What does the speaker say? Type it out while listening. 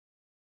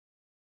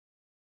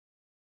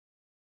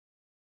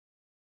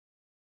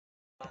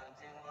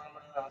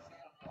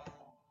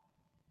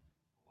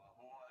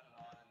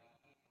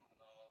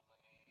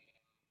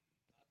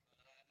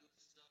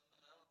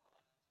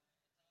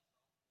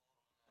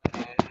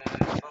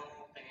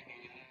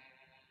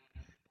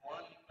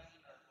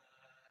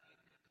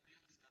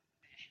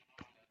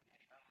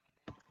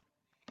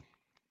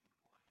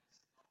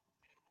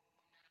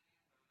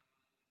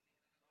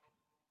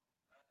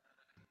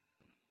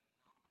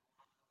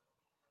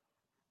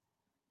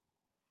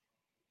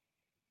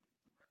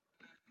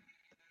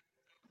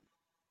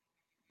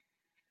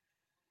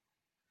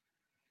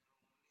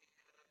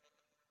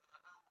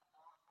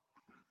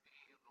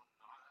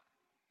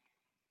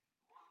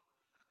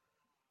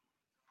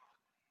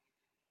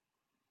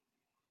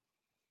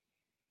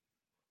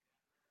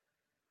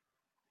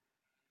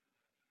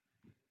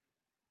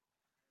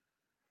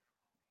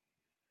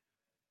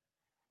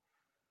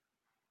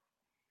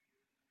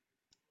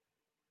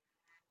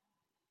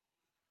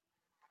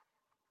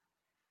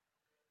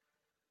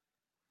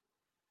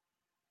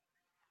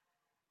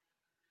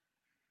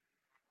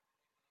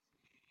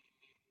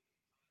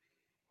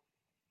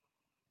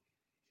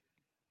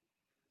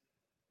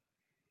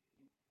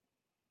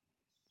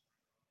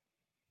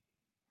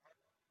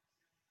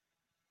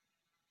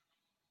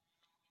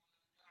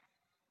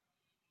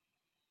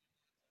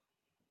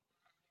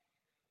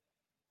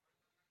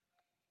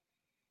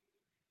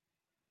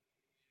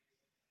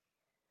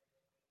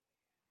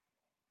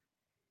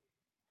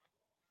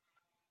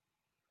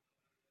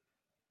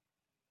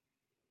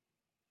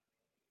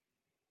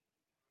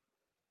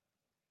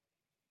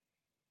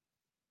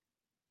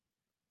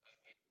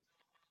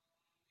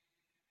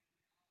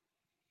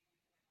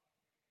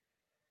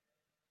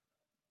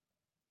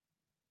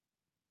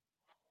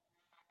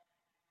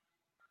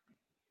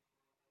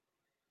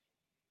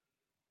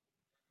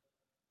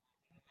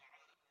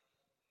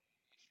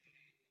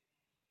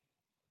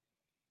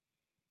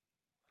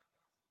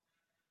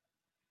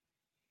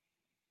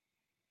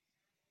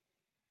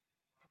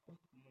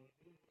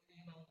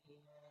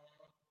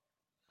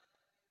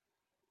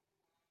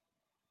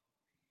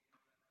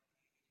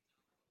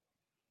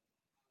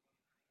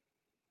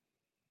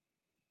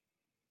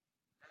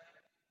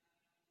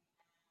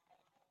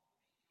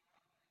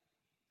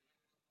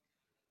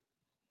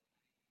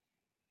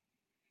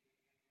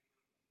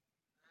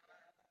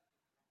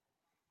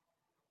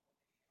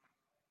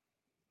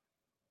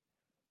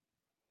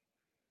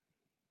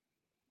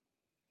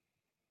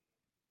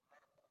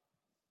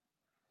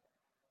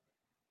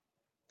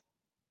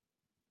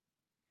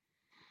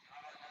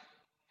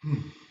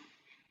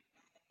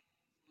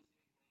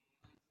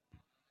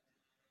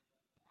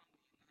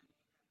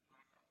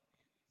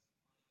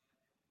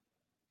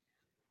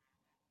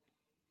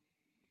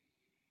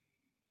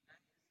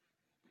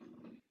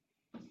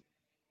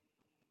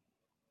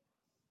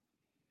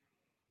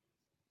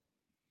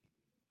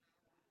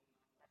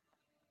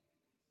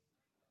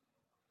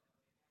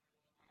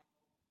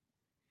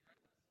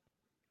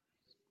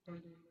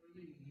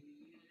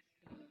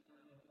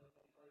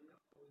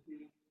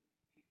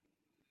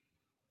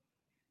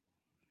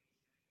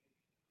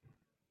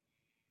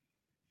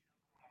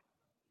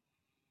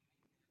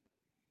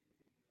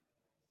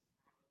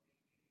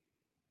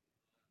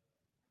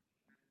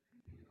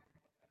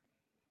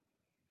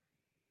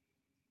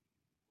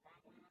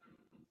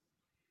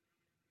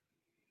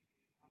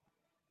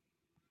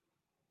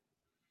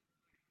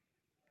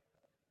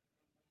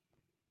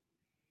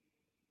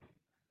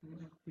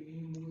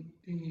أقيموا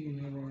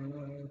الدين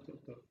ولا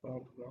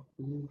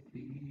تتفرقوا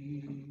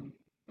فيه.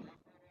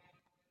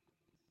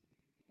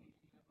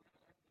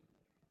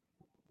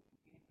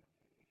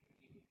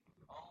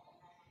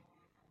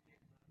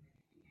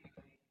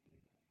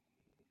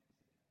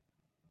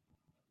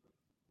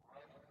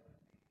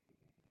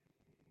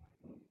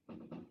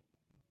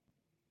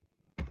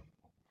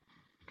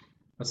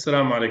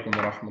 السلام عليكم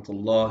ورحمة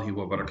الله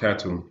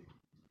وبركاته.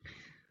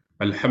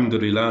 الحمد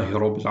لله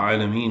رب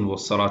العالمين،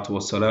 والصلاة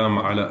والسلام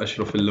على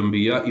أشرف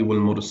الأنبياء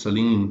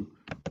والمرسلين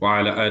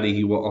وعلى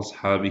آله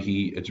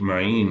وأصحابه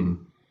أجمعين.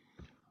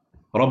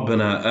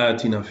 ربنا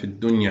آتنا في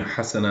الدنيا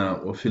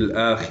حسنة وفي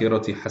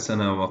الآخرة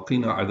حسنة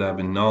وقنا عذاب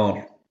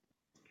النار.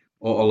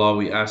 O Allah,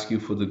 we ask you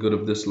for the good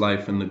of this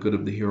life and the good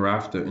of the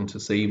hereafter, and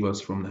to save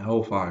us from the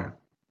hellfire.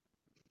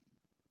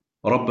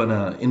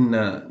 ربنا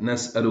إنا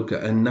نسألك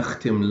أن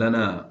نختم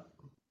لنا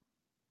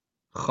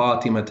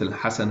خاتمة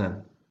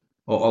الحسنة.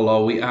 O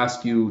Allah, we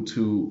ask you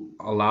to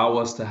allow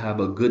us to have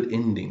a good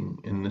ending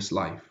in this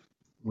life.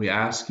 We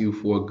ask you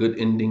for a good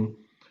ending,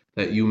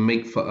 that you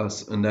make for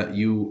us and that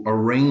you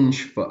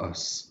arrange for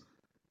us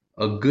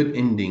a good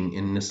ending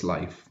in this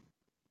life.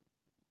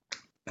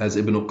 As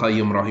Ibn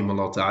Qayyim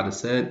rahimahullah ta'ala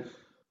said,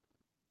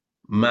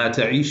 ما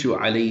تعيش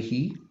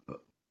عليه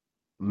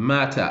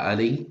مات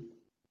عليه.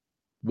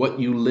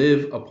 What you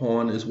live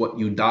upon is what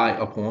you die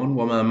upon.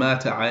 وَمَا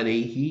مَاتَ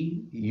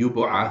عَلَيْهِ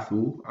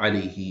يُبْعَثُ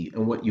عَلَيْهِ.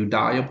 And what you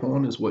die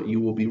upon is what you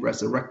will be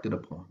resurrected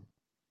upon.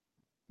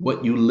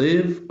 What you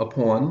live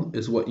upon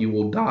is what you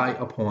will die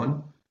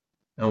upon.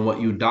 And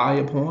what you die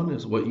upon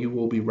is what you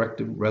will be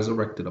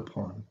resurrected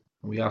upon.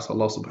 And we ask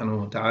Allah subhanahu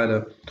wa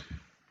ta'ala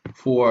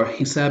for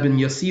hisabin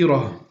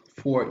yasira,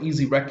 for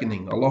easy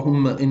reckoning.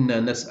 Allahumma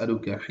inna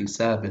nas'aluka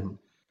hisabin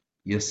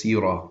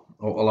yasira.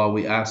 Oh Allah,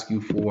 we ask you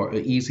for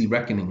an easy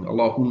reckoning.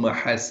 Allahumma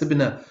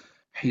hasibna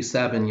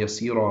hisaban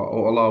yasira.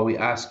 Oh Allah, we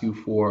ask you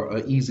for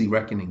an easy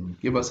reckoning.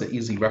 Give us an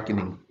easy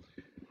reckoning.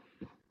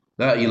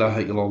 La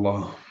ilaha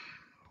illallah.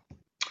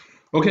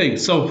 Okay,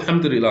 so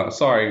alhamdulillah.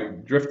 Sorry,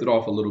 drifted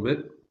off a little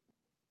bit.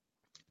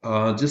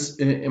 Just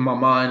in my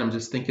mind, I'm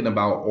just thinking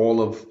about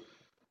all of,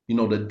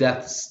 the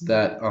deaths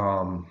that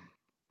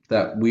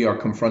that we are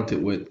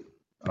confronted with.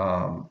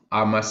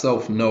 I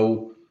myself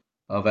know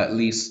of at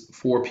least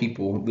 4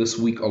 people this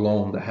week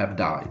alone that have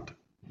died.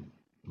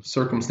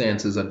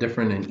 Circumstances are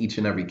different in each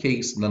and every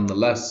case.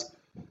 Nonetheless,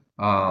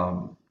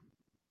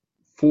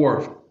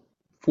 four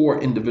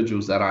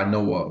individuals that I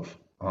know of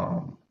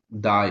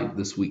died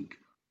this week.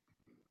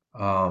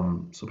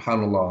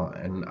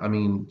 Subhanallah. And I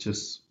mean,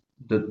 just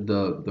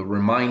the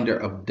reminder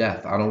of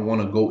death. I don't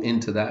want to go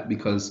into that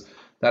because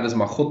that is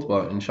my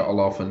khutbah,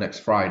 inshallah, for next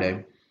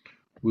Friday.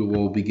 We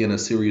will begin a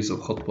series of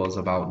khutbahs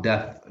about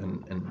death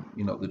and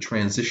the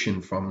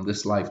transition from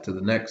this life to the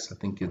next. I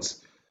think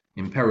it's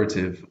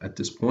imperative at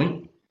this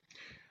point.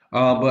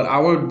 But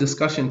our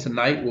discussion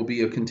tonight will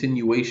be a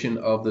continuation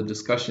of the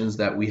discussions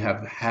that we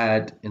have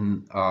had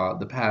in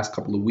the past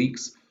couple of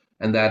weeks,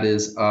 and that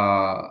is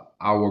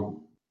our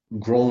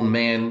Grown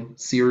Man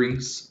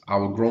series,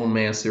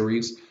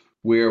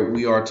 where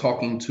we are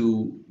talking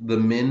to the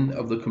men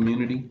of the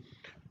community,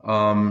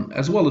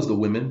 as well as the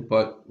women,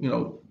 but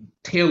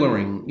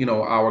tailoring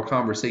our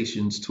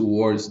conversations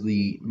towards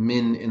the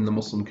men in the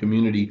Muslim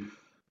community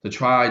to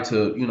try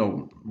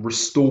to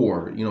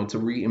restore, to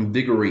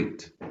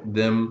reinvigorate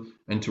them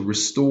and to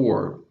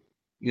restore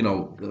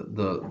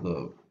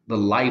the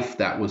life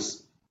that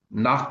was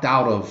knocked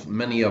out of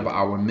many of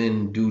our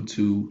men due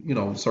to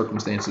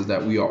circumstances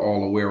that we are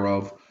all aware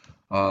of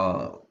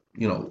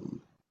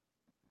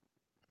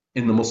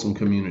in the Muslim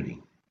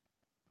community.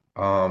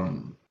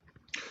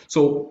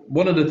 So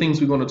one of the things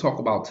we're going to talk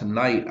about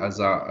tonight, as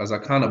I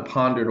kind of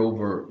pondered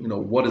over,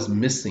 what is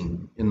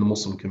missing in the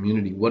Muslim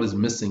community, what is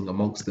missing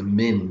amongst the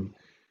men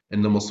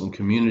in the Muslim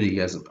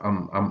community, as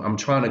I'm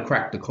trying to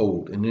crack the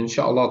code, and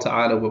inshallah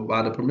ta'ala,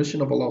 by the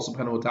permission of Allah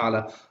subhanahu wa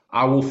ta'ala,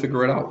 I will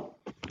figure it out.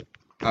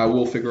 I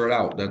will figure it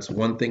out. That's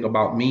one thing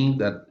about me,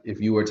 that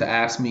if you were to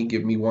ask me,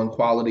 give me one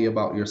quality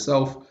about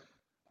yourself,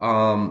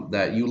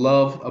 that you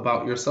love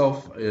about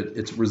yourself,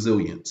 it's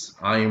resilience.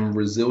 I am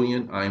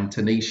resilient. I am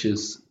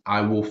tenacious.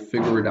 I will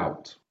figure it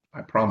out.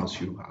 I promise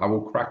you. I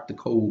will crack the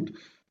code,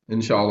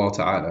 inshallah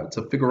ta'ala,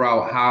 to figure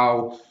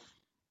out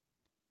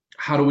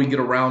how do we get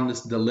around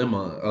this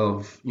dilemma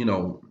of,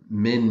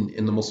 men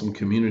in the Muslim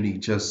community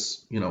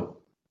just,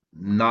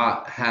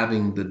 not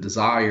having the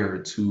desire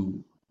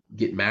to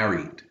get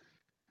married.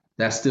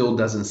 That still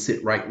doesn't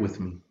sit right with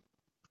me.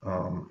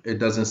 It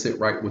doesn't sit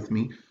right with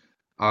me.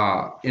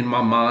 In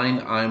my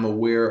mind, I'm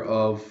aware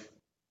of,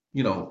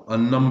 a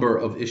number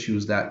of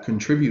issues that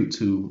contribute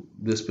to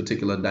this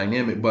particular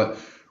dynamic, but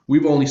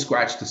we've only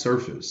scratched the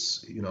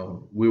surface.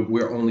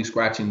 We're only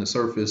scratching the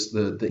surface.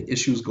 The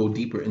issues go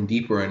deeper and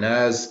deeper. And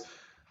as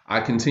I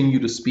continue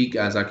to speak,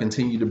 as I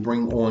continue to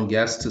bring on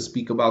guests to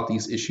speak about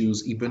these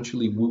issues,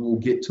 eventually we will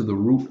get to the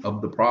root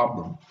of the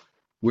problem.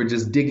 We're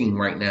just digging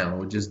right now.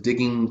 We're just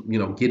digging,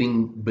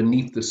 getting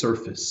beneath the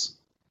surface.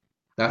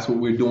 That's what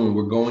we're doing.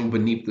 We're going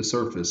beneath the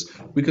surface.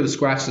 We could have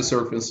scratched the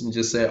surface and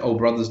just said, "Oh,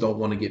 brothers don't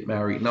want to get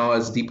married." No,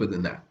 it's deeper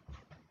than that.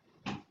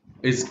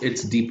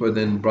 It's deeper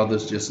than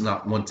brothers just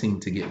not wanting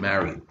to get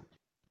married.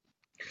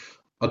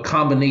 A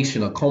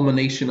culmination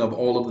of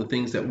all of the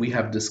things that we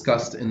have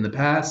discussed in the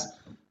past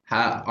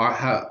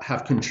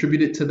have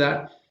contributed to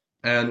that,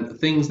 and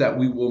things that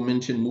we will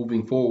mention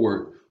moving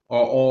forward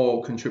are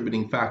all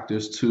contributing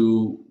factors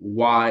to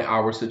why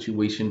our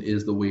situation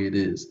is the way it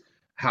is.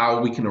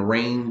 How we can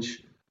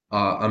arrange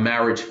a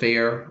marriage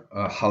fair,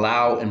 a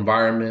halal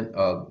environment,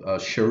 a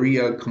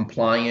Sharia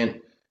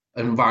compliant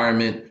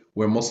environment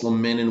where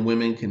Muslim men and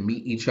women can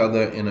meet each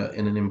other in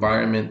an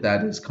environment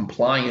that is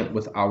compliant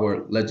with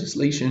our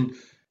legislation.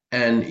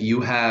 And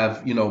you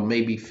have,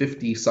 maybe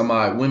 50 some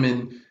odd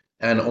women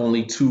and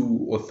only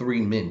 2 or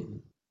 3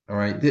 men. All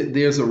right.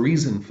 There's a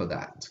reason for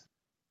that.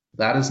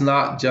 That is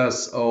not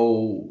just,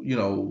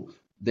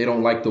 they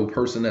don't like the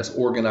person that's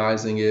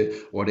organizing it,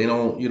 or they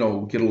don't,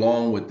 get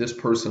along with this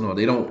person, or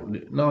they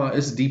don't. No,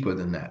 it's deeper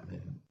than that,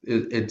 man.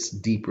 It's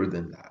deeper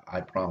than that.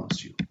 I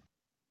promise you.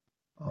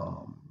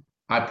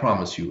 I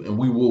promise you. And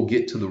we will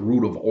get to the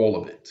root of all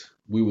of it.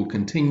 We will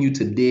continue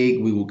to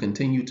dig. We will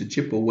continue to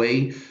chip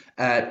away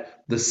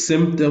at the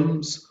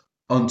symptoms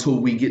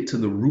until we get to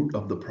the root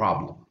of the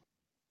problem.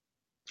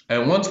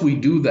 And once we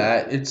do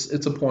that,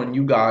 it's upon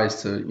you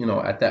guys to,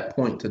 at that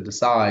point to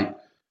decide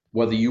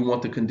whether you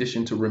want the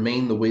condition to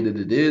remain the way that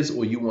it is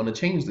or you want to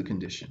change the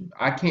condition.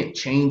 I can't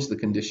change the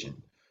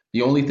condition.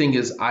 The only thing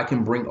is I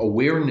can bring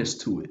awareness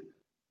to it.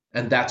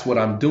 And that's what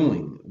I'm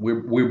doing.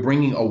 We're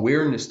bringing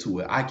awareness to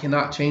it. I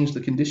cannot change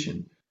the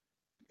condition.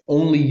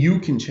 Only you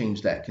can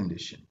change that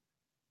condition.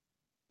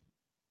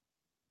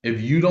 If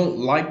you don't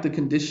like the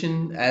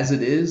condition as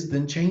it is,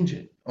 then change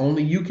it.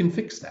 Only you can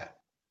fix that.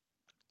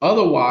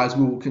 Otherwise,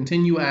 we will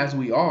continue as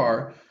we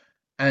are,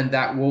 and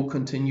that will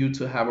continue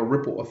to have a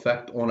ripple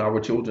effect on our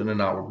children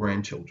and our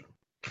grandchildren.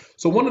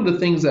 So one of the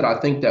things that I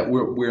think that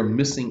we're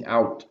missing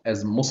out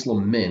as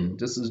Muslim men,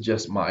 this is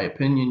just my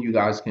opinion. You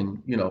guys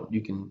can,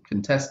 you can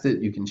contest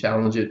it, you can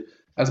challenge it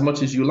as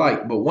much as you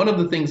like. But one of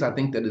the things I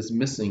think that is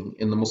missing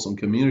in the Muslim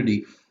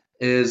community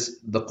is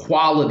the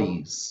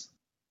qualities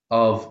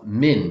of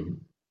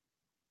men,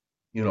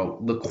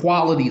 the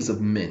qualities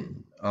of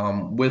men,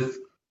 with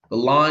the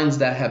lines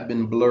that have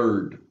been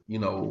blurred,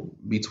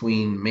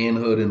 between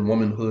manhood and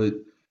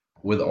womanhood,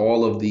 with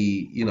all of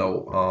the,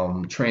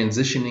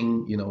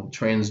 transitioning,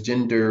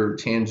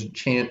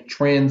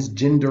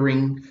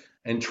 transgendering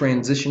and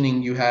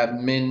transitioning. You have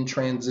men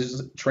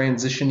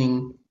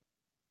transitioning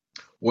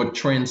or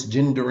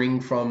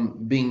transgendering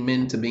from being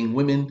men to being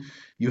women.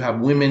 You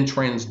have women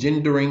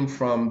transgendering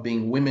from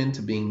being women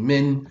to being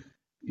men.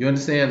 You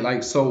understand?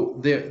 Like, so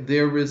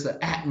there is an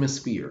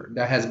atmosphere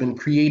that has been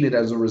created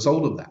as a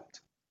result of that.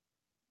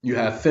 You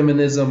have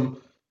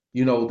feminism,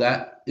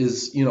 that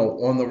is,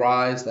 on the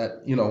rise,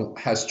 that,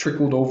 has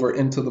trickled over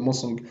into the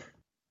Muslim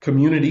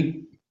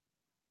community.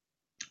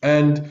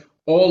 And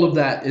all of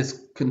that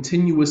is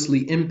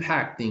continuously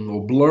impacting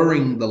or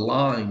blurring the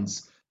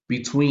lines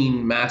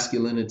between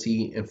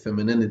masculinity and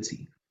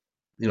femininity.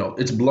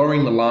 It's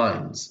blurring the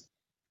lines.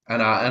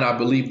 And I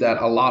believe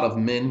that a lot of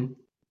men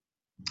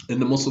in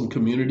the Muslim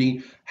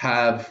community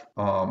have,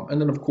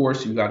 and then of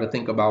course you got to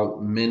think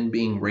about men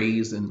being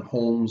raised in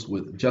homes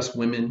with just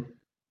women,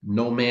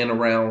 no man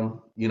around,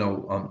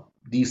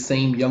 these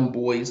same young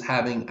boys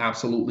having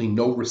absolutely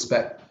no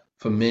respect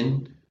for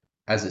men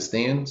as it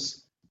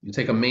stands. You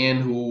take a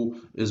man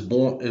who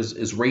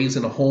is raised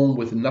in a home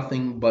with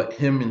nothing but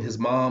him and his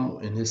mom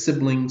and his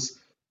siblings,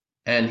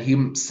 and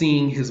him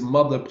seeing his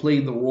mother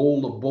play the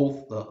role of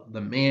both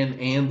the man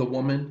and the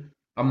woman.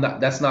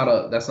 That's not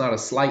a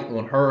slight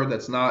on her.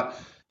 That's not,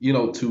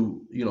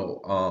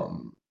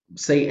 to,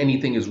 say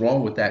anything is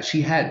wrong with that.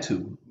 She had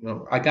to,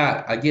 I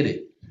get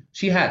it.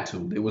 She had to.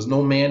 There was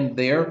no man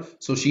there,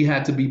 so she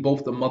had to be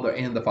both the mother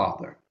and the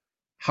father.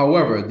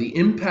 However, the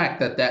impact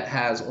that that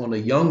has on a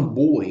young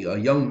boy, a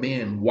young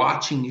man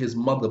watching his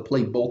mother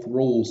play both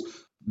roles,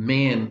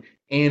 man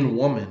and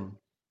woman,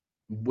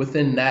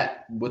 within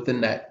that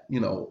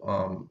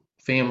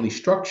family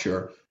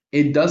structure,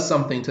 it does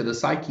something to the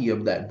psyche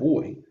of that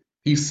boy.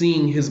 He's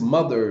seeing his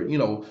mother,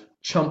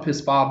 chump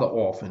his father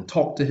off and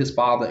talk to his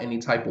father any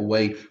type of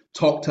way,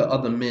 talk to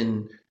other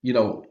men,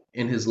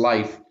 in his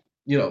life,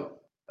 you know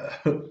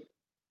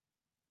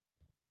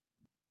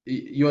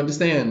you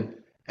understand.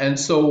 And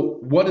so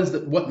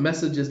what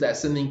message is that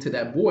sending to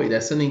that boy?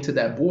 That's sending to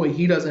that boy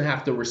he doesn't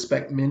have to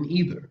respect men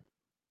either.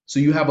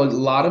 So you have a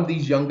lot of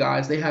these young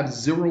guys, they have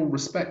zero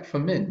respect for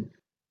men.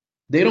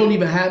 They don't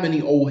even have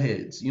any old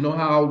heads. You know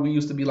how we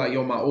used to be like,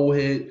 yo, my old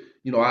head,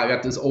 I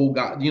got this old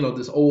guy,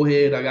 this old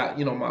head. I got,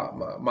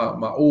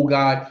 my old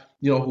guy,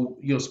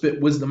 who, spit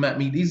wisdom at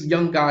me. These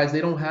young guys, they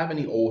don't have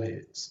any old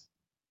heads.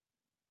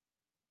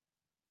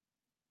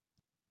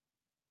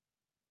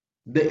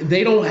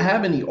 They don't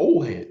have any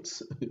old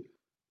heads.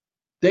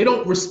 They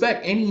don't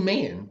respect any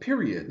man,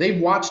 period.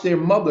 They've watched their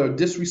mother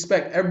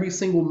disrespect every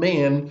single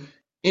man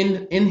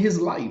in his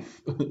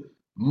life.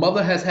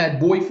 Mother has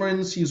had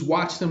boyfriends. She's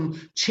watched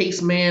him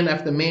chase man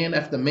after man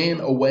after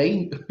man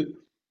away,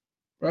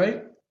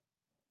 right?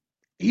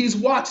 He's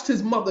watched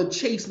his mother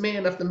chase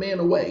man after man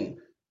away.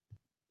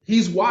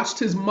 He's watched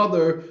his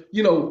mother,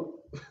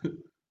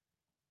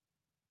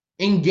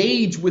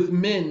 engage with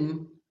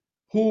men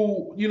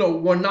who,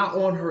 were not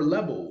on her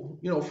level,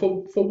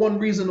 for one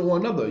reason or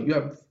another. You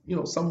have,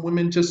 some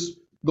women just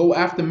go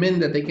after men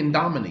that they can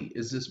dominate.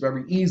 It's just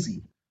very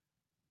easy.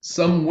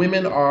 Some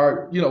women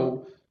are,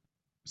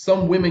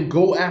 some women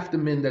go after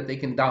men that they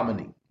can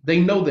dominate. They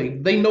know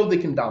they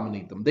can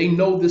dominate them. They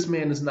know this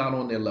man is not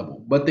on their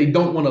level, but they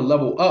don't want to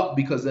level up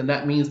because then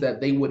that means that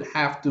they would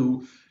have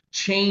to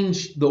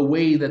change the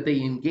way that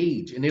they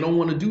engage, and they don't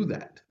want to do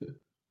that.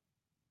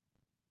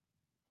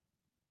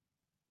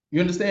 You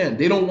understand?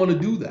 They don't want to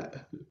do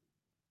that.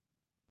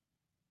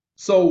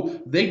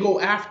 So they go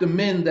after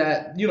men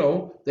that,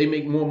 they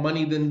make more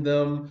money than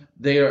them,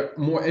 they're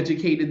more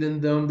educated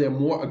than them, they're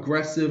more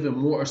aggressive and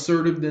more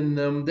assertive than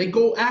them. They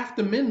go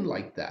after men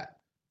like that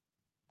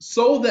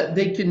so that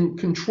they can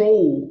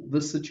control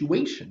the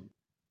situation.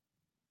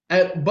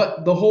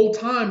 But the whole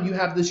time you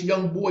have this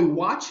young boy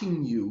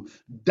watching you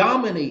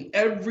dominate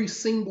every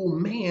single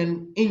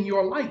man in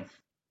your life.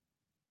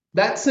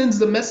 That sends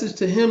the message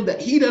to him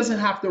that he doesn't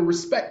have to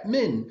respect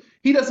men.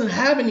 He doesn't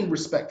have any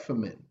respect for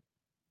men.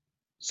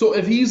 So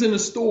if he's in a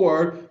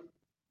store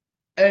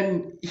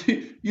and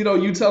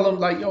you tell him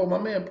like, yo, my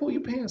man, pull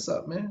your pants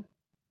up, man.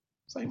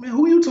 It's like, man,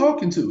 who are you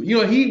talking to?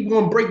 He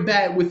gonna break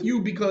bad with you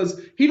because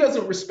he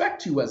doesn't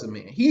respect you as a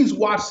man. He's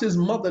watched his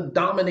mother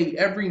dominate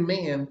every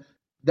man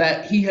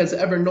that he has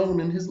ever known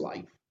in his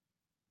life.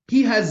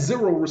 He has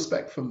zero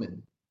respect for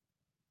men.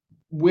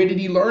 Where did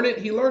he learn it?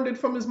 He learned it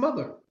from his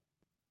mother.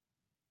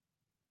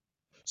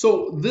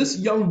 So this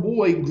young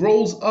boy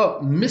grows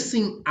up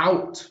missing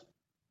out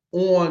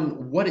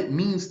on what it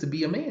means to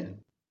be a man.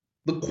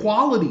 The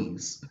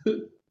qualities,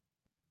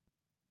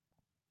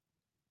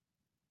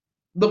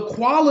 the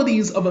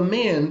qualities of a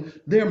man,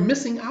 they're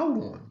missing out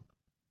on.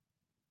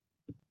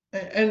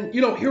 And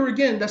here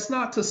again, that's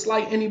not to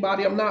slight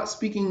anybody. I'm not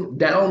speaking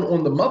down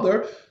on the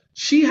mother.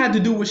 She had to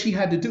do what she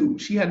had to do.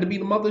 She had to be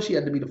the mother, she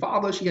had to be the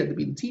father, she had to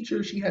be the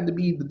teacher, she had to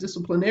be the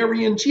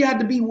disciplinarian, she had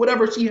to be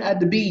whatever she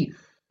had to be,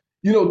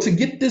 to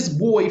get this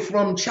boy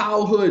from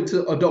childhood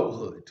to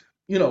adulthood,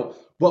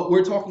 but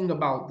we're talking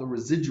about the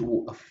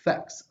residual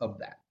effects of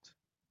that.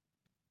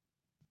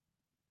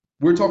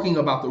 We're talking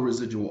about the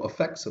residual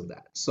effects of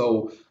that.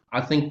 So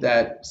I think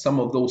that some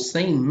of those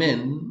same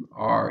men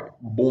are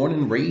born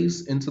and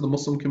raised into the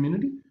Muslim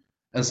community,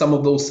 and some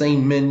of those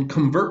same men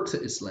convert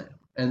to Islam.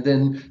 And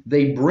then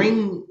they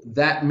bring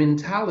that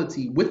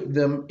mentality with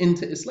them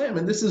into Islam.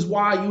 And this is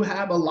why you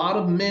have a lot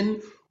of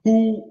men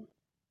who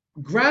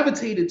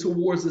gravitated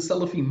towards the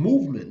Salafi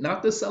movement,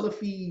 not the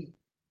Salafi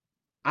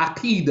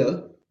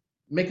Aqidah.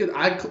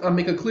 I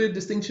make a clear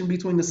distinction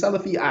between the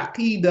Salafi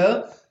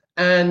Aqidah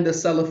and the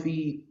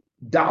Salafi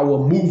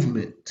Dawah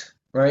movement,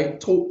 right?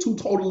 Two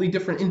totally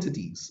different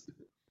entities.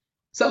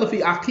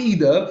 Salafi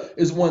Aqidah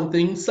is one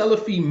thing.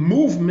 Salafi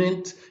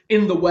movement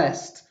in the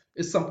West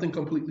is something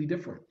completely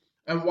different.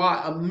 And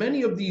why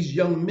many of these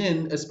young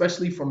men,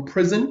 especially from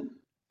prison,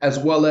 as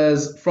well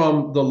as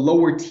from the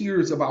lower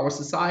tiers of our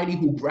society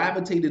who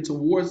gravitated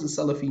towards the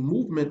Salafi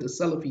movement, the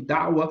Salafi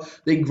Dawah,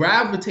 they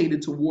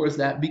gravitated towards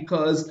that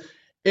because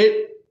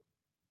it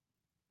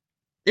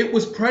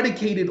was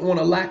predicated on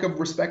a lack of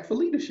respect for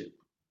leadership.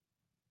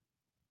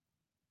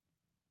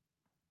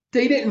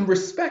 They didn't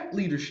respect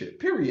leadership,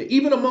 period.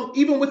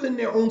 Even within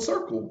their own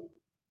circle.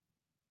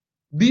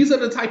 These are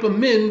the type of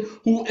men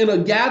who in a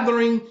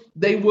gathering,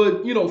 they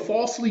would,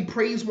 falsely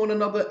praise one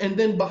another, and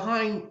then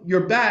behind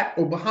your back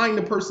or behind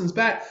the person's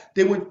back,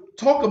 they would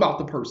talk about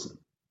the person.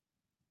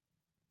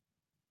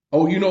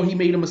 Oh, you know, he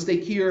made a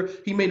mistake here,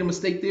 he made a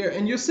mistake there.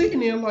 And you're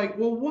sitting there like,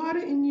 well, why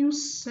didn't you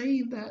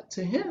say that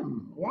to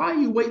him? Why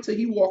you wait till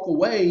he walk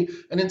away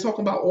and then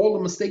talking about all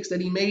the mistakes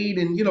that he made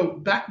and, you know,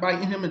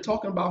 backbiting him and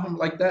talking about him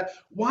like that?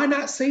 Why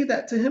not say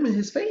that to him in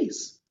his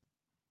face?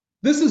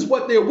 This is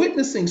what they're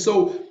witnessing.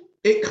 So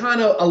it kind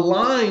of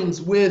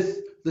aligns with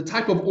the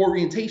type of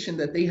orientation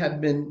that they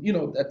have been, you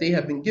know, that they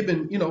have been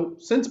given, you know,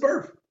 since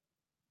birth.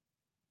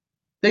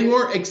 They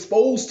weren't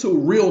exposed to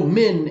real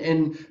men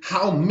and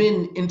how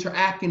men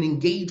interact and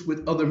engage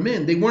with other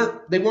men. They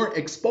weren't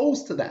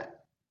exposed to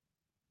that.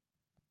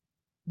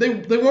 They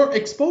weren't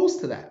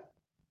exposed to that.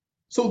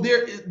 So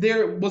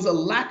there was a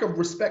lack of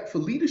respect for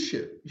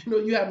leadership. You know,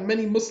 you have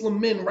many Muslim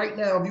men right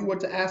now. If you were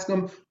to ask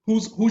them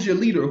who's your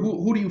leader,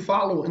 who do you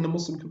follow in the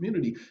Muslim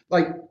community?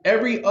 Like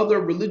every other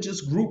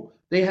religious group,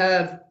 they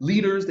have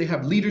leaders, they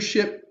have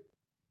leadership,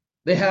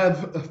 they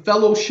have a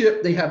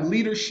fellowship, they have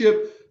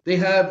leadership, they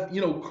have,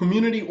 you know,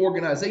 community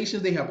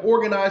organizations, they have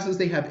organizers,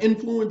 they have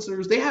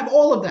influencers, they have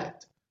all of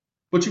that.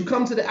 But you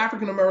come to the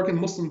African American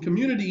Muslim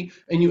community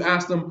and you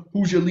ask them,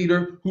 who's your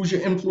leader? Who's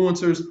your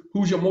influencers?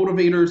 Who's your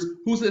motivators?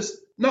 Who's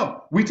this?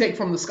 No, we take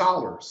from the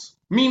scholars.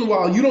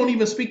 Meanwhile, you don't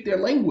even speak their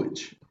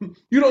language.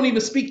 You don't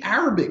even speak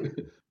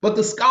Arabic. But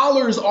the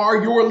scholars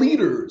are your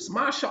leaders.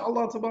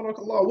 MashaAllah,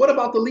 tabarakallah. What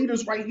about the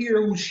leaders right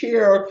here who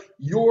share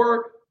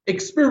your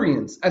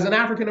experience as an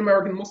African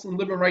American Muslim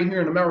living right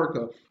here in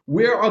America?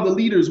 Where are the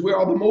leaders? Where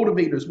are the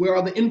motivators? Where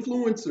are the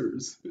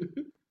influencers?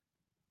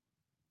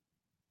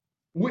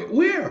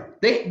 Where?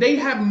 They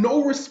have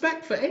no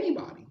respect for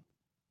anybody.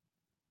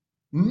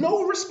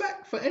 No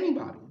respect for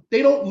anybody.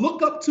 They don't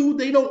look up to,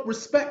 they don't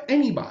respect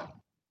anybody.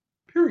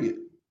 Period.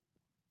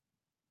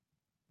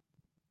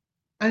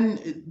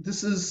 And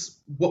this is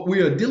what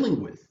we are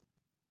dealing with.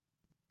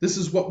 This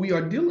is what we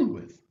are dealing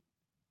with.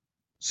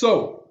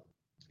 So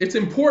it's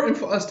important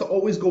for us to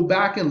always go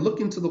back and look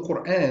into the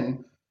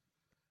Quran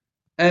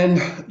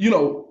and, you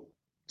know,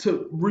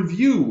 to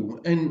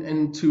review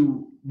and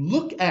to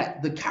look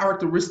at the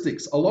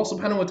characteristics Allah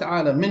subhanahu wa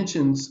ta'ala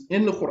mentions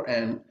in the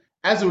Quran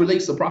as it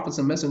relates to prophets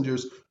and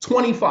messengers.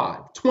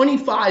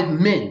 25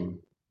 men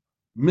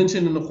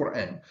mentioned in the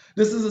Quran.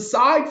 This is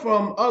aside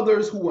from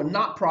others who were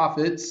not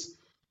prophets,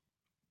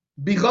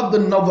 بغض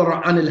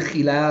النظر عن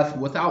الخلاف,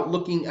 without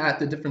looking at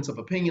the difference of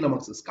opinion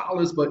amongst the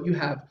scholars. But you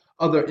have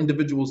other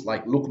individuals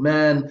like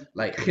Luqman,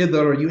 like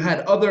Khidr. You had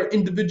other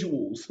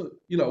individuals,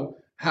 you know,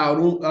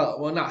 Harun,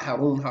 well, not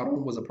Harun,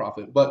 Harun was a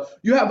prophet, but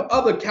you have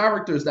other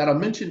characters that are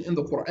mentioned in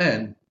the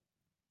Quran,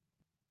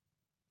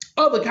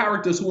 other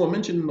characters who are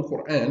mentioned in the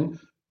Quran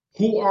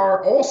who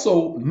are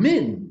also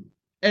men.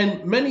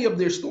 And many of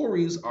their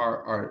stories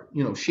are,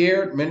 you know,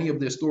 shared, many of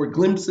their story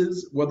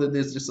glimpses, whether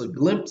there's just a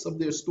glimpse of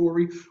their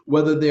story,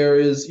 whether there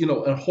is, you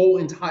know, a whole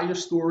entire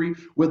story,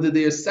 whether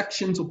there's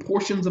sections or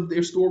portions of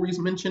their stories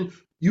mentioned.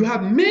 You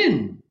have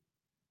men.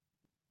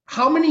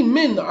 How many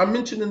men are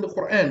mentioned in the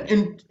Quran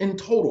in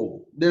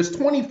total? There's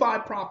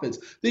 25 prophets.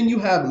 Then you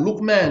have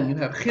Luqman, you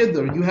have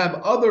Khidr, you have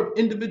other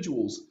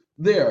individuals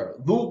there,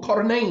 Dhul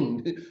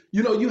Qarnayn.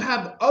 You know, you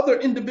have other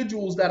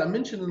individuals that are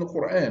mentioned in the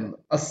Quran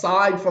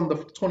aside from the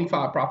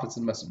 25 prophets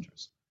and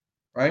messengers,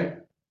 right?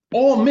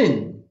 All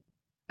men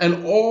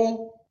and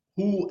all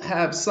who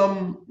have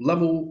some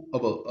level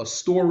of a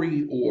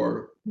story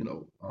or, you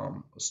know,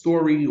 a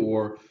story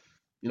or,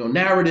 you know,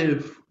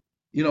 narrative.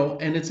 You know,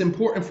 and it's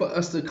important for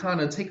us to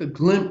kind of take a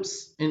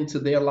glimpse into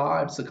their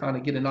lives to kind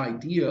of get an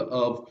idea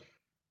of,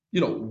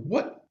 you know,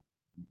 what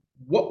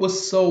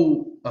was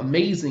so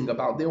amazing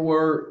about. There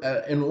were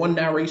in one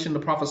narration,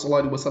 the Prophet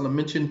ﷺ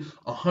mentioned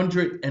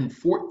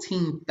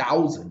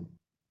 114,000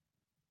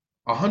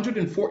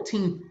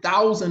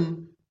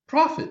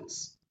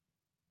 prophets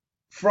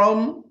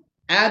from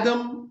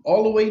Adam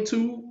all the way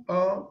to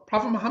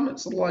Prophet Muhammad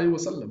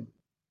ﷺ.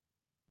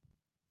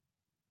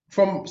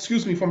 From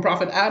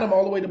Prophet Adam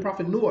all the way to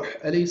Prophet Nuh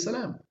alayhi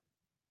salam.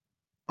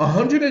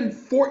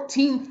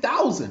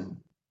 114,000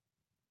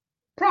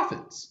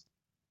 prophets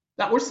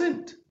that were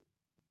sent.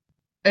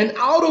 And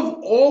out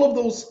of all of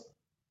those,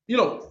 you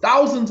know,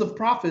 thousands of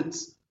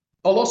prophets,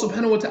 Allah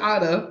subhanahu wa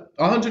ta'ala,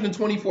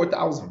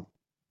 124,000.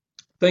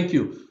 Thank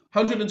you.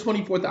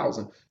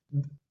 124,000.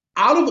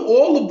 Out of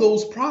all of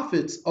those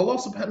prophets, Allah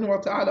subhanahu wa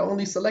ta'ala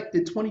only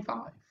selected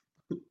 25.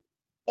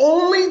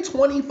 Only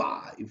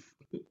 25.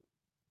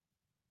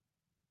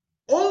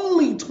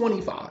 Only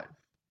 25.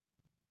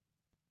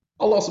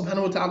 Allah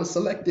subhanahu wa ta'ala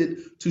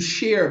selected to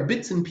share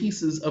bits and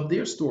pieces of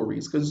their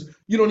stories, because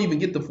you don't even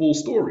get the full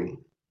story.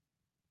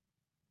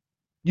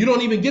 You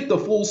don't even get the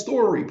full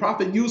story.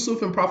 Prophet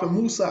Yusuf and Prophet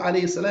Musa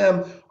alayhi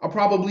salam are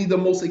probably the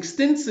most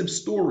extensive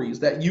stories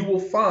that you will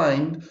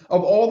find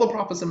of all the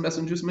prophets and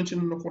messengers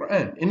mentioned in the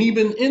Quran. And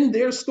even in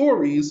their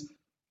stories,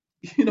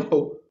 you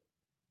know,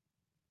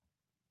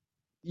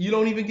 you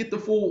don't even get the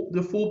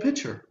full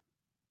picture.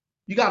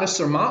 You got to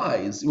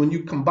surmise when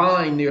you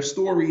combine their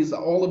stories,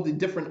 all of the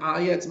different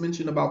ayats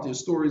mentioned about their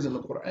stories in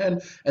the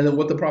Quran, and then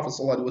what the Prophet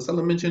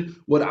ﷺ mentioned,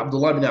 what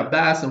Abdullah ibn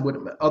Abbas and what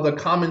other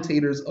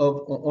commentators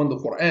on the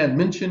Quran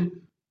mentioned.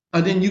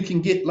 And then you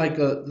can get like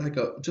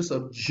a just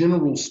a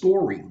general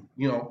story,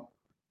 you know.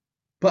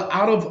 But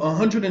out of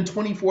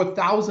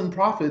 124,000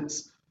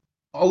 prophets,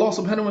 Allah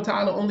subhanahu wa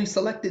ta'ala only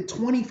selected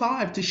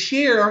 25 to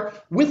share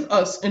with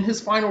us in his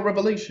final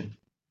revelation.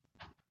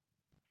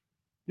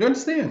 You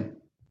understand?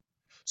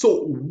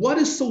 So what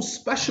is so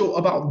special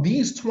about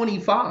these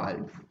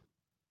 25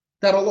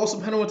 that Allah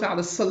subhanahu wa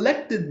ta'ala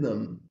selected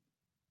them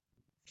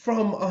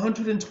from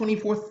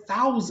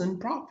 124,000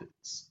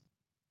 prophets?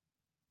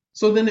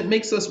 So then it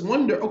makes us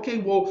wonder, okay,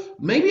 well,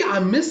 maybe I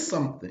missed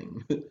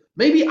something.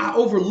 Maybe I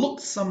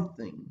overlooked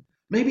something.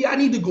 Maybe I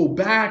need to go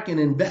back and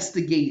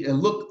investigate and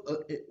look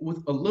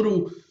with a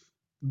little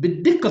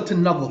bidikkat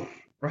nazar,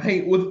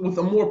 right? With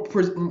a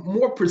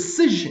more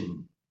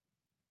precision,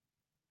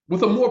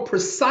 with a more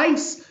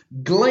precise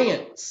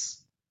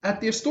glance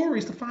at their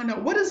stories to find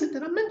out, what is it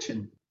that I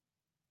mentioned?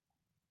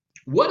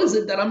 What is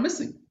it that I'm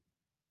missing?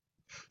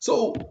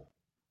 So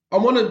I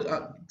want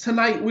to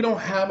tonight. We don't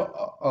have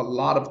a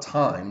lot of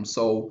time,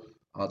 so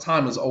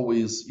time is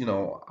always, you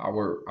know,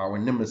 our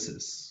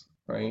nemesis,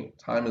 right?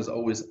 Time is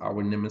always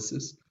our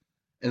nemesis,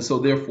 and so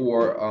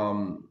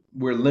therefore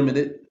we're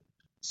limited.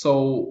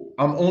 So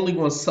I'm only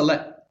going to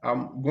select.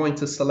 I'm going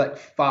to select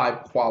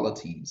 5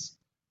 qualities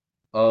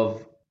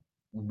of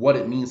what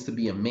it means to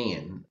be a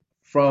man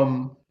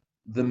from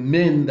the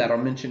men that are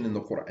mentioned in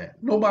the Quran.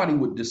 Nobody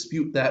would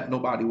dispute that.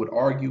 Nobody would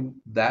argue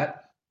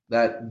that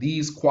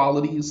these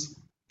qualities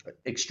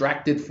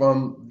extracted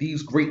from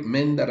these great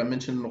men that are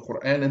mentioned in the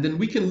Quran. And then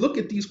we can look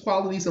at these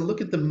qualities and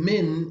look at the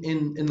men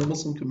in the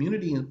Muslim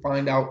community and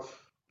find out,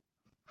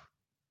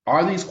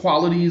 are these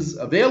qualities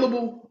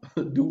available?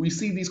 Do we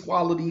see these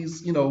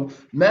qualities, you know,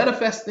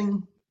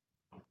 manifesting?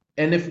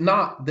 And if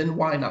not, then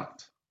why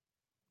not?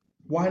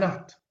 Why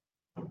not?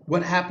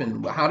 What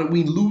happened? How did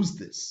we lose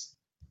this?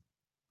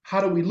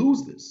 How do we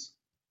lose this?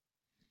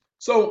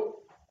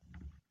 So,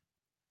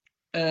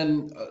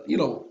 and you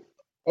know,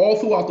 all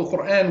throughout the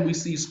Quran, we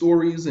see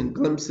stories and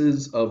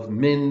glimpses of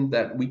men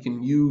that we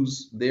can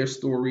use their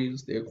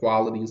stories, their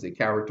qualities, their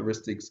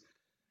characteristics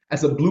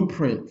as a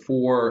blueprint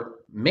for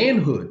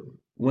manhood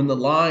when the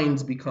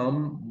lines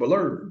become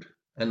blurred.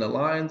 And the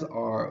lines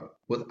are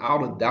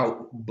without a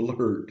doubt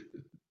blurred.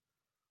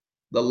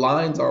 The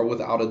lines are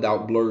without a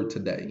doubt blurred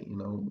today. You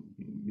know,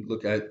 you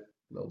look at,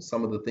 you know,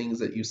 some of the things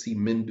that you see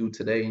men do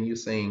today, and you're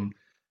saying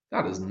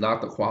that is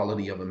not the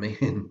quality of a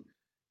man.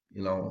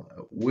 You know,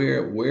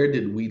 where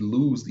did we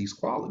lose these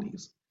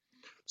qualities?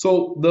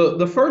 So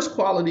the first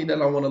quality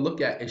that I want to look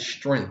at is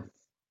strength,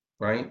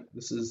 right?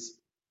 This is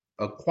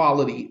a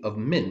quality of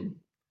men.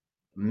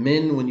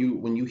 Men, when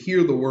you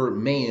hear the word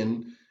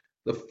man,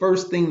 the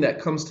first thing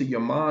that comes to your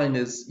mind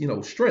is, you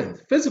know,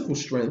 strength, physical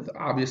strength.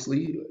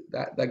 Obviously,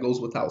 that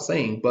goes without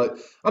saying. But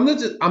I'm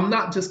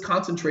not just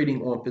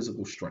concentrating on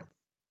physical strength.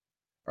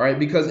 All right,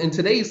 because in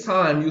today's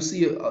time, you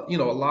see, you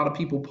know, a lot of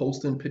people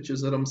posting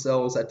pictures of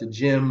themselves at the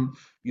gym.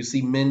 You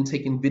see men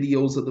taking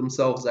videos of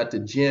themselves at the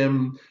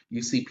gym.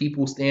 You see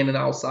people standing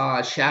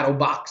outside shadow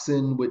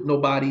boxing with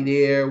nobody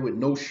there, with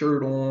no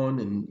shirt on,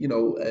 and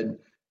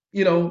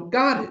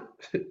got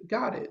it,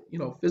 got it. You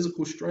know,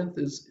 physical strength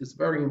is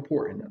very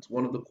important. That's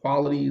one of the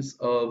qualities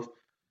of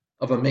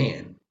a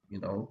man. You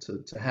know,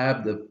 to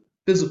have the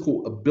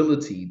physical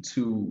ability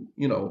to,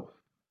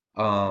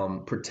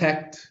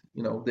 protect.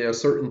 You know, there are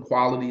certain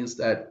qualities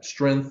that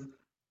strength,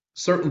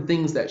 certain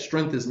things that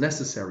strength is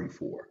necessary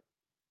for,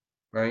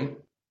 right?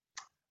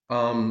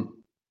 Um,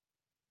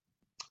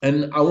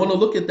 and I want to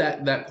look at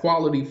that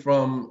quality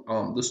from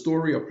the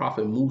story of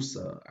Prophet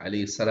Musa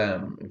alayhi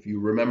salam. If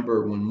you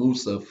remember when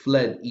Musa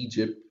fled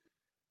Egypt,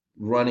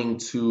 running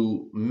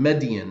to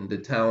Median, the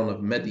town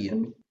of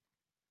Median,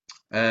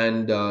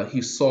 and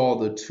he saw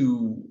the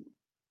two,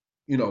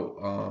 you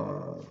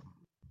know,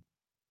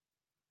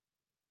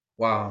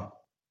 wow.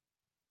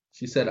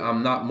 She said,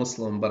 I'm not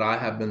Muslim, but I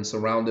have been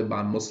surrounded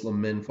by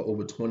Muslim men for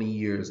over 20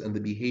 years, and the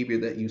behavior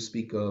that you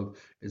speak of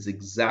is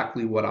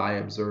exactly what I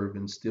observe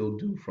and still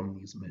do from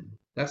these men.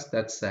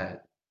 That's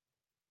sad.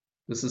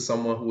 This is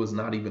someone who is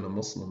not even a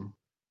Muslim,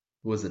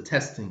 who is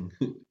attesting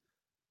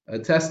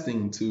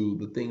attesting to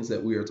the things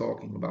that we are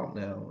talking about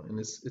now. And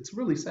it's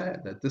really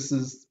sad that this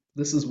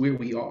is where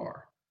we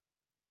are.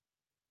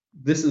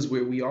 This is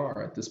where we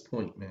are at this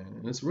point, man.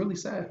 And it's really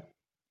sad.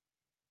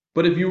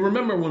 But if you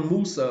remember when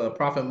Musa,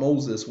 Prophet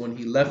Moses, when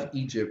he left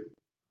Egypt,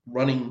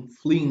 running,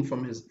 fleeing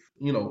from his,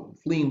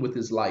 fleeing with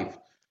his life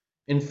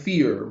in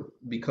fear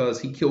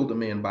because he killed a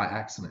man by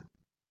accident.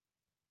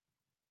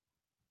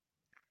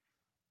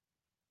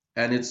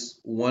 And it's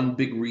one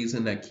big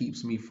reason that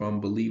keeps me from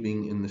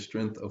believing in the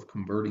strength of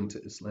converting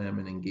to Islam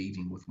and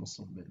engaging with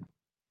Muslim men.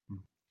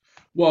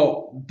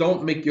 Well,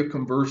 don't make your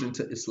conversion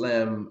to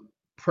Islam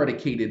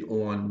predicated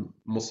on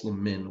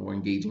Muslim men or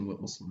engaging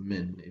with Muslim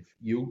men. If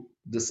you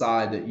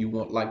decide that you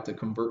want like to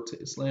convert to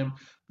Islam,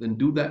 then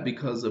do that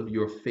because of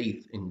your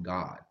faith in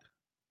God.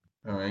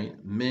 All right.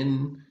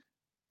 Men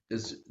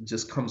is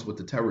just comes with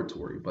the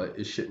territory, but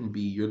it shouldn't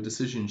be, your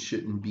decision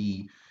shouldn't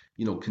be,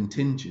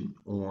 contingent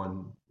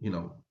on,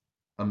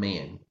 a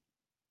man.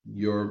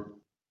 Your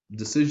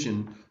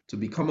decision To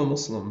become a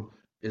Muslim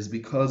is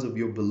because of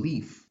your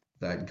belief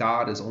that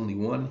God is only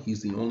one.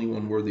 He's the only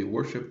one worthy of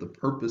worship. The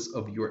purpose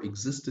of your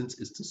existence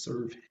is to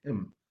serve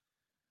him.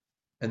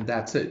 And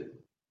that's it.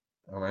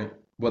 All right.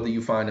 Whether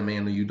you find a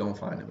man or you don't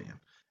find a man.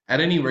 At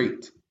any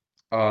rate,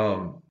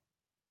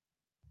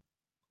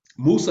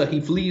 Musa, he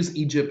flees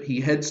Egypt.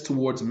 He heads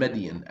towards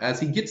Median. As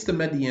he gets to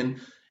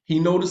Median, he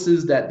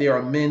notices that there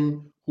are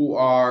men who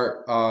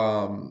are,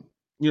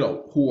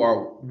 who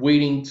are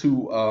waiting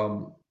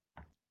to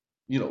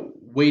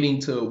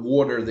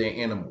water their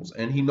animals.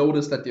 And he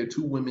noticed that there are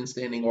two women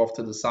standing off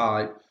to the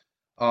side.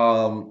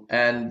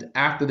 And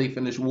after they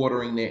finish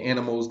watering their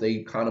animals,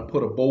 they kind of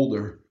put a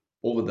boulder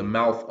over the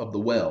mouth of the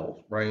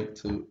well, right?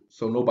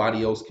 So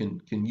nobody else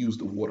can use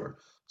the water.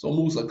 So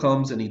Musa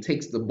comes and he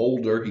takes the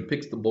boulder, he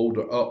picks the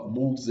boulder up,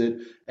 moves it,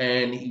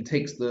 and he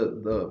takes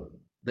the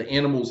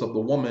animals of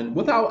the woman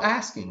without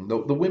asking.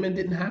 The women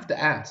didn't have to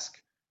ask.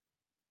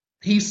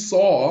 He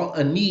saw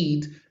a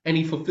need and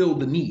he fulfilled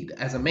the need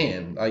as a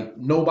man. Like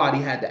nobody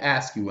had to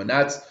ask you, and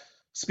that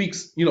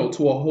speaks, to a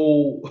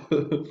whole.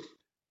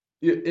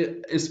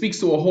 It speaks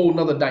to a whole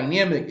nother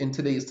dynamic in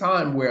today's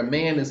time where a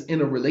man is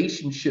in a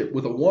relationship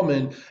with a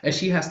woman and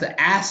she has to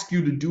ask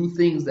you to do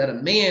things that a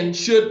man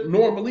should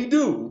normally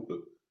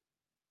do.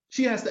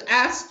 She has to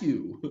ask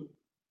you.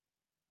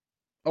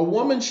 A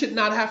woman should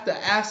not have to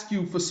ask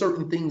you for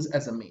certain things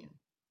as a man.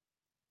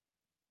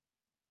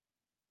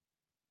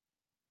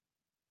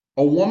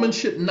 A woman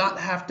should not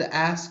have to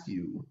ask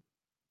you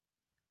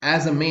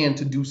as a man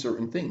to do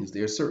certain things.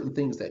 There are certain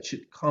things that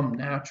should come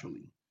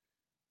naturally.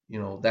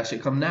 That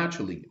should come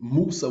naturally.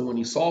 Musa, when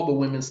he saw the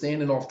women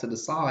standing off to the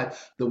side,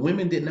 the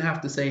women didn't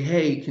have to say,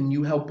 hey, can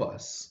you help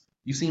us?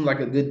 You seem like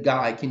a good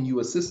guy. Can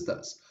you assist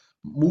us?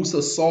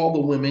 Musa saw the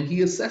women.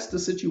 He assessed the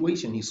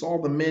situation. He saw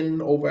the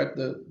men over at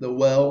the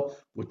well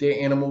with their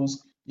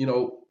animals.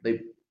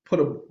 They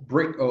put a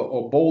brick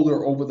or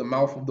boulder over the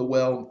mouth of the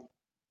well.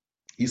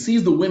 He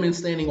sees the women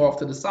standing off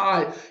to the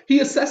side.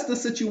 He assessed the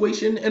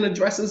situation and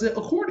addresses it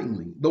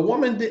accordingly. The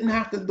woman didn't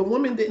have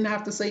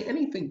to say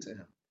anything to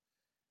him.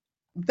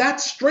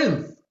 That's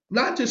strength,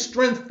 not just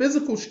strength,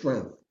 physical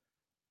strength,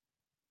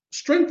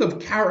 strength of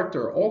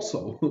character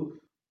also.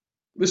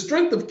 The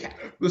strength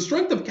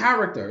of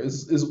character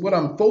is what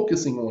I'm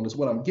focusing on, is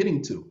what I'm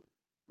getting to,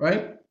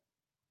 right?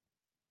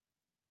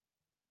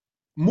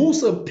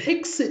 Musa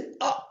picks it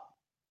up,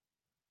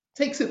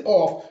 takes it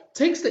off,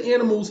 takes the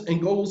animals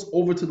and goes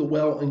over to the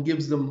well and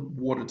gives them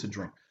water to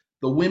drink.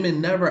 The women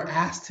never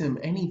asked him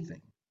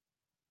anything.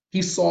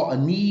 He saw a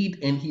need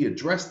and he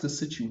addressed the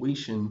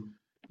situation,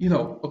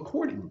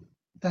 accordingly.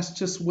 That's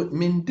just what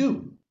men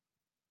do.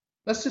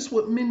 That's just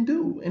what men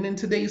do. And in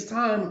today's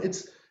time,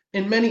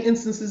 in many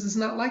instances, it's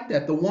not like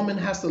that. The woman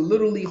has to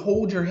literally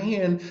hold your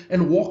hand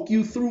and walk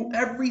you through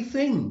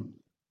everything.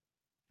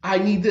 I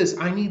need this,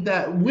 I need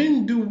that.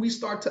 When do we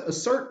start to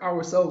assert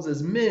ourselves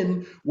as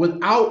men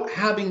without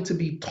having to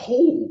be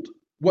told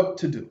what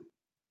to do?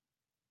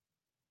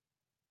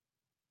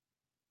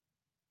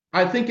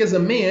 I think as a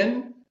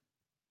man,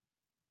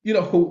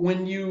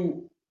 when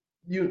you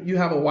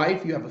have a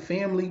wife, you have a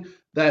family,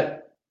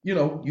 that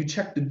you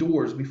check the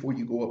doors before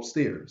you go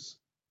upstairs,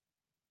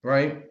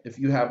 right? If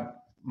you have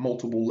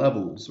multiple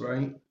levels,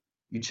 right?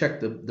 You check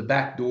the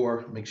back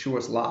door, make sure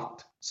it's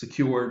locked,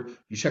 secured.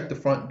 You check the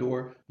front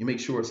door, you make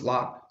sure it's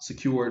locked,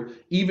 secured.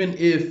 Even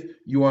if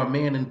you are a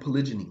man in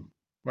polygyny,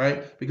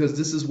 right? Because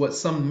this is what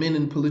some men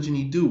in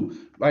polygyny do.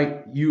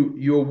 Like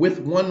you're with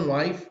one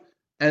wife,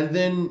 and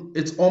then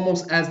it's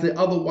almost as the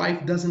other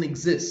wife doesn't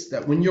exist.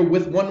 That when you're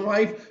with one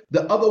wife,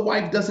 the other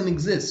wife doesn't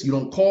exist. You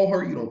don't call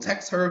her, you don't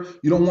text her,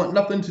 you don't want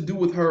nothing to do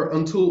with her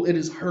until it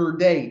is her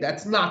day.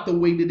 That's not the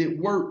way that it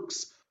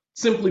works.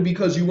 Simply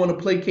because you want to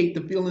placate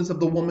the feelings of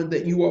the woman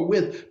that you are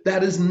with.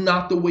 That is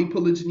not the way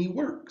polygyny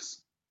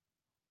works.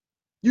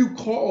 You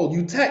call,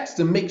 you text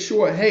to make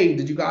sure, hey,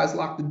 did you guys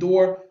lock the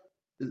door?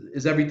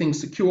 Is everything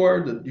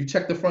secure? You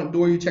check the front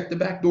door, you check the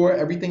back door,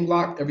 everything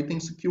locked,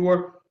 everything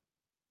secure.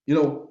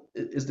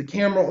 Is the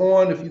camera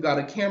on? If you got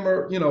a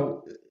camera,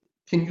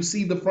 can you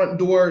see the front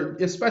door?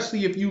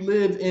 Especially if you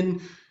live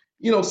in,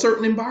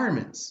 certain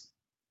environments.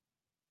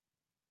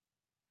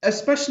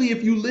 Especially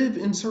if you live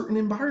in certain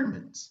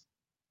environments.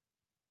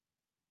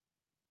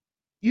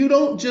 You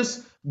don't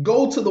just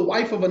go to the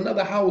wife of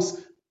another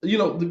house,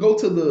 to go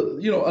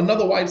to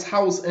another wife's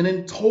house and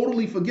then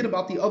totally forget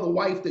about the other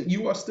wife that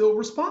you are still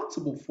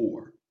responsible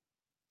for.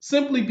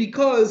 Simply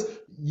because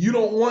you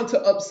don't want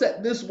to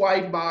upset this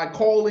wife by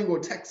calling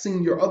or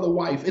texting your other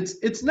wife.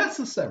 It's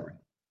necessary.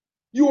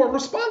 You are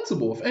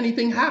responsible. If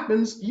anything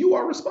happens, you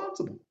are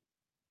responsible.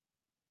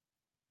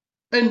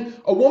 And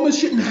a woman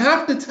shouldn't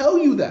have to tell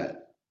you that.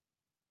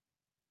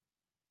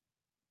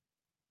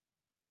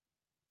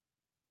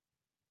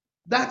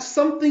 That's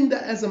something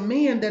that as a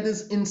man that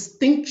is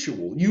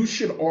instinctual. You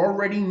should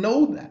already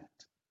know that.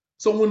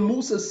 So when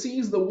Musa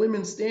sees the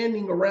women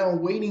standing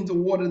around waiting to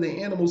water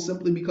their animals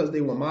simply because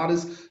they were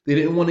modest, they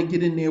didn't want to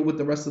get in there with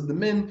the rest of the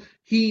men,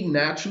 he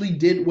naturally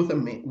did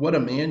what a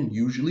man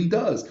usually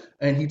does.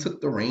 And he took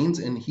the reins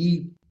and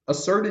he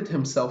asserted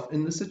himself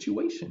in the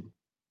situation.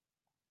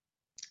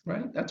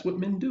 right? That's what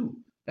men do.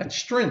 That's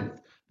strength.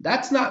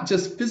 That's not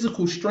just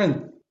physical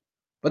strength,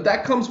 but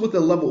that comes with a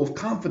level of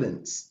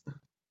confidence.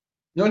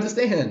 You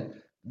understand?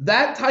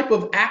 That type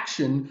of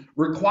action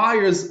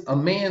requires a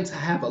man to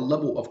have a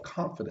level of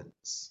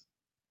confidence.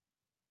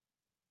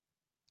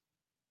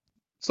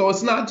 So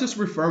it's not just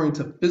referring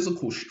to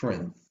physical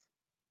strength,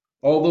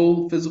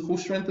 although physical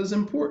strength is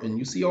important.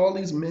 You see all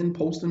these men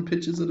posting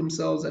pictures of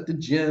themselves at the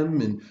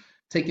gym and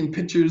taking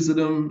pictures of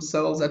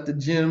themselves at the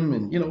gym,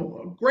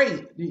 and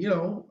great.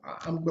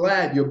 I'm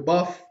glad you're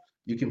buff,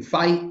 you can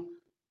fight,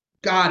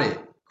 got it,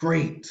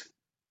 great.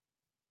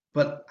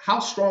 But how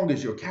strong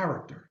is your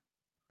character?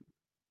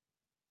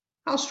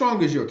 How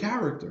strong is your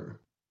character?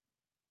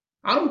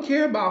 I don't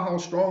care about how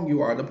strong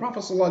you are. The Prophet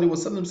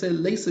ﷺ said,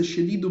 ليس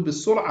الشديد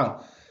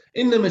بالسرعة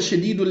إنما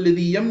الشديد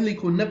الذي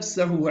يملك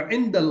نفسه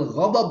عند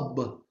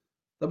الغضب.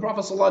 The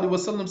Prophet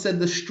ﷺ said,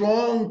 the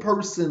strong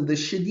person, the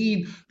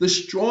shadid, the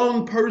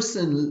strong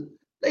person,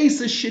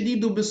 ليس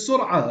الشديد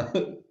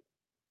بالسرعة.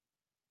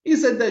 He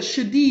said that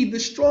shadid, the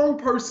strong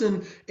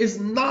person, is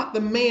not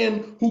the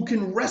man who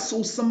can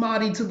wrestle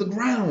somebody to the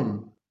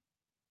ground.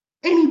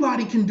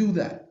 Anybody can do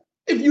that.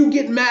 If you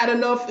get mad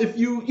enough, if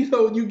you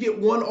get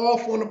one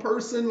off on a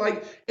person,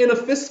 like in a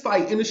fist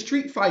fight, in a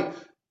street fight,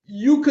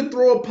 you could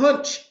throw a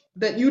punch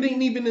that you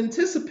didn't even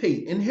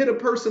anticipate and hit a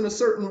person a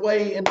certain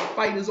way, and the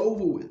fight is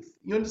over with.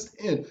 You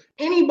understand?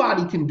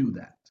 Anybody can do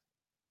that.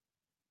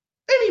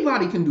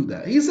 Anybody can do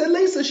that. He said,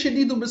 "Laysa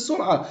shadidu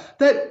bisur'a,"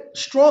 that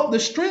the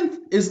strength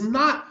is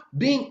not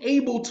being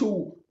able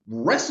to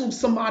wrestle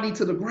somebody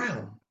to the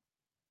ground.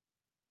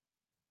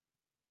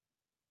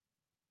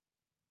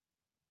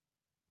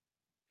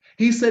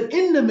 He said,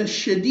 إِنَّمَا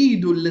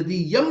الشَّدِيدُ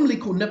الَّذِي يَمْلِكُ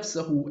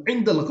نَفْسَهُ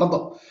عِنْدَ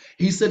الْغَضَبِ.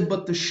 He said,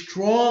 but the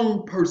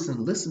strong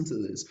person, listen to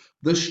this,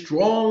 the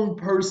strong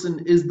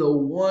person is the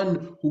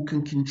one who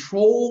can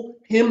control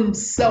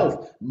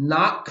himself,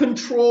 not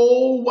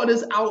control what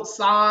is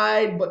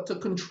outside, but to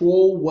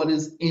control what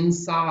is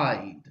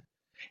inside.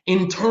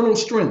 Internal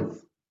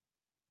strength.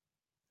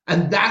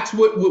 And that's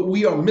what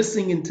we are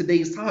missing in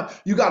today's time.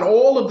 You got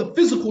all of the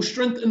physical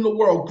strength in the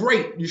world.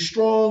 Great. You're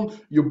strong.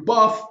 You're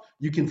buff.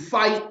 You can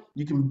fight.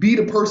 You can beat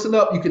a person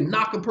up. You can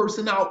knock a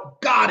person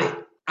out. Got it.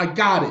 I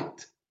got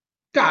it.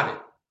 Got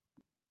it.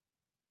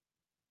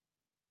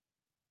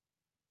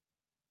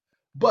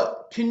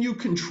 But can you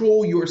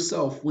control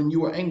yourself when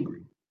you are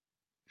angry?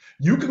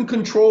 You can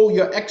control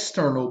your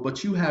external,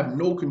 but you have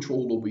no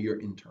control over your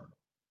internal.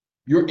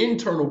 Your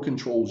internal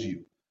controls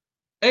you.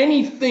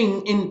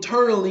 Anything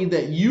internally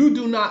that you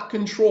do not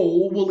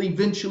control will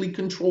eventually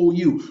control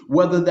you,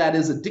 whether that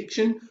is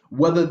addiction,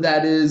 whether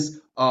that is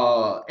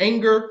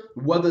anger,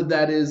 whether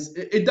that is,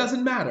 it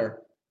doesn't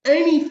matter.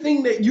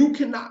 Anything that you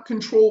cannot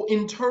control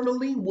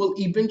internally will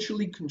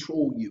eventually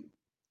control you.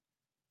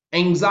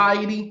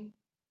 Anxiety,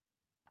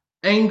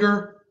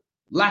 anger,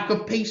 lack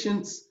of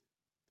patience,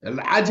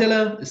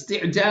 al-ajala,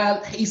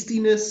 isti'jal,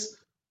 hastiness,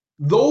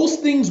 those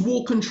things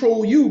will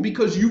control you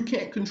because you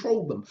can't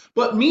control them.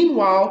 But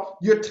meanwhile,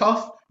 you're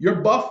tough,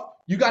 you're buff,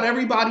 you got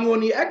everybody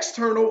on the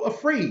external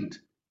afraid.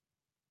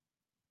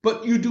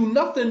 But you do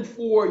nothing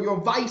for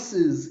your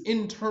vices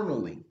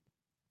internally.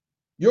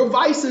 Your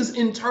vices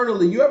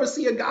internally. You ever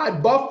see a guy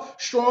buff,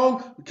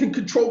 strong, can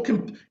control,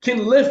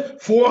 can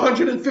lift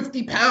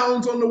 450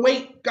 pounds on the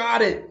weight?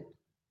 Got it.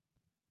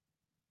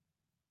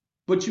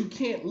 But you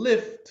can't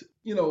lift,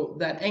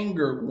 that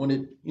anger when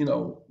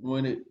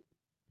it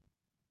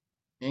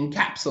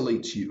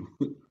encapsulates you.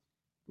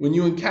 When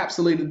you're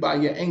encapsulated by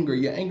your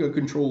anger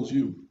controls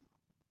you.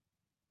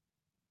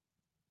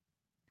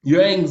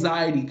 Your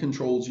anxiety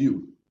controls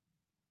you,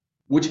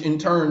 which in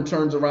turn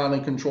turns around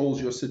and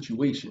controls your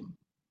situation,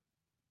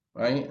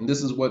 right? And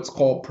this is what's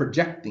called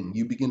projecting.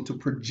 You begin to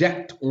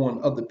project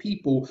on other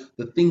people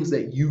the things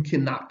that you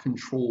cannot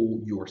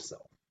control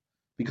yourself,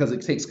 because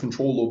it takes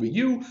control over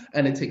you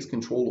and it takes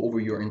control over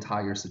your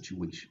entire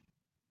situation.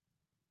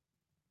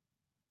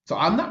 So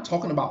I'm not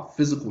talking about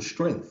physical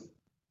strength,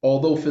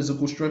 although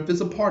physical strength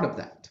is a part of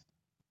that.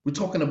 We're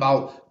talking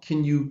about,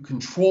 can you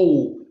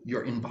control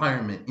your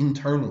environment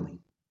internally?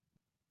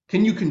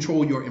 Can you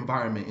control your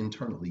environment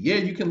internally? Yeah,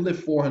 you can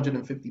lift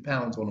 450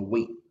 pounds on a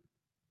weight.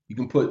 You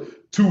can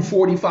put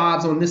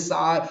 245s on this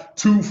side,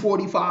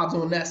 245s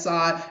on that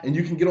side, and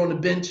you can get on the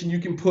bench and you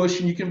can push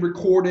and you can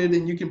record it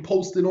and you can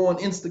post it on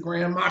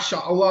Instagram,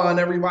 mashallah, and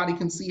everybody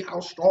can see how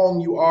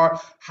strong you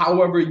are.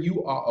 However,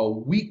 you are a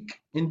weak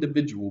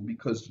individual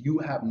because you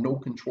have no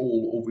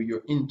control over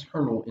your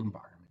internal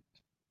environment.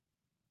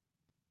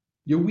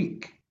 You're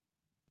weak.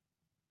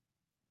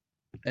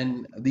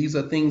 And these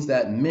are things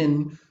that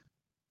men,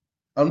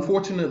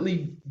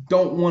 unfortunately,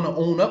 don't want to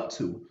own up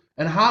to.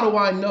 And how do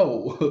I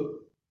know?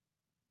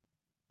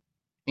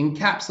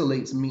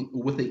 Encapsulates me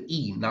with an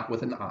E, not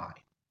with an I,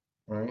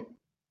 right?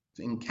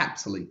 To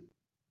encapsulate,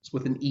 it's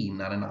with an E,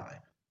 not an I.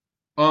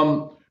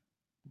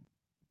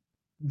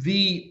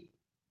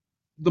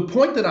 The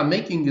point that I'm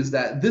making is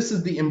that this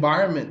is the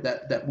environment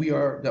that we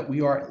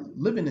are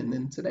living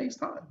in today's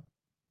time.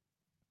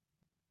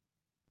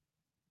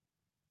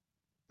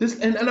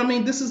 And I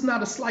mean, this is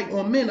not a slight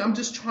on men. I'm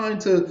just trying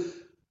to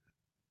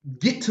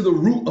get to the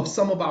root of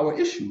some of our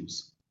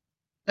issues.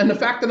 And the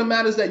fact of the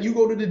matter is that you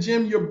go to the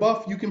gym, you're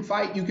buff, you can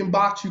fight, you can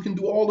box, you can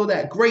do all of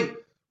that. Great.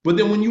 But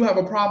then when you have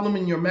a problem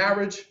in your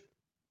marriage,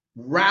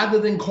 rather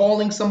than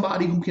calling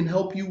somebody who can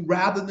help you,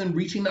 rather than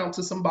reaching out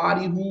to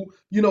somebody who,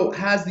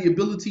 has the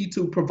ability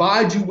to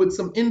provide you with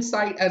some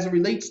insight as it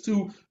relates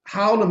to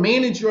how to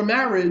manage your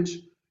marriage,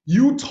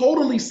 you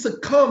totally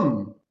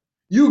succumb.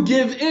 You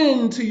give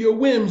in to your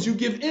whims, you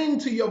give in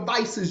to your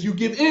vices, you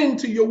give in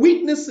to your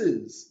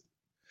weaknesses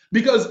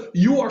because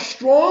you are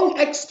strong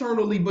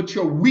externally, but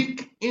you're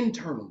weak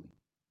internally.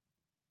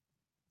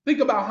 Think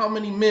about how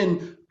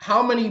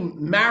many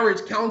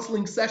marriage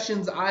counseling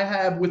sessions I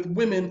have with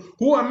women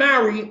who are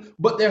married,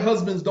 but their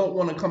husbands don't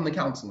want to come to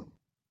counseling.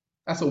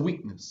 That's a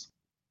weakness.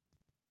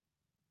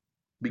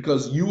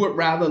 Because you would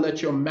rather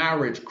let your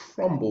marriage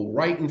crumble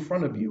right in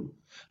front of you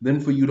than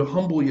for you to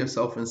humble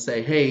yourself and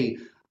say, hey,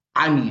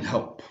 I need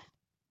help.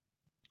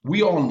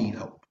 We all need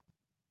help.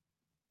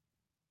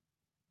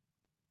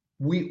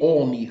 We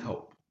all need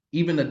help.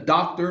 Even a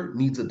doctor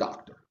needs a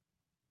doctor.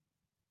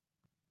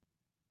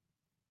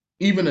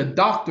 Even a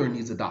doctor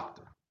needs a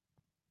doctor.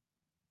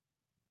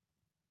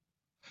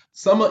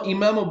 Some of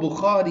Imam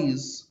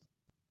al-Bukhari's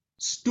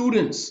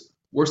students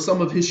were some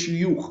of his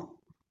shuyukh.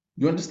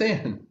 You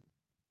understand?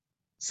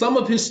 Some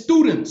of his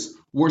students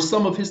were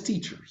some of his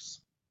teachers,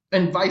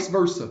 and vice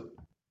versa.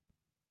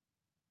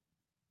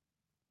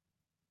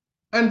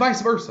 And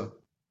vice versa.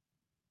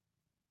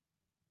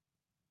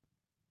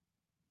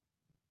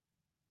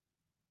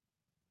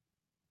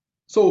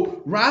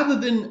 So rather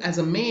than as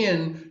a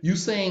man, you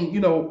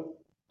saying,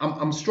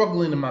 I'm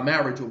struggling in my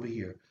marriage over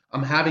here.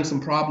 I'm having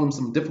some problems,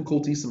 some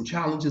difficulties, some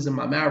challenges in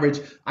my marriage.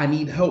 I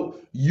need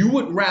help. You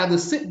would rather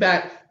sit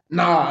back.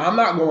 Nah, I'm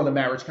not going to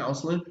marriage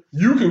counseling.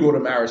 You can go to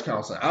marriage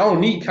counseling. I don't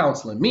need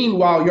counseling.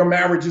 Meanwhile, your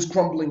marriage is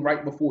crumbling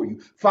right before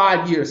you.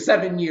 5 years,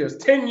 7 years,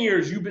 10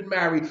 years you've been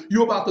married.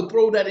 You're about to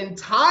throw that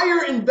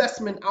entire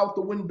investment out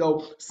the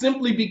window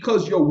simply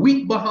because your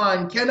weak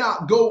behind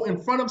cannot go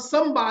in front of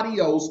somebody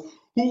else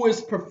who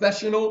is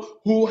professional,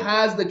 who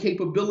has the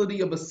capability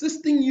of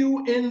assisting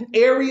you in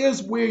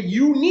areas where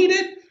you need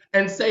it,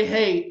 and say,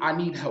 hey, I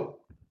need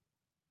help.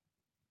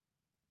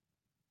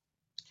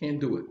 Can't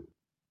do it.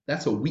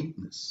 That's a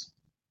weakness.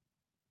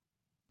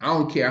 I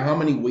don't care how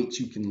many weights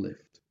you can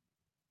lift.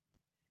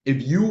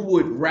 If you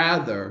would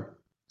rather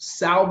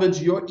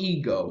salvage your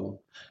ego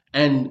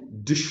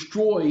and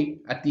destroy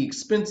at the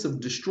expense of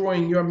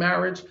destroying your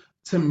marriage,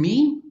 to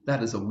me,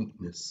 that is a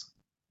weakness.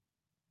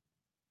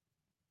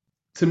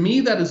 To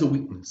me, that is a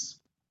weakness.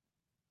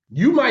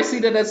 You might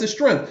see that as a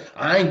strength.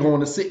 I ain't going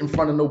to sit in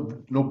front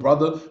of no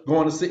brother,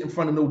 going to sit in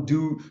front of no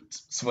dude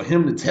for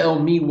him to tell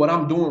me what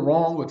I'm doing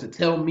wrong or to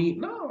tell me.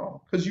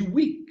 No, because you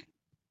weak.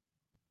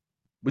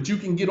 But you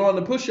can get on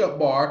the push-up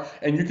bar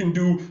and you can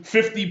do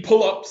 50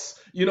 pull-ups,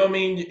 you know what I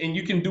mean? And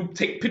you can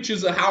take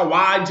pictures of how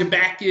wide your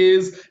back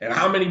is and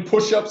how many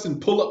push-ups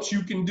and pull-ups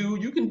you can do.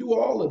 You can do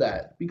all of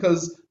that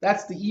because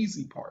that's the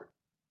easy part.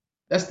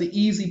 That's the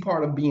easy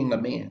part of being a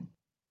man.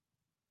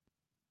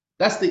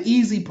 That's the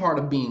easy part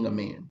of being a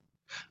man.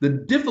 The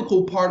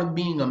difficult part of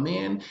being a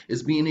man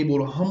is being able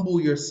to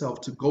humble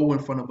yourself to go in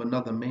front of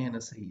another man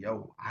and say,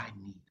 yo, I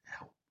need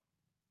help.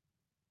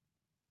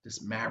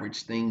 This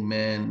marriage thing,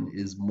 man,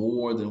 is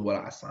more than what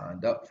I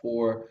signed up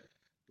for.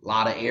 A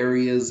lot of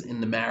areas in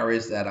the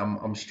marriage that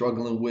I'm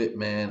struggling with,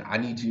 man. I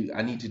need you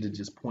to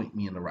just point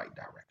me in the right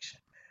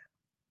direction,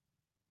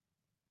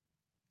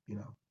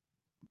 man.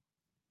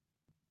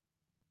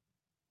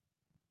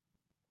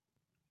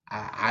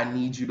 I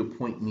need you to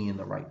point me in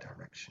the right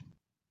direction,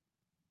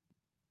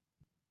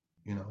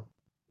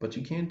 but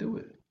you can't do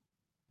it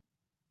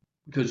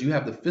because you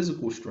have the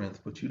physical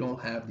strength, but you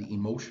don't have the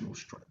emotional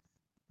strength.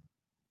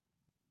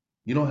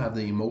 You don't have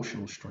the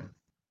emotional strength.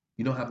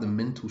 You don't have the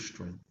mental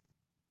strength.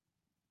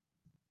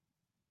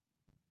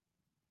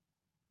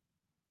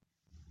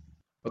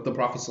 But the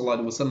Prophet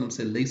ﷺ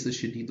said, لَيْسَ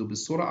الشَّدِيدُ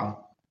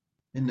بِالسُّرْعَةِ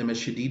إِنَّمَا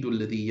الشَّدِيدُ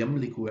الَّذِي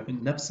يَمْلِكُ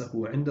نَفْسَهُ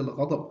عِنْدَ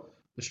الْغَضَبِ.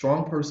 The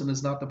strong person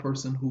is not the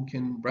person who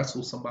can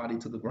wrestle somebody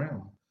to the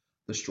ground.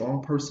 The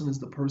strong person is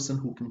the person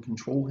who can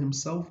control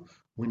himself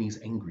when he's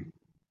angry.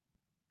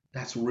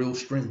 That's real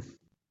strength.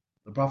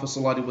 The Prophet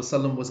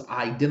ﷺ was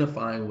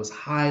identifying, was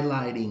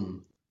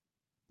highlighting,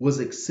 was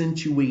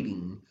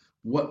accentuating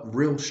what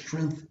real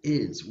strength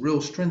is.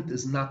 Real strength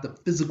is not the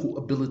physical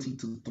ability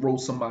to throw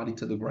somebody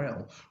to the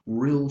ground.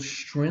 Real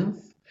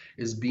strength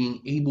is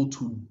being able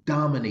to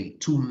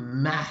dominate, to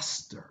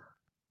master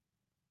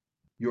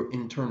your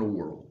internal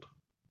world.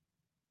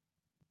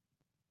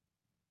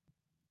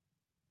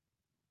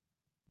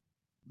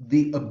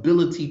 The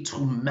ability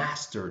to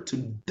master, to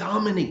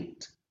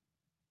dominate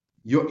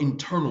your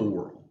internal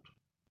world.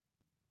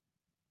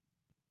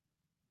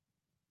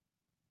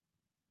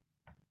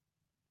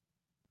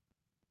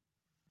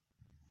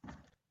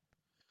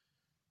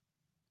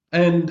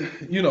 And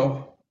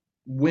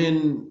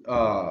when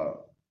the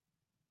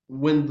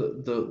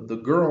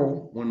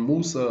girl, when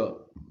Musa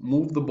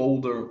moved the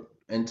boulder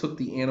and took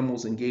the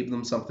animals and gave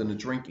them something to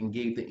drink and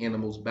gave the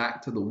animals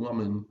back to the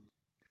woman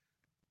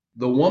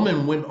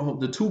went home.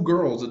 The two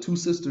girls, the two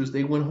sisters,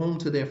 they went home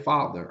to their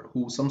father,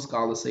 who some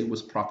scholars say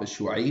was Prophet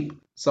Shu'aib.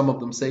 Some of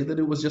them say that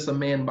it was just a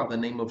man by the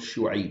name of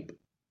Shu'aib.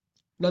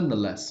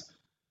 Nonetheless,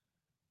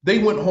 they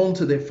went home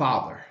to their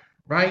father,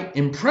 right?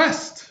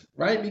 Impressed,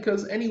 right?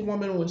 Because any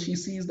woman, when she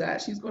sees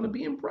that, she's going to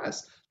be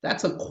impressed.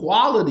 That's a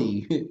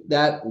quality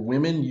that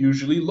women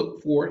usually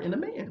look for in a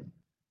man.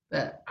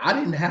 That I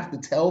didn't have to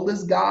tell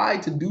this guy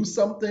to do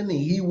something, and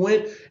he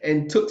went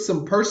and took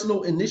some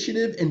personal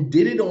initiative and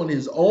did it on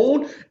his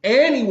own,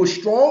 and he was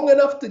strong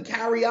enough to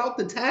carry out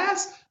the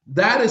task.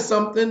 That is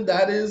something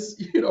that is,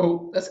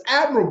 that's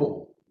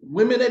admirable.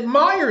 Women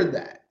admire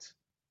that.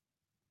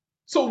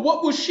 So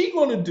what was she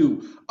going to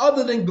do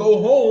other than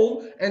go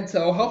home and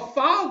tell her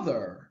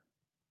father?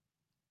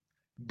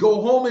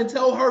 Go home and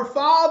tell her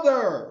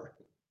father.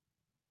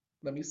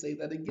 Let me say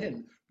that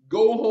again.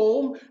 Go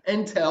home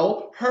and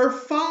tell her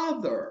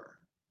father.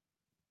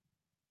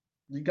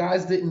 You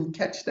guys didn't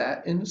catch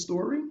that in the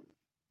story?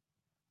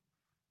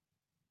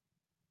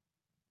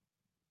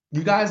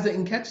 You guys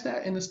didn't catch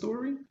that in the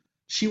story?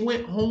 She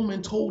went home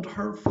and told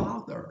her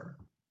father.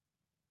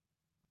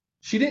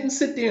 She didn't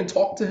sit there and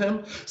talk to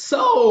him.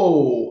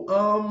 So,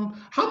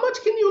 how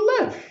much can you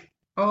lift?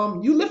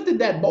 You lifted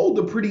that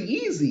boulder pretty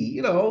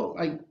easy,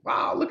 like,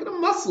 wow, look at the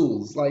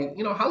muscles. Like,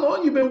 how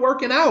long you been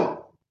working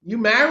out? You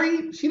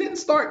married? She didn't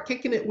start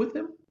kicking it with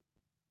him.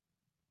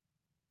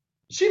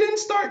 She didn't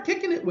start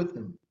kicking it with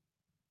him.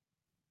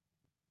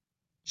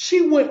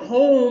 She went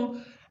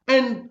home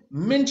and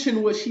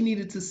mentioned what she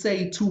needed to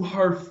say to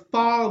her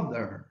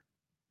father,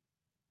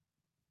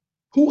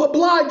 who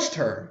obliged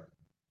her.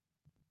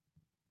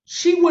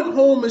 She went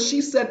home and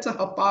she said to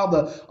her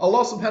father,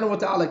 Allah subhanahu wa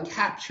ta'ala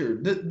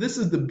captured. This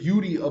is the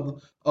beauty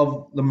of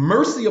the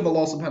mercy of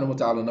Allah subhanahu wa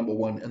ta'ala, number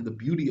one, and the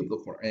beauty of the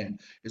Quran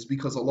is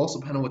because Allah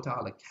subhanahu wa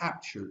ta'ala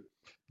captured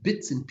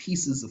bits and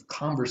pieces of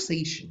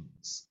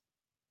conversations.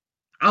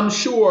 I'm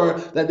sure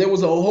that there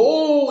was a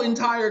whole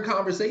entire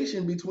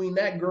conversation between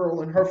that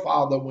girl and her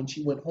father when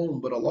she went home,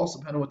 but Allah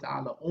subhanahu wa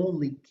ta'ala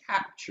only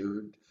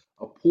captured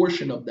a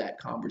portion of that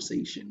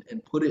conversation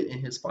and put it in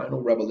his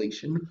final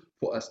revelation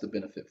for us to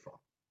benefit from.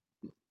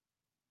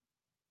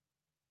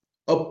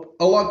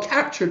 Allah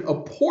captured a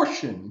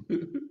portion.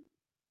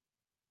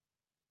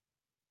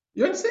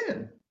 You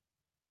understand?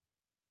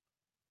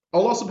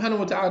 Allah subhanahu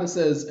wa ta'ala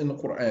says in the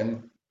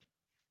Quran,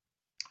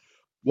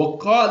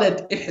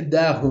 وَقَالَتْ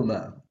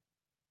إِحْدَاهُمَا.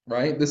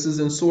 Right? This is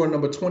in Surah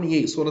number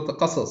 28, Surah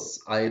Al-Qasas,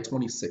 ayah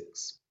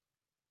 26.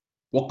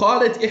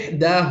 وَقَالَتْ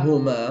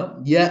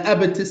إِحْدَاهُمَا يَا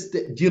أَبَتِ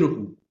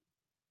اسْتَأْجِرْهُ.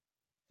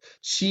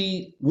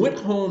 She went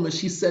home and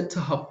she said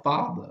to her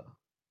father,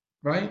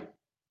 right?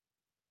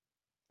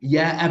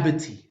 Ya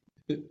abati,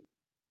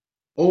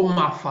 oh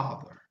my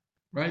father,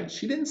 right?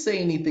 She didn't say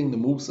anything to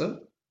Musa.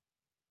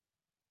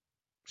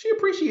 She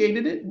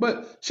appreciated it,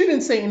 but she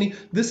didn't say any.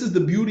 This is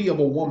the beauty of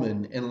a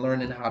woman and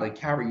learning how to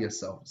carry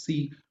yourself.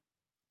 See,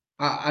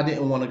 I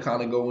didn't want to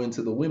kind of go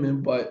into the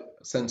women, but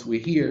since we're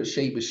here,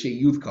 Shea B'Shea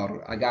Youth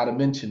Card, I got to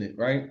mention it,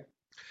 right?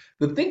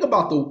 The thing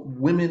about the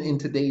women in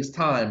today's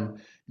time,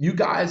 you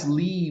guys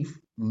leave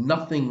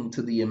nothing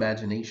to the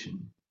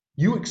imagination.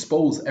 You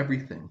expose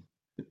everything.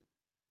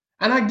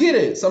 And I get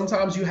it.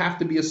 Sometimes you have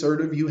to be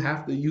assertive.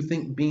 You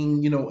think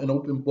being, an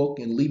open book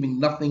and leaving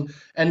nothing.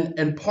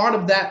 And part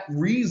of that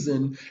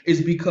reason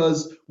is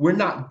because we're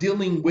not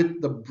dealing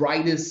with the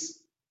brightest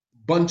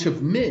bunch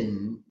of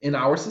men in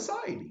our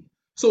society.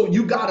 So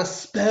you got to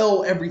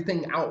spell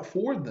everything out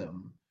for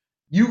them.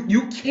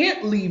 You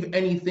can't leave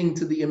anything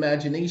to the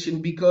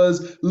imagination,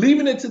 because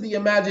leaving it to the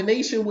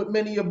imagination with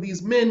many of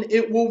these men,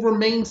 it will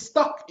remain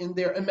stuck in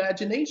their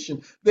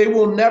imagination. They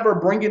will never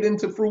bring it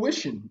into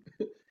fruition.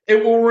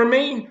 It will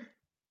remain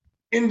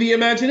in the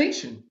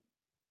imagination.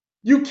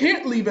 You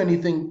can't leave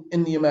anything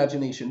in the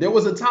imagination. There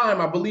was a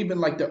time, I believe in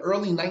like the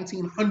early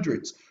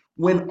 1900s,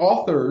 when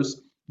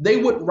authors, they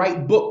would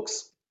write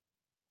books.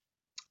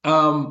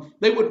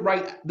 They would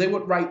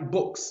write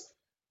books,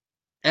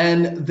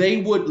 and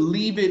they would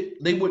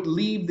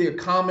leave their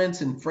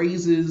comments and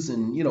phrases,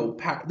 and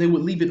they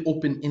would leave it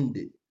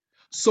open-ended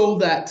so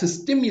that to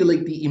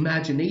stimulate the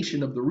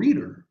imagination of the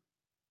reader.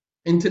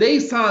 In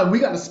today's time, we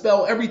got to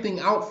spell everything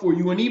out for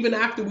you. And even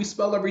after we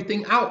spell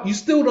everything out, you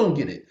still don't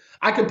get it.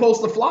 I can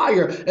post a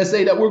flyer and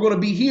say that we're going to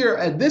be here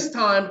at this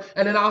time,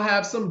 and then I'll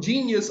have some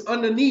genius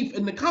underneath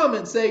in the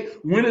comments say,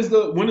 when is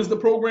the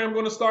program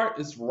going to start?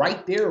 It's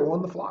right there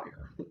on the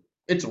flyer.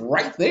 It's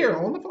right there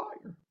on the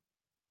flyer.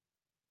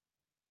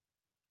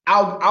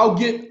 I'll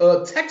get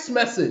a text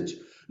message.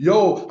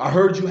 Yo, I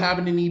heard you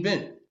having an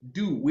event.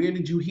 Dude, where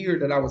did you hear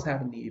that I was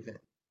having the event?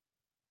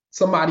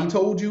 Somebody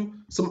told you,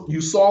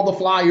 you saw the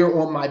flyer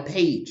on my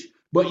page,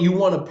 but you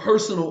want a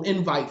personal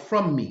invite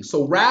from me.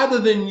 So rather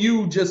than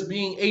you just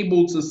being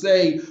able to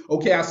say,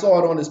 okay, I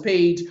saw it on his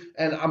page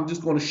and I'm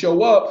just going to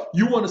show up,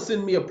 you want to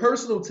send me a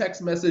personal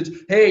text message.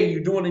 Hey,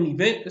 you doing an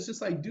event? It's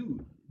just like,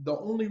 dude, the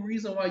only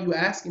reason why you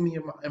asking me,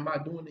 am I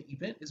doing an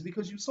event, is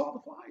because you saw the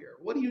flyer.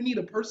 What do you need,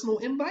 a personal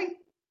invite?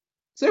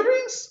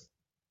 Serious?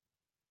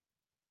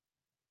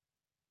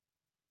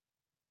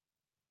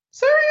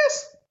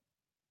 Serious?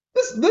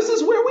 This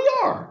is where we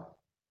are.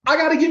 I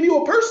got to give you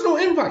a personal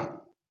invite.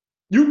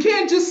 You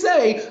can't just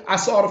say, I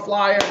saw the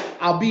flyer,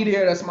 I'll be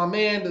there, that's my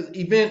man, the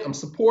event, I'm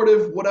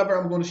supportive, whatever,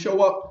 I'm going to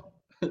show up.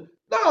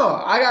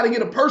 No, I got to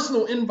get a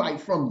personal invite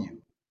from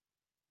you.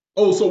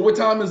 Oh, so what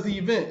time is the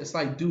event? It's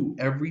like, dude,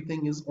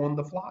 everything is on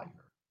the flyer.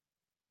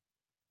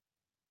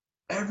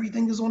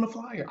 Everything is on the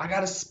flyer. I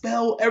got to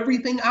spell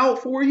everything out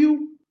for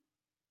you.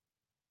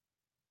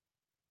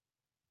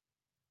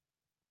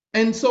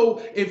 And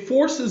so it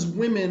forces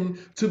women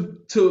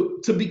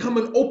to become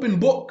an open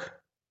book.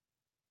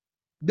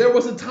 There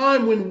was a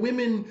time when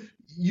women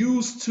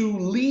used to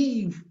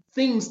leave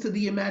things to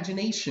the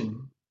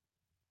imagination.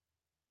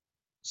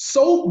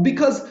 So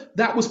because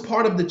that was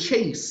part of the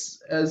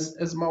chase,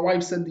 as my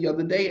wife said the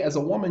other day, as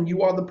a woman,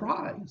 you are the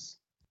prize.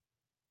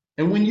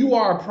 And when you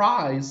are a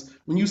prize,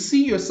 when you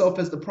see yourself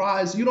as the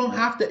prize, you don't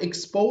have to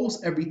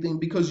expose everything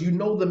because you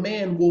know the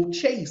man will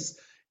chase.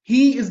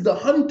 He is the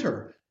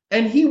hunter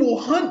and he will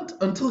hunt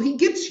until he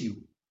gets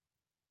you.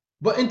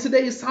 But in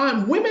today's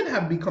time, women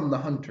have become the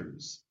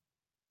hunters.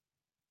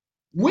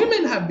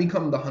 Women have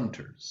become the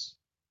hunters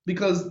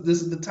because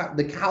this is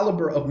the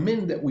caliber of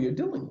men that we are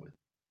dealing with.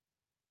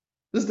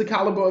 This is the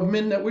caliber of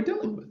men that we're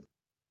dealing with.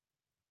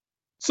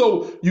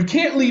 So you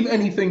can't leave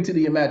anything to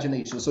the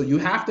imagination. So you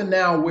have to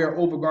now wear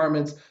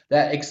overgarments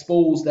that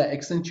expose, that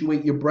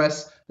accentuate your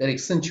breasts, that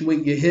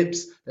accentuate your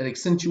hips, that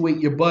accentuate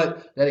your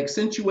butt, that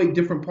accentuate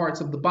different parts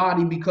of the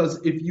body.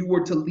 Because if you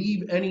were to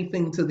leave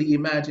anything to the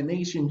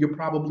imagination, you're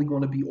probably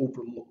going to be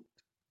overlooked.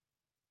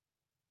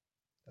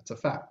 That's a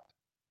fact.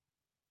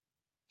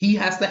 He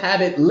has to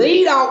have it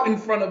laid out in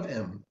front of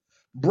him.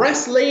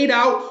 Breasts laid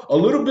out, a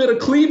little bit of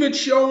cleavage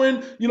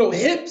showing,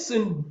 hips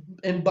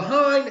and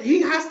behind.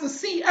 He has to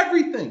see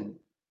everything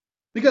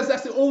because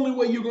that's the only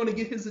way you're going to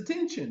get his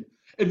attention.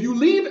 If you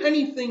leave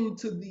anything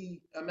to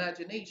the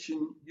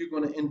imagination, you're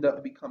going to end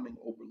up becoming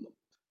overlooked.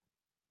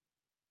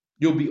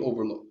 You'll be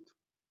overlooked.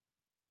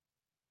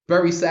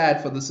 Very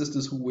sad for the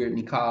sisters who wear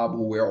niqab,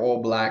 who wear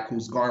all black,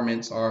 whose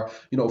garments are,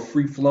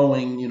 free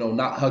flowing,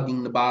 not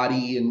hugging the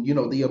body, and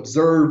they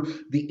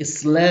observe the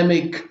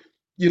Islamic,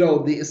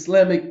 the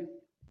Islamic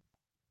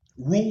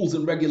rules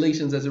and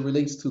regulations as it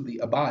relates to the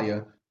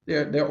abaya.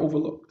 They're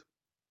overlooked.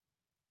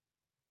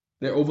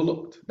 They're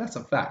overlooked. That's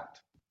a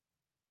fact.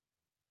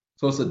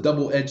 So it's a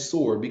double-edged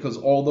sword because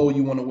although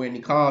you want to wear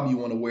niqab, you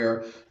want to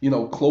wear,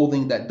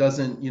 clothing that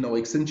doesn't,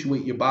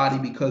 accentuate your body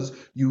because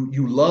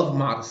you love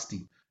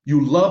modesty.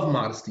 You love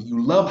modesty.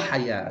 You love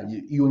haya.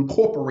 You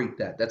incorporate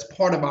that. That's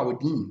part of our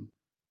deen.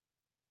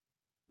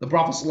 The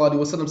Prophet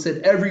ﷺ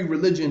said every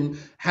religion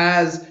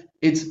has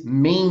its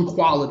main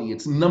quality,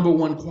 its number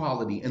one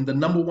quality. And the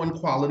number one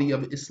quality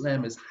of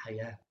Islam is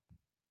haya.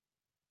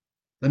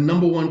 The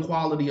number one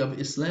quality of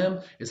Islam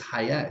is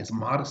haya, is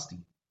modesty.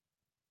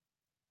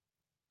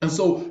 And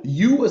so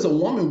you as a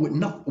woman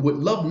would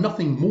love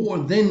nothing more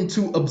than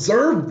to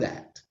observe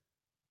that.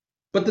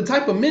 But the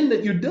type of men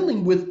that you're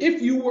dealing with,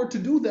 if you were to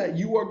do that,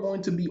 you are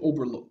going to be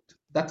overlooked.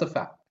 That's a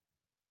fact.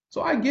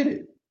 So I get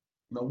it.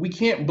 We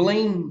can't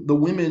blame the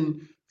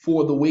women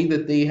for the way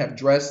that they have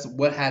dressed,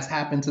 what has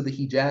happened to the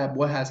hijab,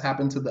 what has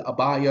happened to the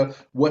abaya,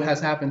 what has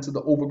happened to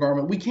the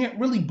overgarment. We can't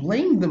really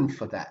blame them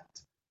for that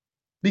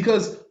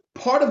because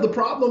part of the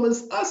problem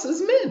is us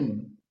as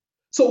men.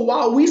 So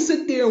while we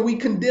sit there and we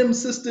condemn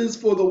sisters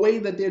for the way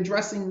that they're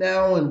dressing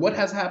now and what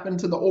has happened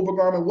to the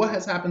overgarment, what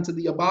has happened to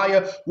the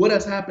abaya, what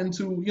has happened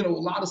to, a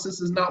lot of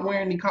sisters not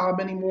wearing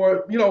niqab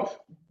anymore,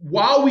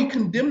 while we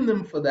condemn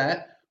them for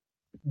that,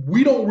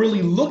 we don't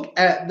really look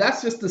at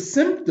that's just a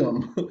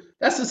symptom.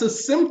 That's just a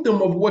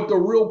symptom of what the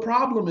real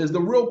problem is. The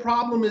real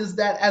problem is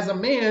that as a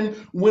man,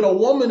 when a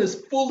woman is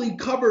fully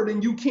covered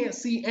and you can't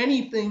see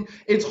anything,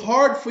 it's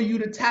hard for you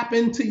to tap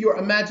into your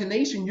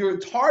imagination.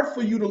 It's hard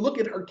for you to look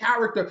at her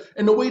character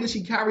and the way that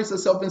she carries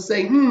herself and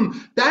say,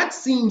 that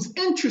seems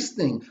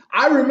interesting.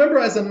 I remember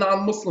as a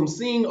non-Muslim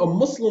seeing a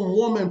Muslim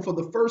woman for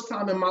the first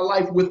time in my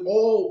life with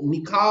all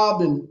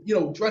niqab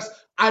and, dress.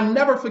 I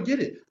never forget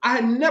it. I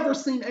had never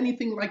seen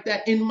anything like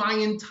that in my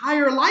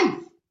entire life.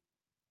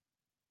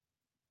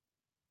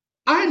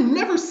 I had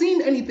never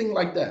seen anything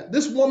like that.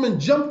 This woman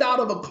jumped out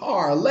of a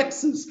car, a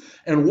Lexus,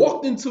 and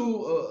walked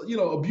into,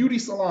 a beauty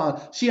salon.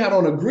 She had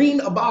on a green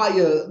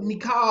abaya,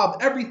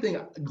 niqab,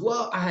 everything,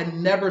 glove. I had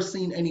never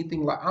seen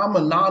anything like. I'm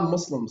a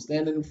non-Muslim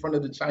standing in front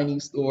of the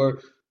Chinese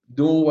store,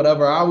 doing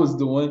whatever I was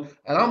doing,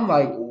 and I'm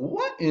like,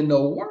 what in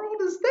the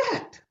world is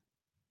that?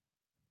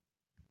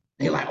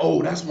 They're like,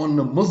 oh, that's one of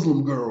the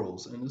Muslim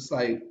girls. And it's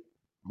like,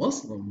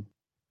 Muslim?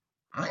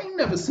 I ain't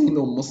never seen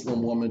no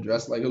Muslim woman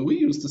dressed like her. We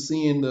used to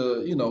seeing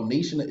the,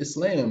 Nation of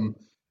Islam.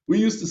 We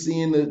used to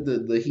seeing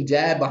the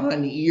hijab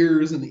behind the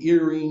ears and the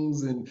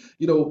earrings and,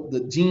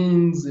 the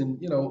jeans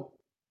and,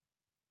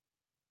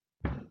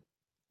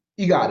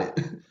 you got it.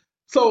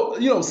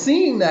 So,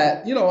 seeing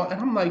that, and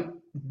I'm like,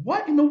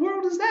 what in the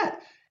world is that?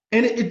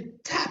 And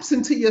it taps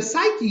into your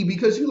psyche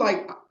because you're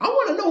like, I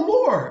want to know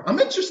more. I'm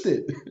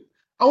interested.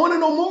 I want to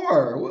know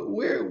more.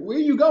 Where are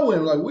you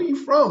going? Like, where are you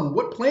from?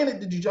 What planet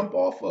did you jump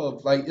off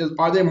of? Like,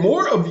 are there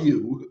more of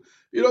you?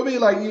 You know what I mean?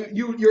 Like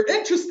you're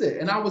interested.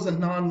 And I was a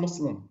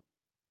non-Muslim.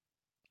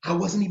 I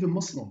wasn't even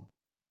Muslim.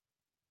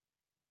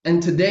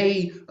 And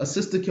today, a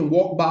sister can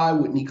walk by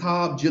with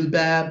niqab,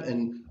 jilbab,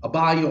 and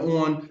abaya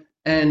on,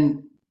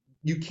 and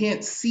you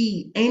can't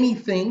see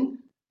anything,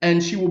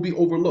 and she will be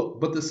overlooked.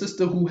 But the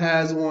sister who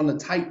has on a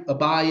tight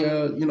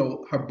abaya,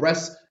 her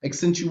breasts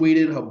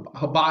accentuated,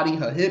 her body,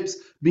 her hips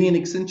being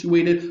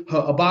accentuated,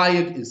 her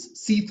abaya is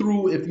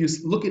see-through. If you're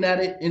looking at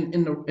it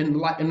in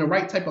the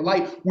right type of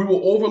light, we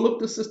will overlook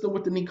the sister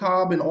with the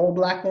niqab and all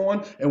black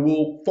on, and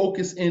we'll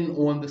focus in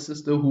on the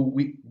sister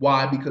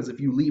why? Because if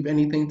you leave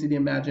anything to the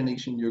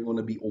imagination, you're going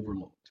to be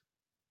overlooked.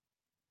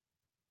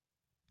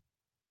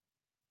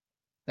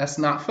 That's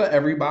not for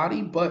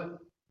everybody, but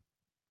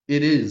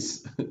it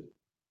is.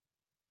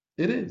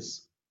 It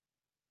is.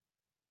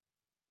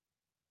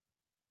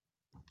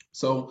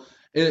 So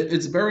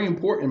it's very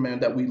important, man,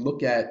 that we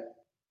look at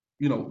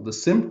the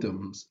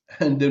symptoms,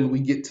 and then we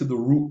get to the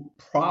root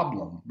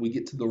problem. We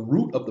get to the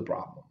root of the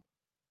problem.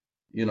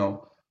 you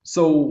know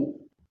so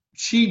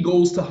she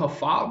goes to her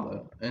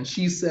father and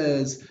she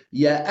says,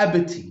 "Ya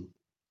abati,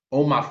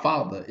 oh my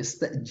father,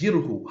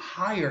 istajirhu,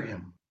 hire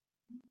him."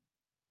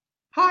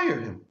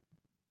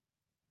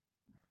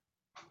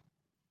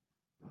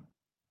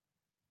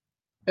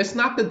 It's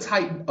not the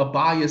type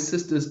Abaya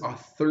sisters are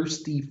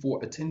thirsty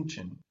for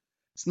attention.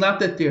 It's not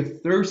that they're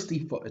thirsty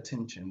for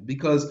attention,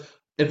 because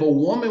if a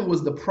woman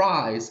was the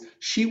prize,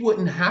 she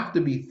wouldn't have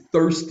to be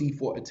thirsty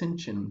for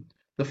attention.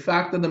 The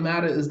fact of the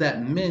matter is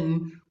that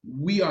men,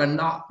 we are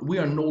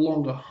no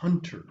longer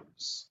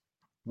hunters.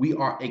 We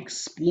are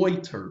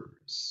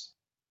exploiters.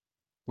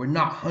 We're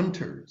not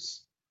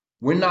hunters.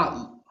 We're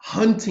not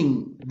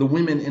hunting the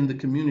women in the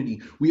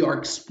community. We are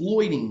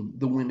exploiting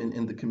the women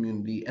in the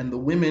community. And the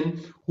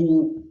women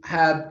who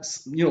have,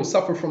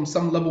 suffer from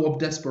some level of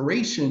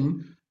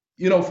desperation,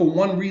 for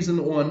one reason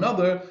or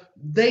another,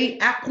 they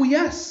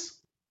acquiesce.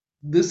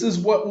 This is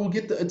what will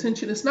get the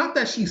attention. It's not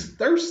that she's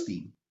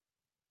thirsty.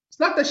 It's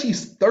not that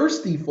she's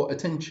thirsty for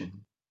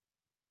attention.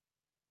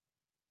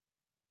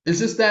 It's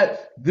just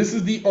that this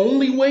is the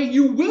only way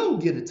you will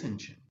get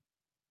attention.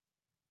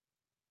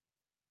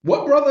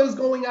 What brother is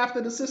going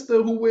after the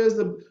sister who wears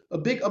a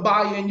big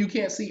abaya and you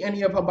can't see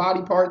any of her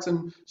body parts,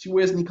 and she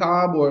wears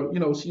niqab,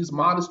 or she's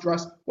modest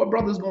dressed? What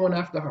brother is going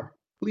after her?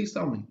 Please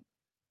tell me.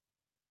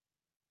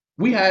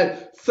 We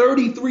had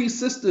 33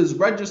 sisters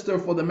register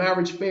for the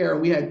marriage fair,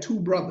 and we had 2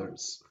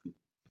 brothers.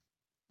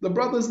 The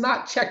brother's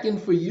not checking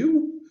for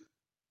you.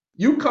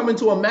 You come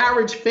into a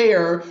marriage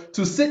fair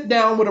to sit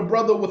down with a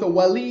brother with a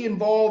wali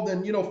involved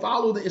and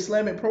follow the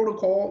Islamic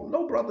protocol.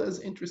 No brother is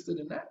interested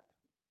in that.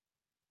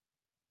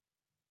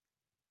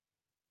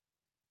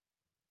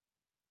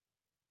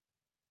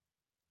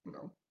 You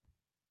know.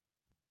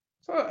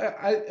 So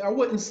I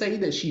wouldn't say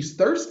that she's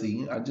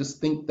thirsty. I just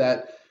think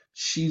that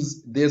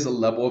there's a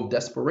level of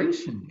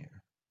desperation here.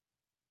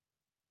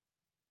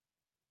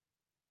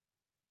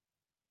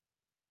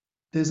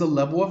 There's a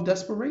level of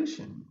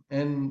desperation.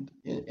 And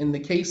in the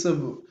case of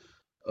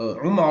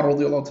Umar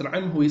radiallahu ta'ala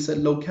anhu, he said,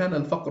 "لو كان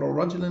الفقر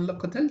رجلا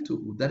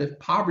لقتلته." That if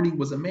poverty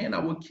was a man, I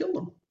would kill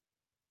him.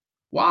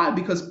 Why?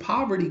 Because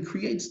poverty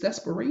creates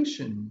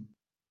desperation.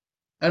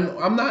 And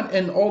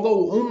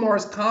although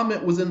Umar's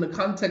comment was in the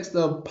context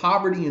of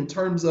poverty in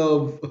terms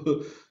of,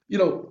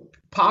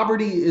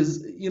 poverty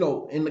is,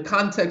 in the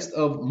context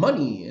of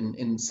money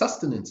and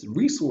sustenance and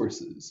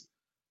resources.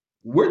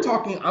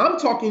 I'm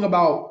talking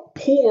about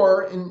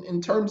poor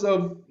in terms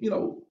of,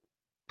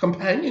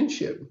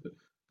 companionship,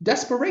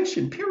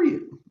 desperation,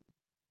 period.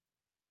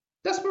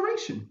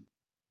 Desperation.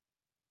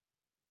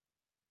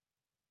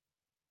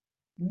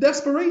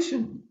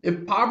 Desperation.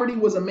 If poverty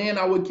was a man,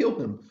 I would kill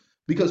him,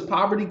 because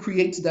poverty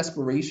creates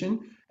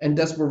desperation, and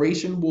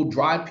desperation will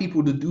drive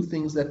people to do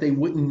things that they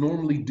wouldn't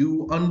normally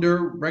do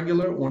under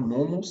regular or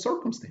normal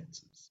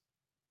circumstances.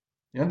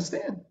 You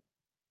understand?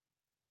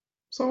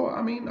 So,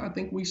 I mean, I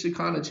think we should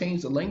kind of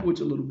change the language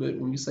a little bit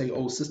when you say,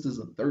 "Oh, sisters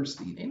are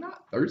thirsty." They're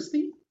not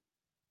thirsty.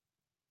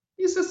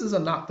 These sisters are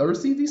not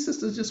thirsty. These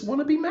sisters just want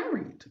to be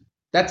married.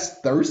 That's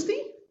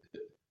thirsty?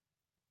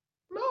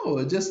 No,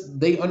 it just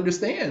they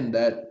understand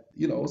that,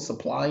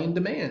 supply and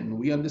demand.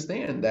 We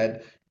understand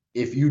that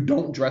if you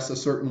don't dress a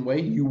certain way,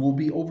 you will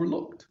be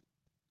overlooked.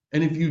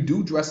 And if you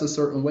do dress a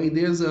certain way,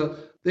 there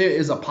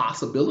is a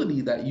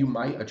possibility that you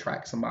might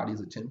attract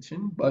somebody's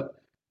attention, but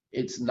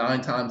it's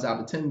 9 times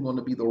out of 10 going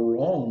to be the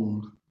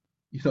wrong,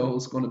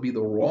 it's going to be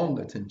the wrong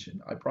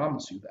attention. I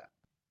promise you that.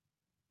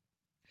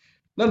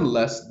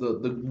 Nonetheless,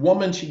 the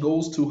woman, she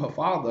goes to her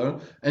father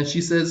and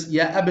she says,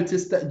 "Ya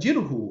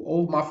abatistajirhu,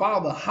 oh my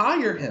father,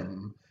 hire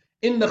him.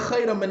 In the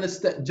khayra min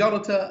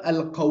istajarata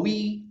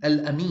al-qawi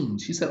al-amin."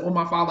 She said, "Oh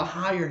my father,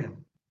 hire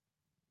him."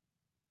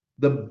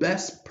 The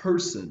best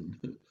person,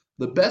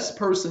 the best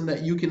person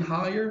that you can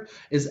hire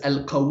is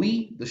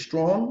al-qawi, the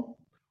strong,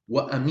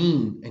 wa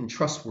amin, and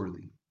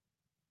trustworthy.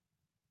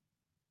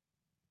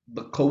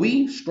 The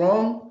qawi,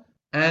 strong,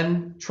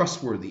 and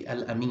trustworthy,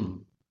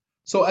 al-amin.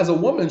 So as a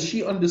woman,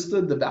 she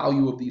understood the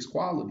value of these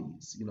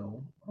qualities.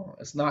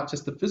 It's not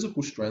just the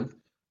physical strength,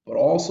 but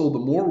also the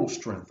moral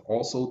strength,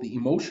 also the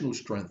emotional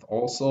strength,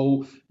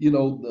 also,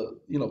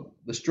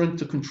 the strength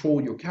to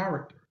control your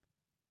character,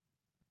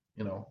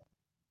 you know.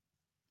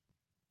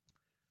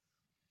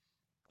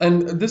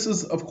 And this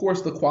is, of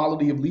course, the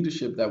quality of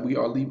leadership that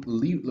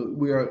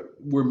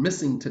we're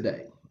missing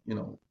today. You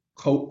know,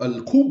 al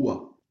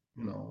quwwa,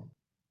 you know,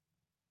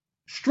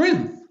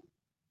 strength,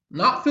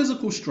 not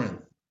physical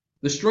strength,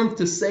 the strength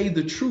to say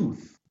the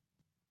truth,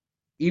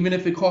 even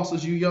if it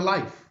costs you your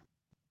life.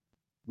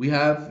 We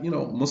have,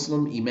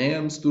 Muslim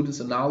imams, students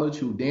of knowledge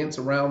who dance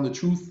around the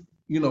truth,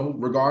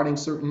 regarding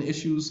certain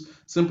issues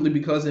simply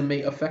because it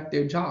may affect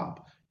their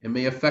job. It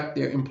may affect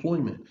their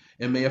employment.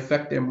 It may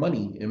affect their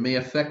money. It may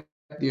affect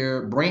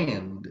their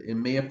brand. It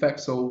may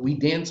affect, so we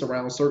dance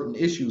around certain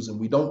issues and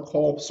we don't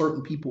call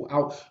certain people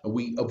out and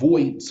we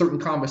avoid certain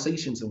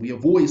conversations and we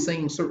avoid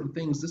saying certain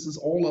things. This is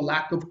all a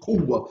lack of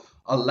quwwah,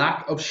 a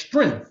lack of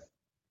strength,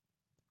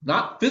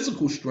 not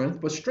physical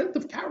strength, but strength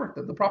of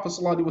character. The Prophet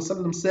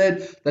ﷺ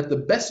said that the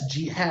best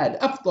jihad,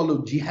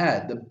 afdalu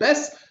jihad, the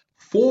best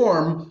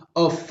form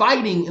of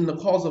fighting in the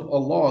cause of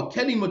Allah,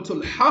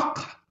 kalimatul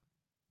haqq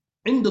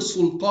inda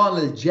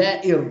sultan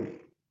al-ja'ir,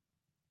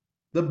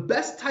 the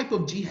best type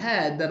of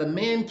jihad that a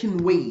man can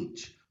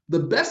wage, the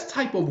best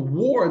type of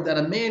war that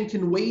a man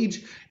can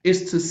wage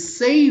is to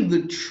say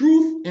the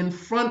truth in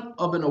front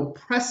of an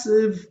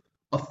oppressive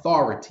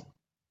authority.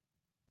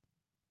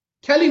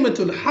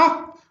 Kalimatul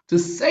haqq, to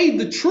say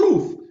the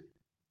truth,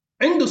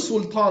 عند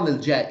السلطان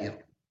الجائر,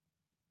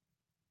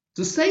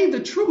 to say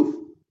the truth.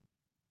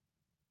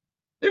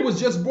 It was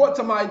just brought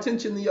to my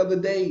attention the other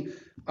day.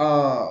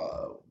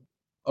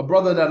 A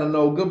brother that I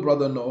know, good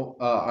brother,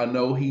 I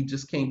know, he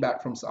just came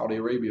back from Saudi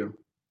Arabia,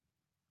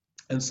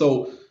 and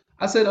so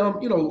I said,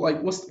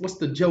 like, what's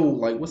the Joe,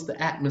 like, what's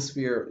the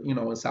atmosphere,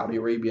 in Saudi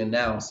Arabia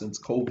now since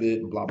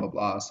COVID and blah blah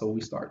blah. So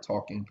we start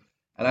talking,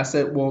 and I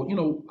said, well,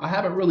 I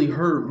haven't really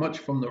heard much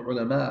from the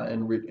ulama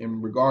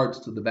in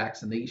regards to the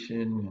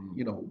vaccination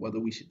and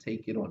whether we should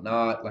take it or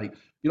not. Like,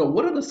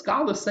 what are the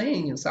scholars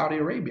saying in Saudi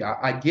Arabia?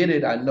 I get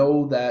it. I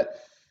know that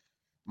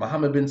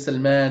Mohammed bin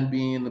Salman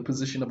being in the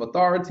position of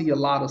authority, a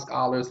lot of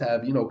scholars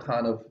have,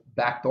 kind of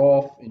backed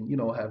off and,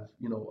 have,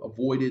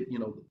 avoided,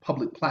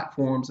 public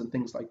platforms and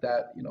things like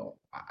that.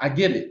 I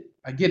get it.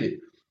 I get it.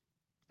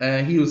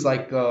 And he was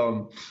like,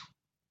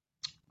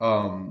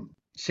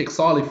 Sheikh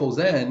Salih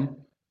Fawzan,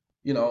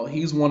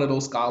 he's one of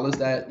those scholars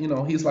that,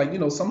 he's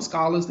like, some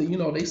scholars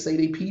that, they say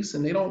they peace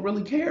and they don't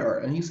really care.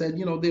 And he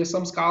said, there's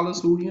some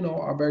scholars who,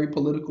 are very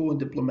political and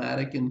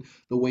diplomatic in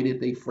the way that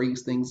they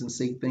phrase things and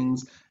say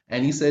things.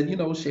 And he said,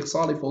 Sheikh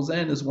Salih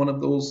Fawzan is one of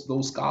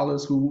those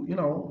scholars who,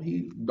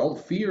 he don't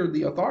fear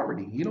the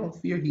authority. He don't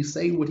fear, he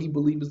say what he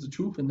believes is the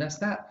truth, and that's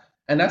that.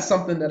 And that's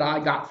something that I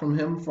got from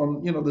him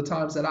from, the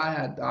times that I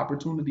had the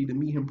opportunity to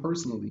meet him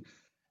personally.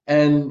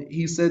 And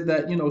he said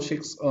that,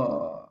 Sheikh's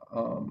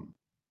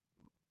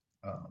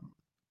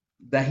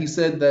that he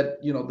said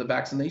that the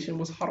vaccination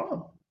was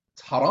haram.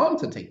 It's haram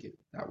to take it.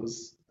 That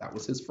was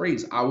his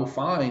phrase. I will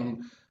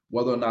find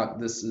whether or not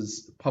this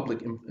is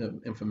public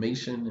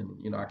information,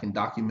 and I can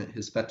document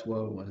his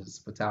fatwa or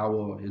his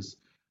fatawa or his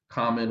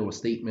comment or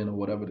statement or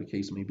whatever the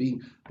case may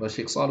be. But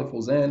Sheikh Salih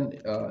Fawzan,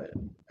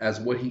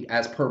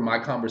 as per my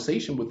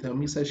conversation with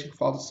him, he said Sheikh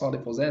Salih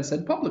Fawzan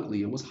said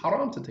publicly it was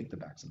haram to take the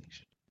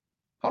vaccination.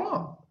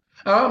 Haram.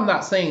 I'm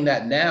not saying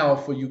that now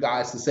for you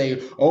guys to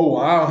say, oh,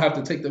 I don't have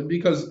to take them,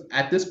 because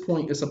at this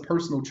point, it's a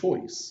personal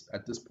choice.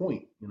 At this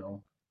point,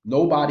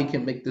 nobody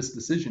can make this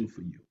decision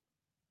for you.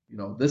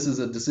 This is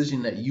a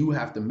decision that you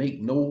have to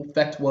make. No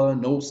fatwa,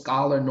 no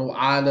scholar, no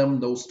alim,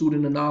 no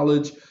student of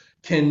knowledge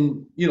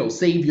can,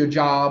 save your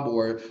job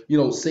or,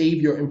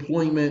 save your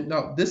employment.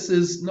 No, this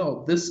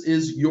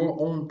is your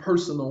own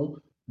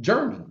personal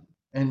journey.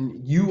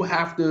 And you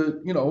have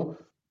to,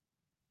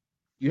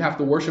 you have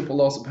to worship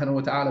Allah subhanahu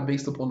wa ta'ala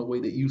based upon the way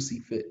that you see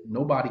fit.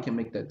 Nobody can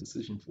make that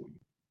decision for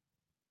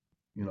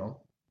you.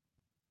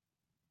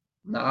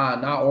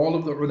 Not all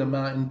of the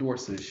ulama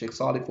endorse it. Sheikh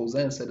Salih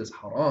Fawzan said it's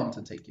haram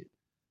to take it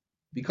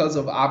because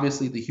of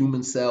obviously the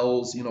human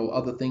cells,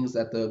 other things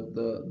that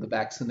the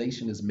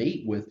vaccination is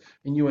made with,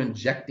 and you're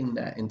injecting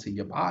that into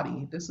your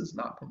body. This is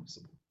not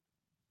permissible.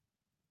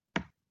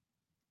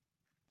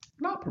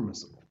 Not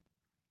permissible.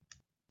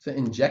 To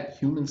inject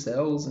human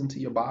cells into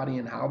your body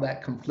and how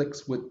that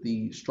conflicts with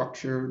the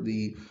structure,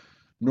 the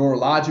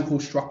neurological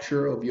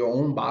structure of your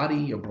own body,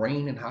 your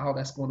brain, and how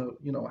that's going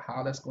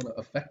to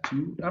affect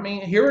you. I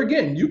mean, here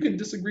again, you can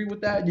disagree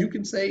with that. You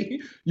can say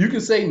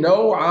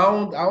no,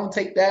 I don't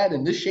take that.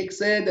 And this sheikh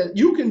said that.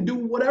 You can do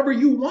whatever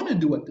you want to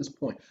do at this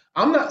point.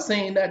 I'm not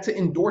saying that to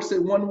endorse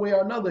it one way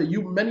or another.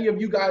 Many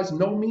of you guys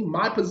know me.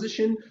 My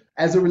position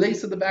as it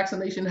relates to the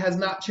vaccination has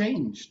not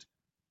changed.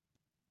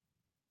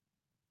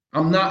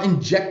 I'm not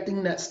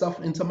injecting that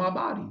stuff into my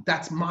body.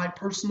 That's my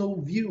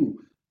personal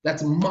view.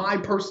 That's my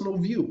personal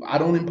view. I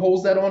don't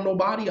impose that on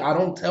nobody. I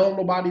don't tell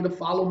nobody to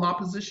follow my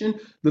position.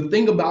 The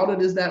thing about it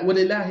is that,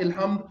 walillahil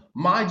hamd,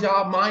 my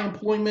job, my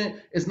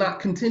employment is not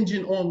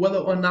contingent on whether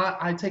or not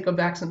I take a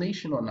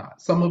vaccination or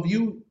not. Some of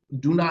you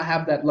do not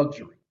have that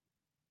luxury.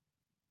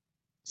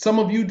 Some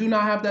of you do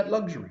not have that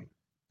luxury.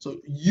 So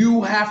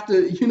you have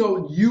to,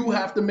 you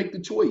have to make the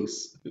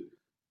choice.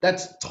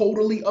 That's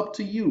totally up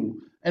to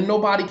you. And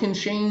nobody can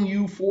shame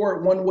you for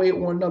it one way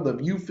or another.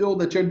 If you feel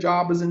that your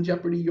job is in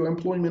jeopardy, your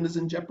employment is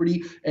in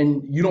jeopardy,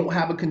 and you don't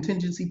have a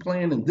contingency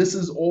plan, and this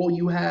is all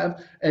you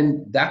have,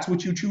 and that's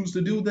what you choose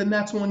to do, then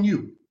that's on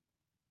you.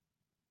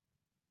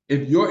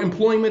 If your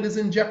employment is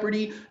in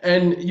jeopardy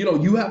and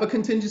you have a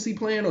contingency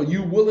plan, or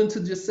you willing to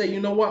just say,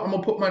 you know what, I'm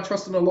gonna put my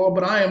trust in Allah,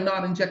 but I am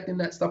not injecting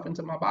that stuff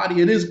into my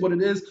body. It is what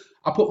it is.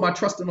 I put my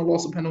trust in Allah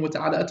subhanahu wa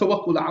ta'ala.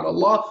 Atawakkul ala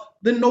Allah.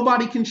 Then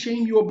nobody can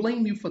shame you or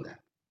blame you for that.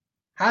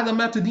 هذا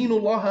ما تدين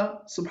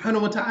الله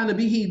سبحانه وتعالى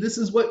به. This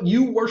is what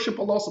you worship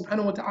Allah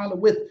subhanahu wa ta'ala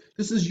with.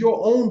 This is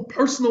your own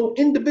personal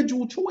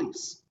individual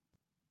choice.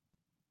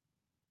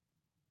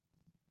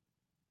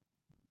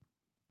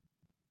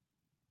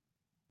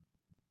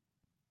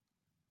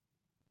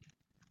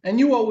 And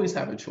you always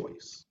have a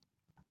choice.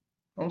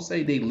 Don't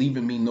say they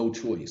leaving me no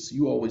choice.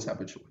 You always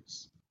have a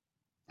choice.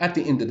 At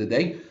the end of the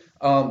day,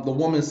 the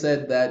woman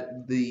said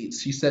that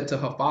she said to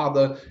her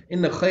father,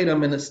 "Inna khayra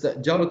min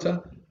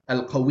istajarata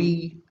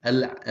al-qawi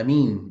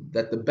al-amin."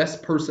 That the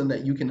best person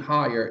that you can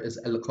hire is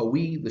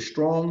al-qawi, the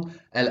strong,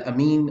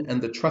 al-amin,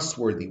 and the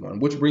trustworthy one.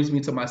 Which brings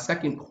me to my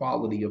second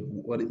quality of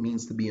what it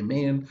means to be a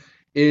man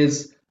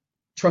is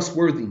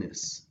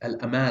trustworthiness,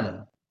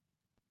 al-amana.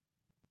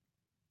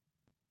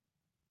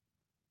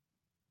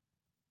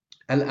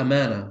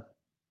 Al-amana,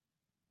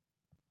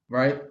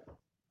 right?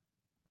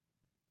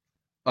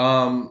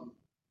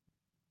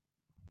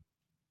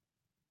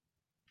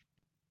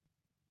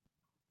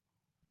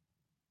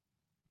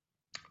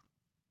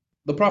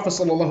 The Prophet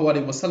sallallahu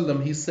alaihi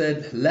wasallam, he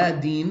said, "La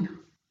deen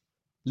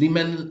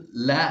liman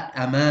la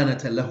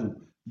amanata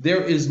lahu."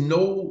 There is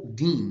no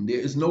deen, there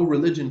is no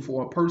religion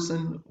for a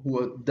person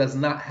who does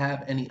not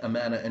have any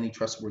amana, any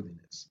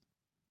trustworthiness.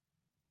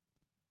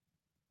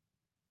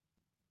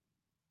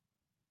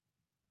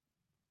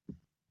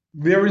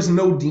 There is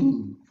no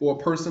deen for a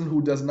person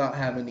who does not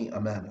have any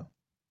amana.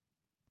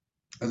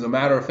 As a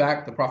matter of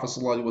fact, the Prophet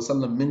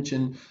ﷺ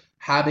mentioned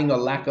having a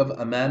lack of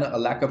amana, a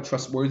lack of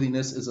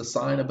trustworthiness, is a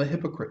sign of a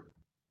hypocrite.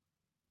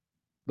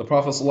 The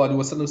Prophet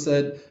ﷺ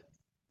said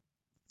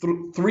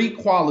three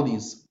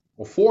qualities,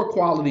 or four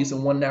qualities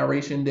in one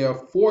narration. There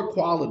are four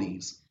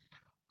qualities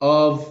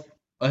of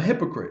a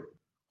hypocrite.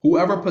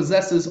 Whoever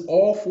possesses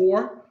all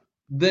four,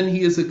 then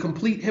he is a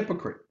complete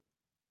hypocrite.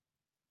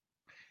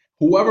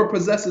 Whoever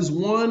possesses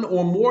one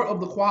or more of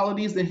the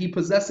qualities, then he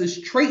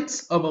possesses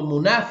traits of a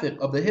munafiq,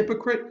 of the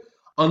hypocrite,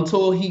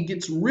 until he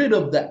gets rid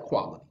of that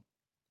quality.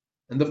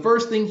 And the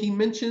first thing he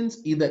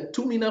mentions, إِذَا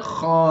تُمِنَ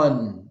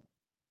خَانٍ.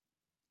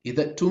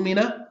 إِذَا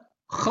تُمِنَ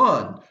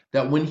خَانٍ.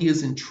 That when he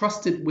is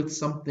entrusted with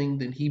something,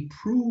 then he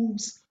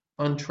proves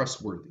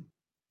untrustworthy.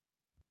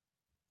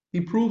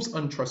 He proves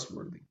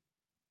untrustworthy.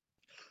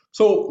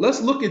 So let's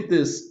look at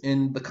this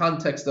in the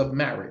context of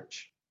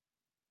marriage.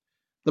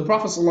 The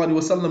Prophet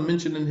ﷺ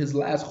mentioned in his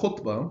last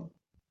khutbah,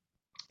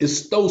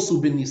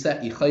 "Istawsu bin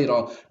nisa'i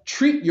khayra."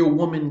 Treat your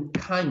woman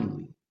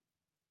kindly.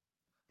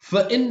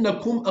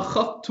 فَإِنَّكُمْ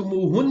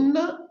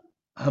أَخَذْتُمُوهُنَّ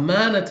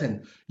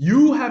أَمَانَةً.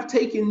 You have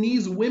taken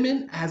these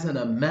women as an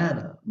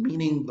amana,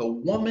 meaning the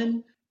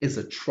woman is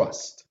a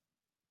trust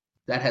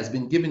that has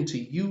been given to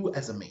you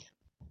as a man.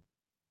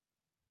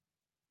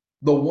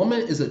 The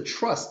woman is a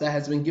trust that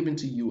has been given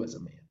to you as a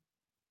man.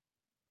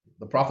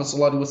 The Prophet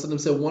ﷺ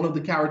said one of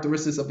the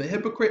characteristics of a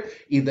hypocrite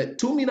is that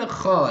tumina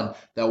khan,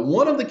 that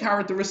one of the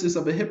characteristics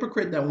of a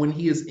hypocrite, that when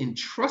he is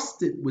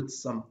entrusted with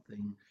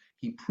something,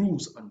 he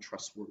proves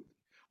untrustworthy.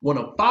 When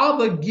a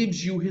father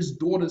gives you his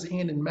daughter's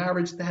hand in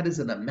marriage, that is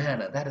an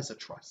amana, that is a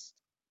trust.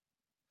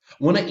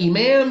 When an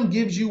imam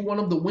gives you one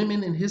of the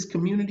women in his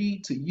community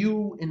to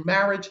you in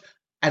marriage,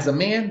 as a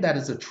man, that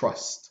is a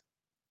trust.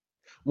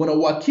 When a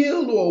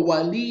wakil or a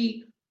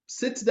wali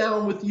sits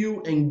down with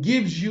you and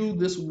gives you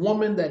this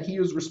woman that he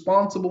is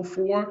responsible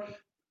for,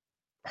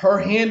 her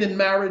hand in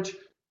marriage,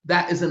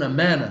 that is an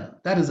amana,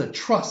 that is a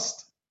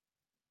trust.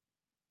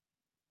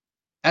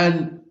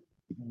 And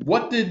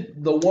what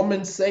did the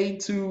woman say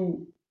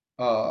to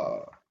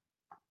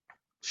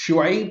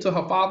Shu'aib, to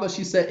her father?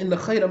 She said, "Inna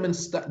khayra min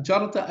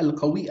stajarata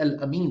al-qawi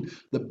al-amin."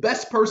 The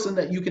best person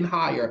that you can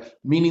hire,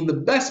 meaning the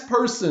best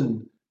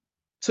person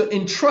to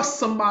entrust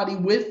somebody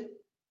with,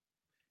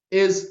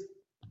 is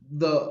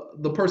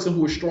the person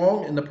who is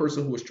strong and the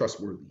person who is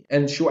trustworthy.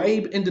 And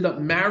Shu'aib ended up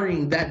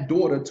marrying that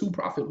daughter to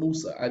Prophet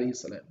Musa alayhi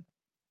salam.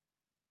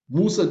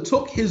 Musa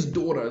took his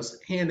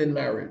daughter's hand in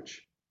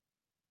marriage.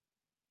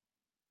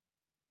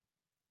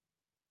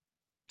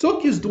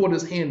 Took his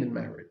daughter's hand in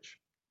marriage.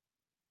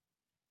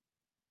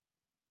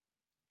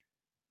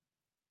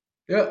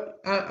 Yeah,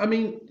 I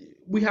mean,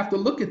 we have to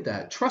look at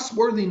that.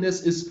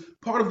 Trustworthiness is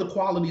part of the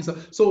qualities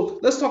of. So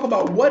let's talk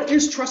about what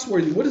is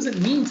trustworthy. What does it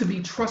mean to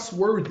be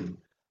trustworthy?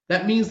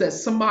 That means that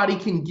somebody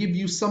can give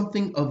you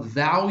something of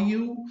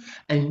value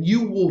and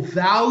you will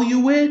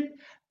value it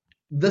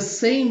the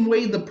same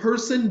way the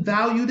person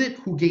valued it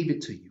who gave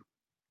it to you.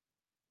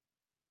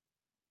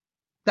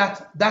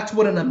 That's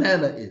what an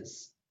amana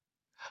is.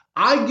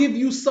 I give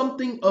you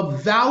something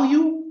of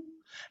value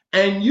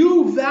and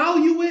you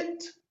value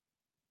it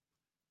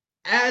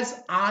as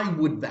I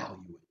would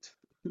value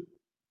it.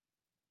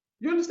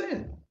 You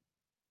understand?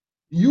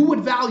 You would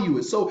value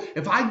it. So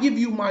if I give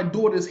you my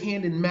daughter's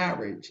hand in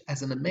marriage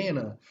as an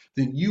amana,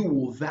 then you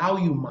will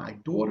value my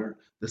daughter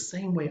the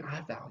same way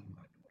I value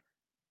my daughter.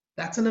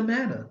 That's an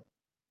amana.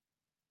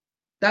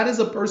 That is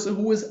a person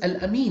who is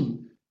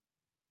al-amin.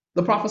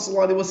 The Prophet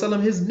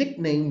ﷺ, his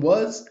nickname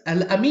was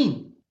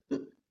al-amin.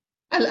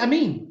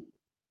 Al-amin,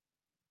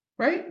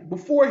 right?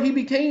 Before he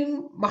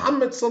became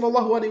Muhammad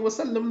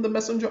ﷺ, the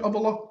messenger of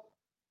Allah.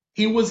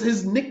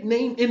 His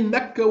nickname in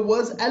Mecca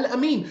was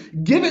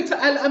al-amin. Give it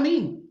to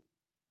al-amin.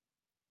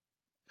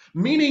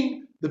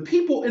 Meaning the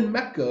people in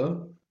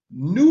Mecca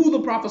knew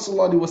the Prophet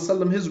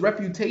ﷺ, his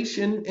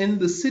reputation in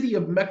the city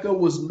of Mecca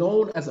was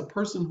known as a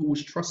person who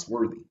was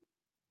trustworthy.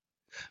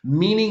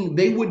 Meaning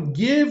they would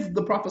give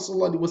the Prophet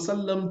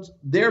ﷺ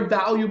their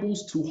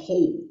valuables to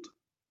hold.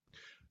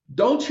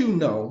 Don't you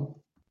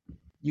know,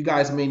 you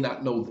guys may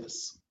not know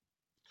this,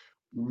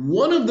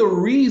 one of the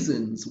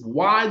reasons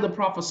why the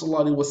Prophet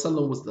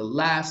ﷺ was the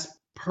last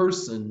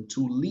person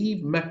to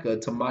leave Mecca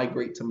to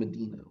migrate to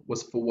Medina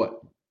was for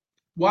what?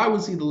 Why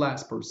was he the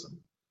last person?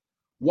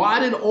 Why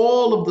did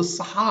all of the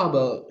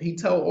Sahaba, he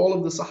tell all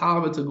of the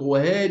Sahaba to go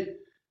ahead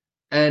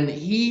and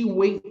he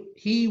waited.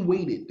 He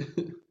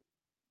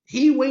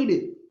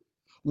waited.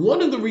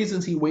 One of the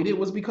reasons he waited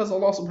was because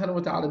Allah subhanahu wa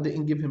ta'ala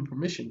didn't give him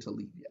permission to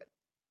leave yet.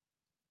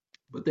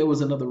 But there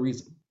was another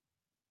reason.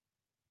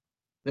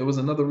 There was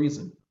another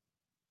reason.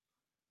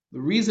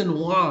 The reason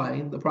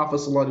why the Prophet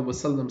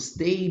ﷺ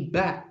stayed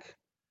back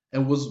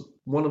and was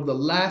one of the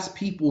last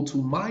people to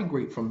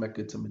migrate from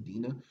Mecca to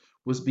Medina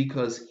was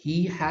because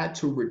he had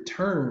to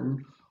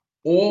return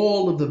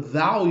all of the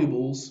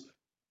valuables,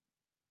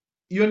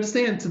 you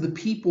understand, to the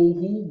people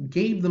who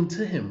gave them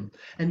to him.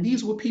 And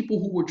these were people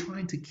who were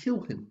trying to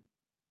kill him.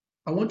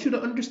 I want you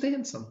to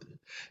understand something.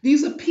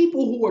 These are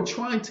people who are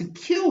trying to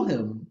kill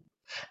him,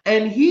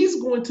 and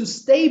he's going to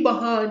stay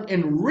behind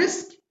and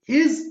risk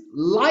his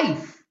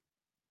life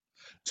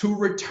to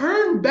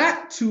return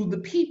back to the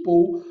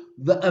people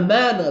the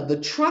amana, the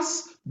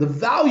trust, the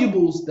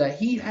valuables that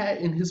he had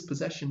in his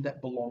possession that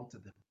belonged to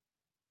them.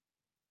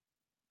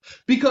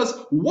 Because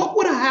what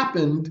would have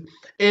happened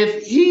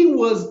if he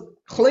was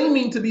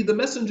claiming to be the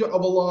messenger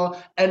of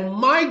Allah and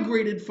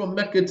migrated from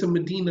Mecca to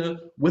Medina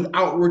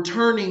without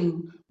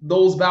returning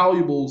those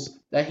valuables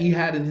that he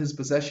had in his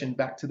possession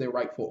back to their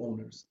rightful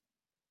owners?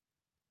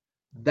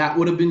 That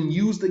would have been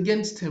used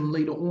against him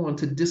later on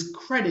to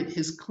discredit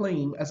his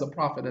claim as a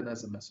prophet and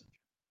as a messenger.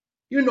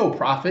 You're no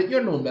prophet,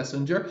 you're no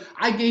messenger.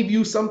 I gave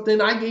you something,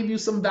 I gave you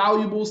some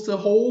valuables to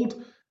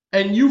hold,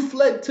 and you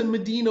fled to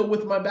Medina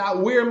with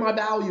where are my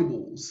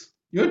valuables?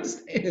 You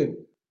understand?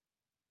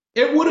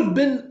 It would have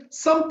been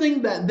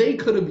something that they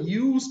could have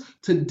used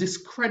to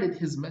discredit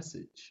his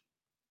message.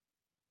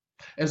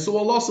 And so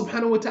Allah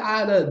subhanahu wa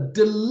ta'ala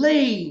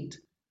delayed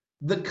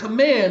the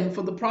command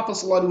for the Prophet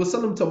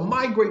ﷺ to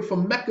migrate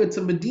from Mecca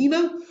to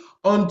Medina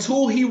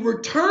until he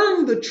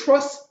returned the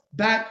trust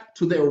back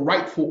to their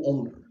rightful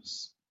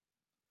owners,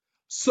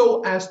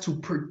 so as to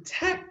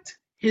protect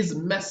his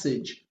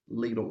message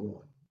later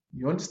on.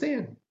 You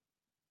understand?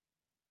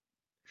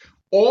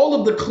 All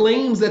of the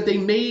claims that they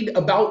made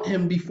about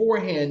him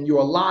beforehand, you're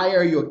a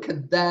liar, you're a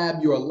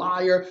kadhab, you're a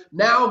liar,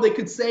 now they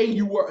could say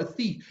you were a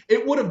thief.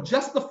 It would have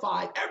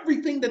justified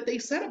everything that they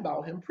said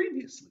about him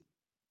previously.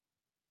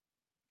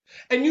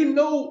 And you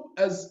know,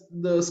 as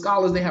the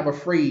scholars, they have a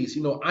phrase,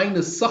 Ayn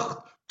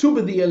as-sakht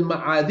tubdi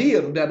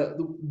al-ma'adir, that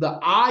the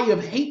eye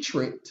of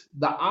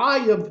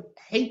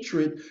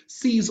hatred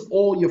sees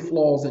all your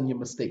flaws and your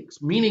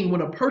mistakes. Meaning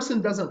when a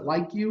person doesn't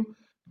like you,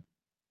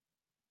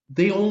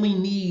 they only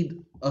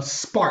need a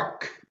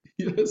spark.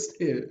 You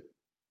understand?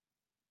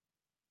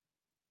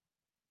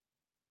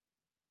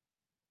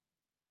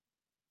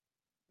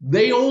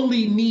 They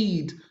only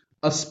need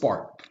a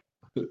spark.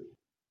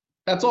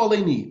 That's all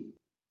they need.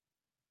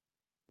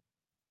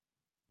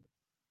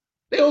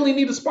 They only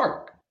need a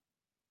spark.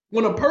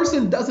 When a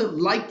person doesn't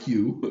like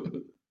you,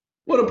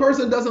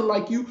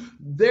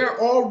 they're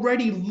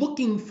already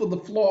looking for the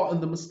flaw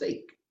and the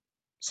mistake.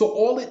 So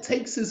all it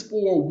takes is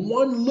for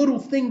one little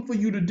thing for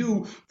you to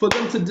do for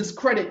them to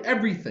discredit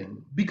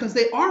everything, because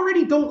they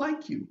already don't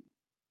like you.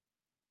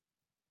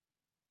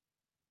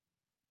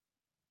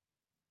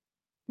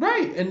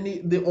 Right.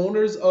 And the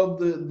owners of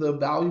the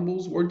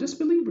valuables were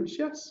disbelievers,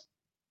 yes.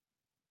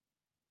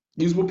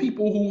 These were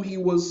people who he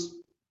was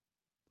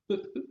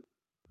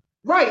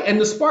right. And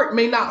the spark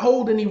may not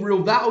hold any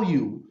real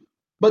value,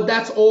 but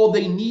that's all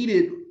they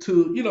needed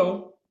to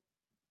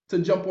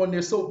jump on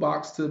their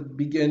soapbox to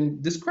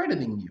begin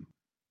discrediting you.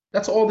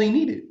 That's all they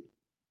needed.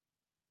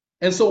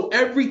 And so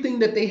everything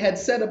that they had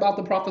said about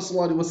the Prophet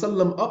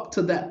ﷺ up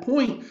to that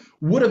point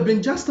would have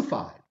been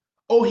justified.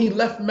 Oh, he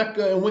left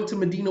Mecca and went to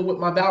Medina with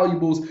my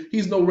valuables. He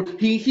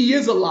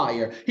is a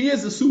liar. He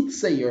is a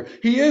soothsayer.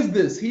 He is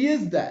this. He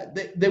is that.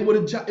 It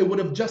would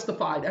have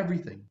justified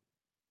everything.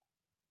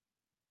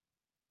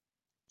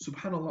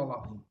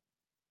 Subhanallah.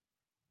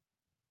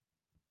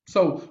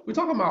 So we're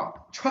talking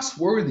about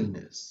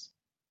trustworthiness.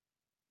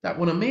 That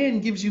when a man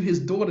gives you his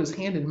daughter's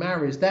hand in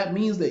marriage, that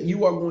means that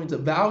you are going to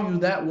value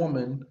that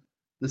woman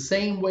the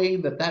same way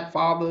that that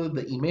father,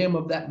 the imam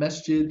of that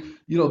masjid,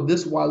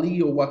 this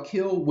wali or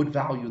wakil would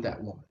value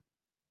that woman.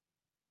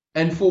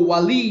 And for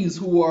walis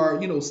who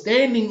are,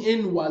 standing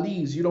in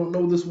walis, you don't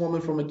know this woman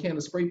from a can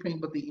of spray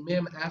paint, but the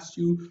imam asks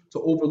you to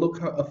overlook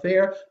her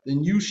affair,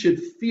 then you should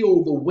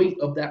feel the weight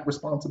of that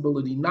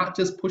responsibility, not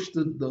just push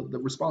the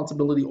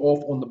responsibility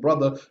off on the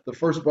brother, the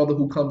first brother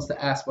who comes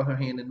to ask for her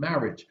hand in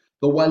marriage.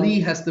 The wali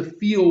has to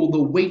feel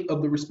the weight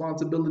of the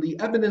responsibility,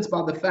 evidenced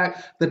by the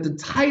fact that the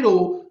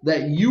title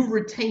that you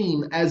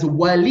retain as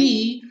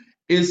wali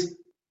is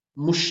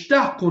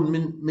mushtaqun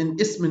min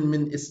ismin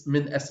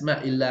min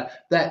asma'illah,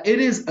 that it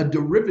is a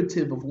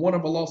derivative of one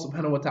of Allah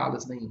subhanahu wa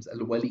ta'ala's names,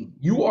 al-wali.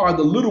 You are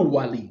the little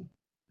wali,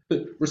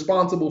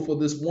 responsible for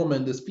this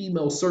woman, this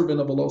female servant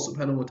of Allah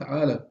subhanahu wa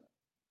ta'ala.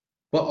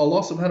 But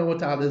Allah subhanahu wa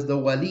ta'ala is the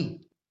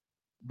wali,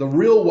 the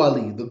real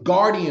wali, the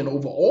guardian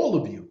over all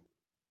of you.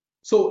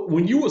 So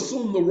when you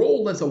assume the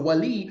role as a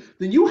wali,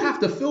 then you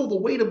have to feel the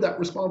weight of that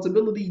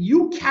responsibility.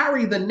 You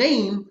carry the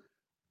name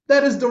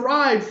that is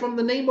derived from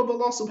the name of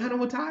Allah subhanahu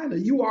wa ta'ala.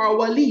 You are a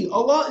wali.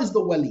 Allah is the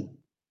wali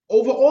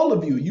over all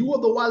of you. You are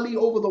the wali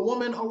over the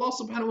woman. Allah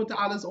subhanahu wa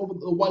ta'ala is over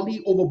the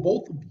wali over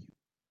both of you.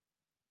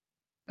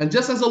 And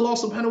just as Allah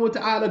subhanahu wa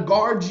ta'ala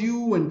guards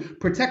you and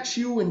protects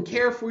you and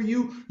care for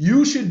you,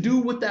 you should do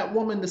with that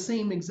woman the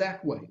same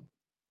exact way.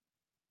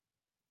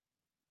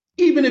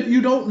 Even if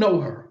you don't know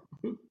her.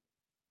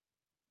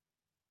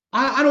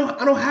 I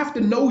don't have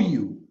to know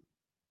you.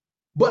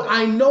 But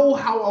I know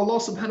how Allah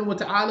subhanahu wa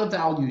ta'ala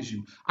values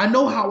you. I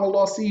know how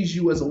Allah sees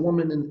you as a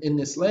woman in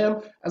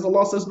Islam. As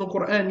Allah says in the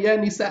Quran, Ya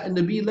nisa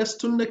an-nabi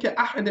lastunna ka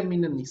ahadan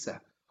min an-nisa.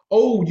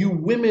 Oh, you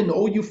women,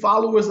 oh, you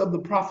followers of the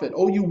Prophet,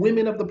 oh, you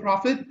women of the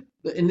Prophet.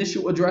 The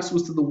initial address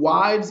was to the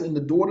wives and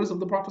the daughters of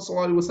the Prophet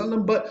sallallahu alaihi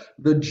wasallam, but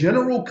the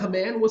general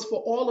command was for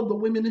all of the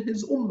women in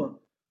his ummah.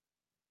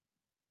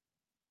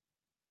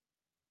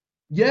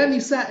 Ya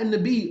nisa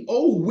an-nabi,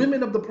 oh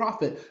women of the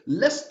Prophet,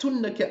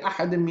 lastunna ka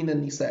ahadan min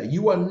an-nisa.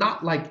 You are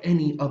not like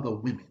any other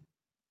women.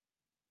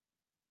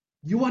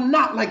 You are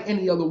not like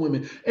any other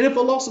women. And if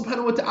Allah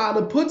subhanahu wa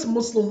ta'ala puts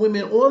Muslim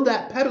women on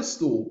that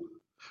pedestal,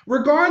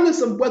 regardless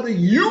of whether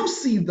you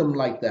see them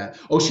like that,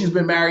 oh, she's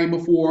been married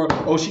before,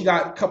 oh, she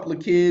got a couple of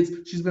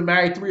kids, she's been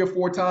married 3 or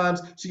 4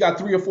 times, she got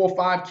 3 or 4,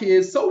 5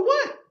 kids, so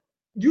what?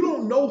 You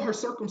don't know her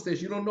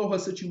circumstance. You don't know her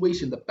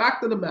situation. The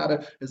fact of the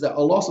matter is that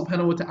Allah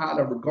subhanahu wa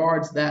ta'ala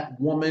regards that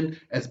woman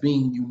as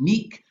being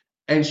unique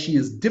and she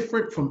is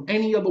different from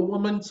any other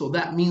woman. So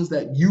that means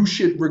that you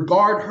should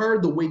regard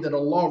her the way that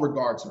Allah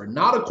regards her,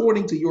 not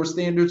according to your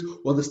standards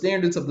or the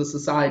standards of the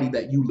society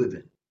that you live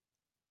in.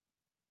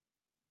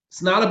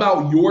 It's not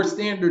about your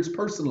standards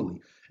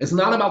personally. It's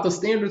not about the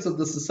standards of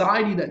the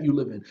society that you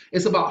live in.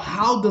 It's about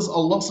how does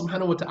Allah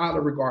subhanahu wa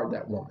ta'ala regard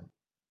that woman.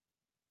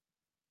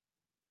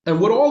 And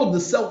with all of the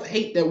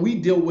self-hate that we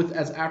deal with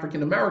as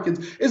African Americans,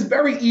 it's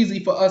very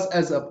easy for us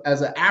as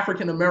an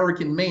African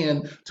American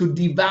man to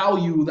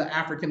devalue the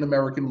African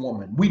American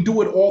woman. We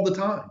do it all the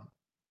time.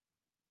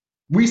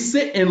 We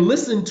sit and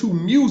listen to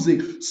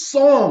music,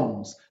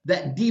 songs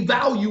that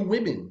devalue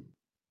women.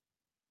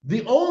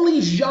 The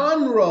only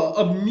genre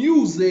of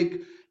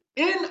music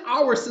in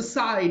our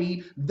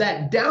society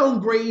that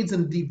downgrades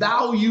and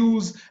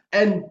devalues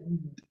and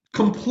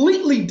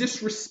completely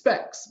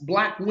disrespects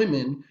Black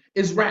women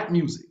is rap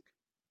music.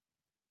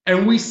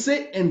 And we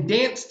sit and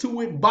dance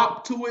to it,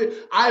 bop to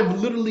it.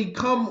 I've literally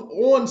come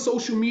on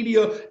social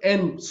media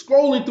and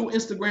scrolling through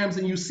Instagrams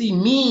and you see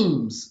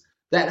memes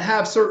that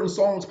have certain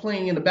songs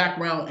playing in the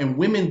background and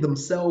women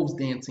themselves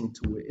dancing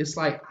to it. It's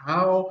like,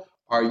 how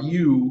are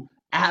you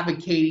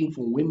advocating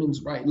for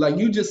women's rights? Like,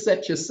 you just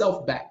set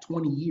yourself back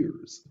 20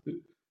 years.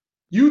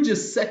 You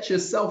just set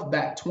yourself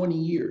back 20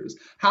 years.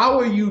 How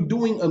are you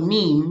doing a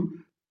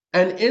meme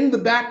and in the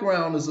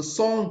background is a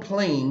song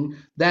playing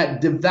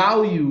that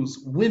devalues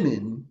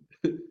women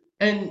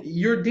and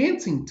you're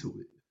dancing to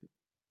it?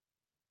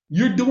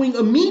 You're doing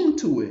a meme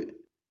to it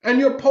and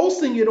you're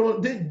posting it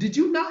on. Did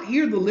you not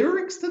hear the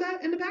lyrics to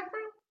that in the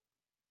background?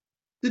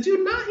 Did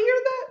you not hear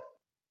that?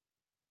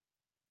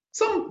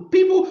 Some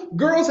people,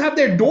 girls have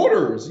their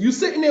daughters. You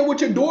sitting there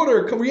with your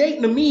daughter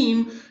creating a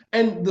meme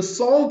and the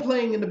song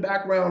playing in the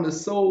background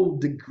is so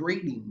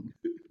degrading.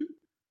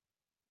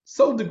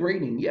 So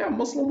degrading. Yeah,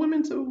 Muslim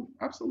women too.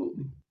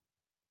 Absolutely.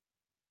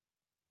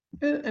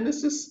 And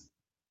it's just,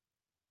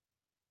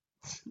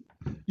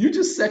 you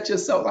just set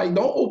yourself, like,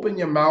 don't open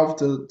your mouth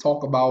to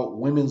talk about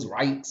women's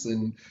rights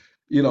and,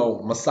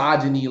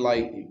 misogyny.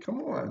 Like,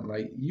 come on.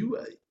 Like, you,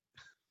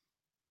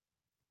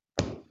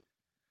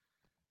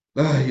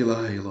 la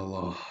ilaha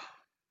illallah.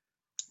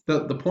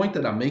 The point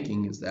that I'm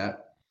making is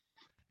that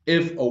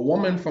if a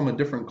woman from a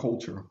different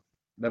culture,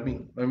 let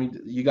me,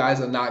 you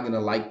guys are not going to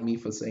like me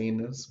for saying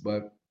this,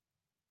 but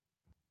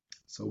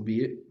so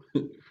be it.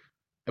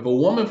 If a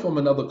woman from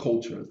another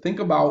culture, think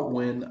about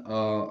when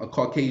a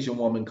Caucasian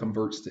woman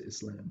converts to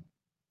Islam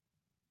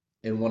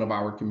in one of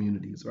our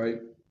communities, right?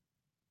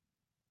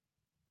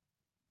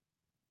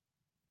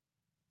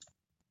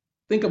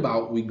 Think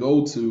about, we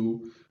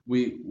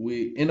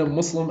in a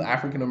Muslim,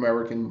 African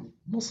American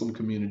Muslim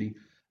community,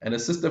 and a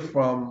sister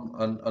from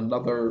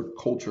another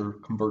culture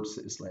converts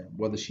to Islam,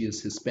 whether she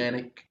is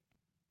Hispanic,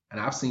 and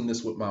I've seen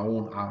this with my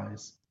own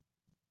eyes,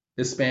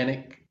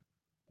 Hispanic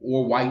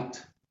or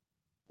white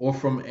or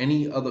from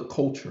any other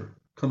culture,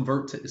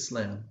 convert to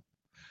Islam.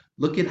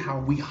 Look at how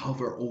we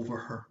hover over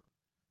her.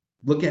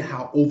 Look at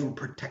how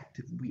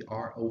overprotective we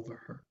are over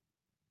her.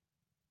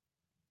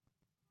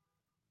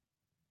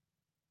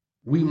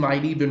 We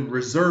might even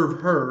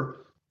reserve her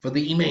for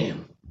the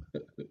imam.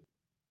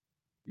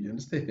 You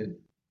understand?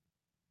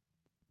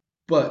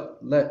 But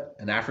let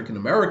an African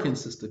American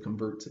sister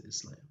convert to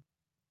Islam.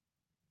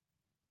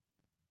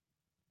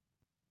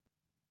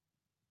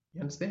 You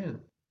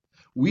understand?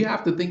 We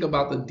have to think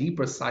about the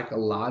deeper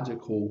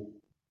psychological,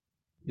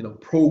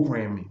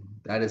 programming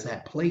that is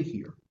at play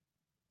here.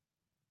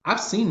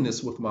 I've seen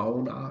this with my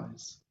own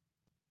eyes.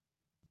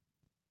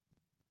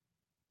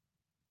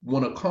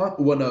 When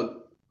a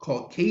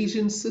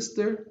Caucasian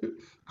sister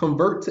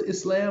convert to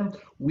Islam,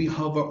 we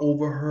hover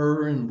over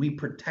her and we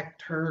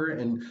protect her,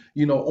 and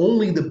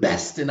only the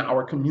best in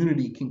our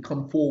community can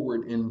come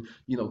forward and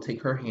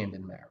take her hand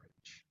in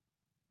marriage.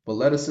 But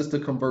let a sister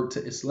convert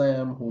to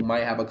Islam who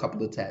might have a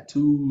couple of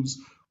tattoos,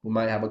 who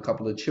might have a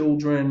couple of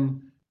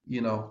children,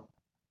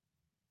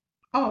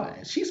 oh,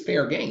 she's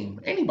fair game.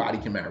 Anybody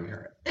can marry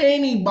her.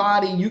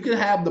 Anybody. You can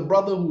have the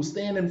brother who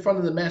stand in front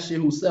of the masjid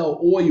who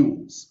sell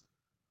oils,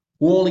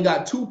 who only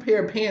got 2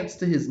 pair of pants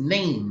to his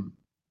name,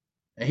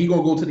 and he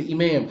gonna go to the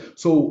imam.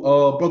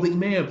 So, brother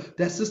imam,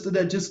 that sister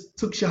that just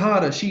took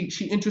shahada,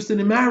 she interested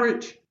in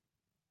marriage?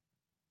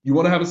 You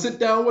want to have a sit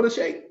down with her,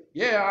 Sheikh?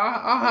 Yeah,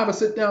 I'll have a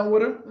sit down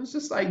with her. It's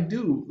just like,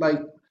 dude,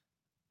 like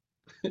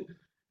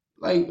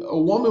a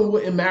woman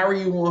wouldn't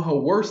marry you on her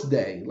worst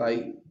day.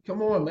 Like,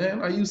 come on,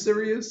 man, are you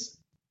serious?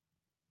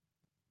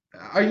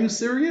 Are you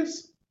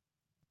serious?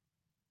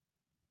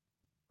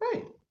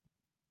 Right.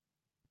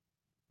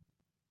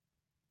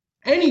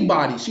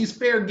 Anybody, she's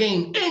fair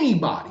game.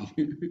 Anybody.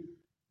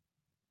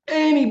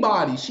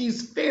 Anybody,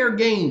 she's fair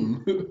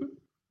game.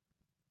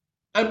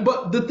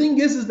 But the thing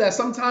is that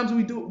sometimes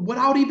we do it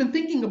without even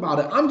thinking about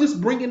it. I'm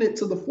just bringing it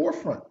to the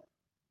forefront.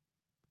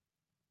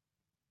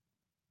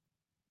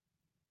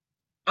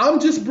 I'm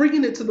just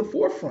bringing it to the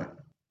forefront.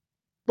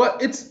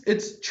 But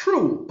it's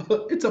true.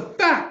 It's a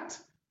fact.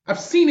 I've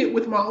seen it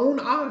with my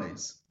own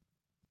eyes.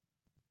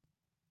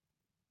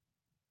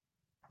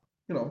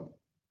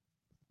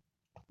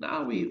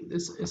 Now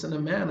it's an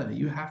amana.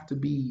 You have to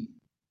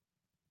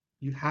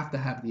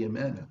have the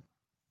amana.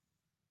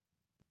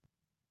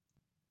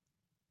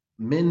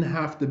 Men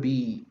have to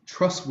be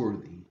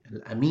trustworthy.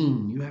 I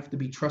mean, you have to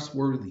be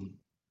trustworthy.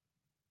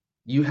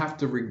 You have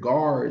to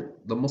regard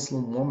the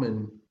Muslim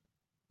woman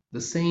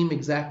the same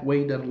exact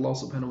way that Allah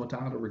subhanahu wa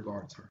ta'ala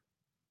regards her.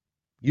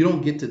 You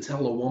don't get to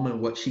tell a woman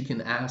what she can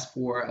ask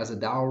for as a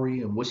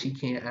dowry and what she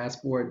can't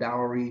ask for a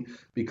dowry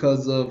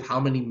because of how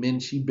many men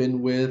she's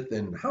been with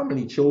and how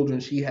many children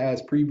she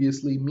has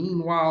previously.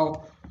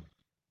 Meanwhile,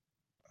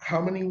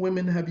 how many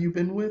women have you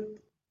been with?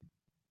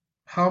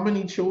 How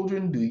many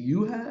children do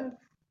you have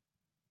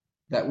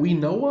that we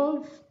know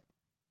of?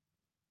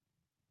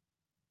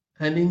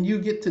 And then you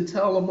get to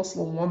tell a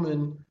Muslim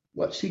woman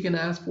what she can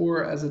ask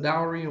for as a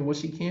dowry and what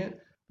she can't,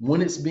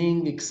 when it's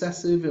being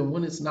excessive and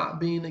when it's not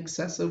being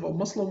excessive. A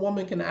Muslim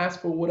woman can ask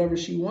for whatever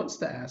she wants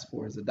to ask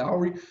for as a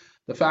dowry.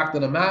 The fact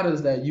of the matter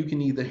is that you can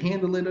either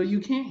handle it or you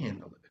can't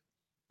handle it.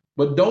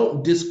 But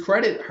don't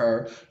discredit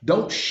her.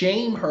 Don't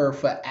shame her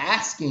for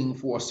asking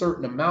for a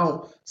certain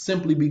amount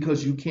simply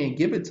because you can't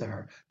give it to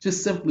her.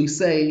 Just simply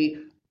say,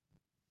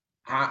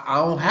 I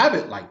don't have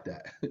it like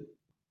that.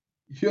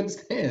 You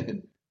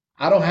understand?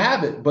 I don't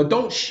have it. But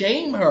don't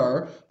shame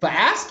her for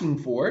asking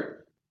for it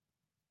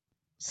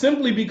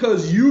simply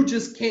because you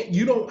just can't,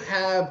 you don't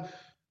have,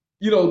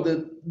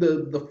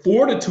 the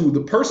fortitude,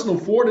 the personal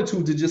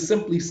fortitude to just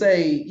simply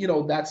say,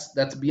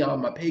 that's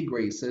beyond my pay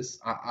grade, sis.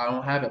 I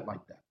don't have it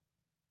like that.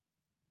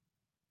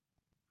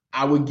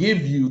 I would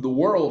give you the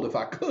world if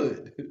I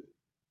could.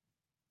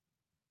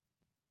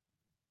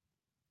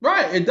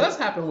 Right. It does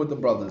happen with the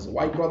brothers. A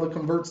white brother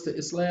converts to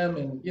Islam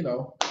and,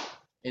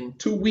 in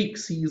 2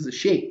 weeks he's a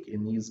sheikh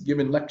and he's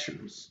giving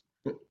lectures.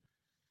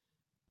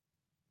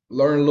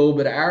 Learn a little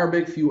bit of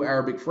Arabic, few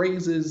Arabic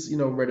phrases,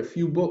 read a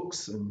few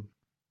books, and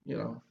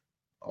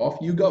off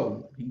you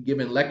go. He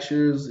giving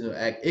lectures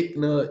at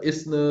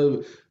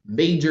ISNA,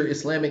 major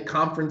Islamic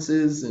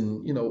conferences,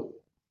 and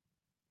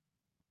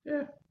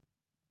yeah,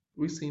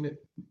 we've seen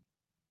it.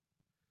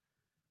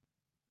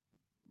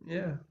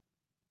 Yeah,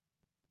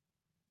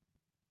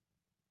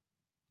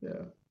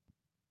 yeah,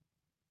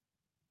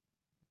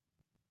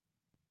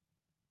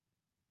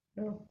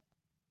 yeah.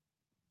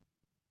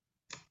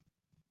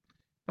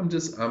 I'm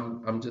just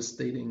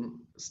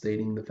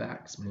stating the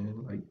facts,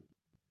 man. Like,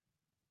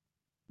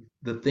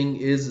 the thing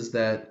is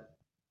that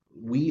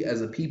we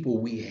as a people,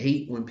 we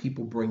hate when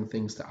people bring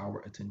things to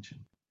our attention.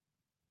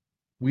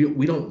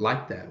 We don't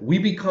like that. We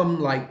become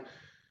like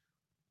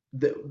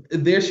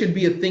there should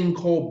be a thing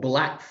called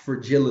black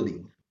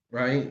fragility.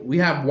 right? We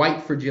have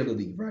white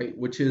fragility, right?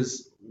 Which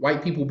is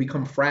white people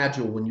become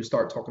fragile when you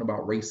start talking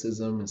about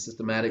racism and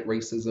systematic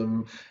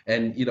racism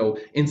and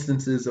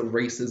instances of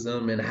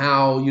racism and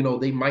how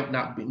they might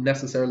not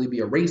necessarily be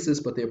a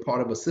racist, but they're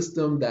part of a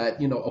system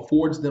that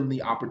affords them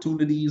the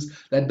opportunities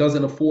that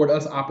doesn't afford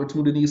us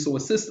opportunities.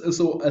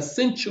 So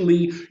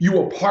essentially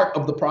you are part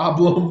of the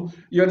problem.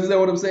 You understand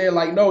what I'm saying?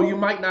 Like, no, you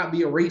might not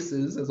be a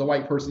racist as a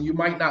white person, you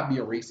might not be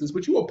a racist,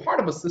 but you are part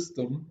of a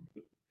system,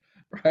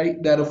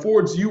 right, that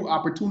affords you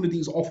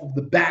opportunities off of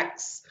the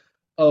backs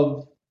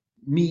of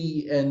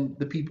me and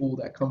the people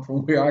that come from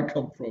where I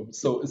come from.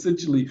 So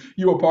essentially,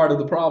 you are part of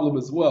the problem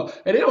as well.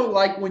 And they don't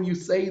like when you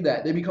say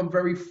that. They become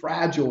very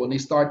fragile and they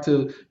start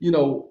to,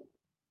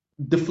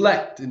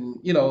 deflect and,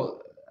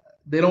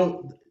 they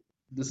don't.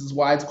 This is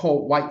why it's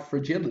called white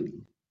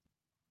fragility.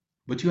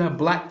 But you have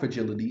black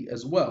fragility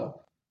as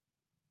well.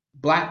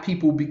 Black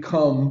people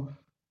become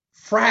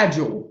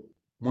fragile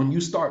when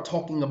you start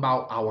talking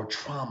about our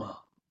trauma,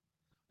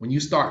 when you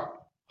start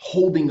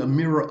holding a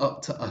mirror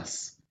up to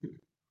us,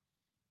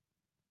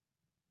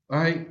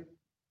 right?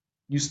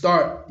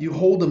 You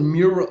hold a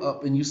mirror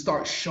up and you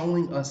start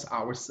showing us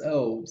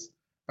ourselves,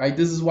 right?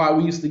 This is why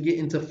we used to get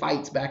into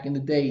fights back in the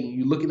day. And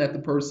you're looking at the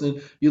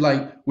person, you're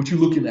like, what you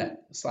looking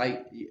at? It's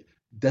like,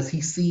 does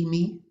he see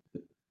me?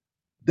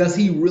 Does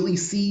he really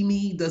see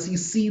me? Does he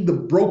see the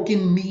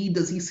broken me?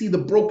 Does he see the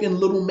broken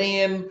little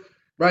man,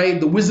 right?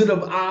 The Wizard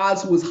of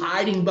Oz who is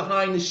hiding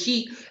behind the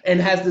sheet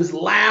and has this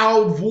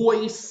loud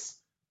voice.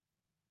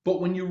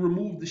 But when you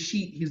remove the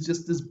sheet, he's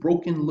just this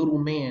broken little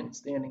man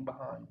standing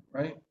behind,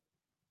 right?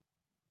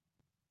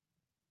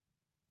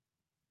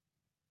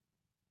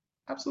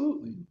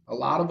 Absolutely. A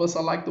lot of us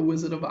are like the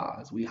Wizard of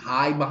Oz. We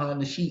hide behind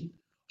the sheet,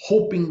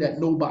 hoping that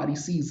nobody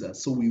sees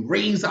us. So we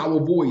raise our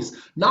voice,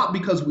 not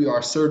because we are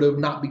assertive,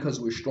 not because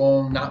we're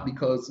strong, not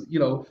because,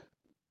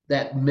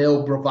 that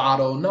male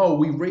bravado. No,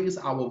 we raise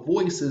our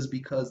voices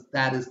because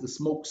that is the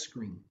smoke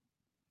screen.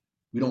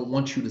 We don't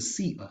want you to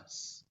see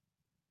us.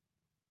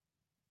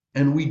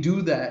 And we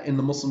do that in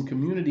the Muslim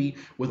community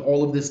with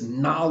all of this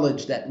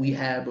knowledge that we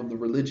have of the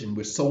religion.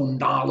 We're so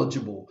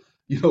knowledgeable.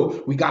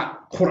 We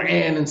got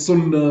Quran and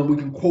Sunnah. We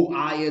can quote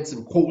ayats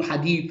and quote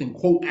hadith and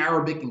quote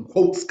Arabic and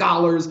quote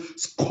scholars,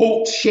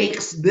 quote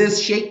sheikhs, this,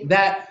 sheikh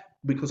that,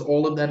 because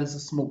all of that is a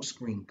smoke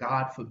screen.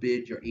 God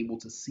forbid you're able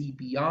to see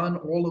beyond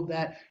all of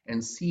that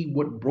and see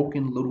what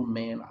broken little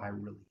man I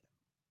really am.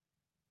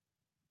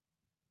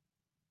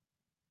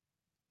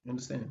 You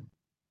understand?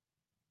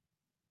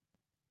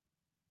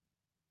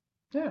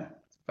 Yeah,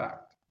 it's a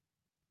fact.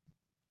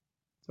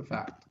 It's a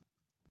fact.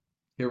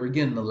 Here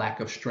again, the lack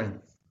of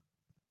strength.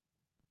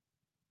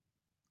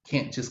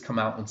 Can't just come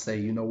out and say,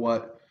 you know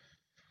what?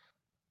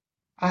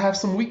 I have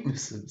some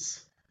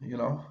weaknesses, you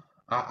know.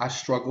 I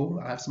struggle.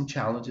 I have some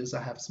challenges.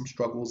 I have some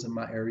struggles in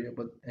my area,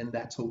 and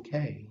that's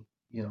okay.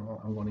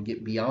 I want to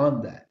get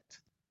beyond that.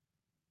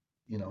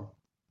 You know,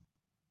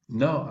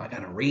 no, I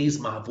gotta raise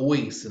my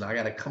voice and I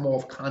gotta come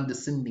off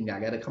condescending. I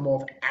gotta come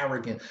off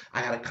arrogant.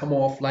 I gotta come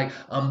off like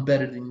I'm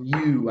better than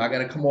you. I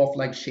gotta come off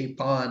like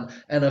shaitan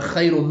and a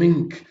khayru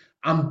mink.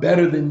 I'm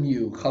better than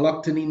you.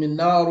 Khalaqtani min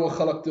nar wa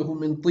khalaqtahu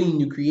min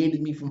teen. You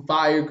created me from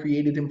fire,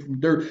 created him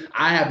from dirt.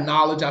 I have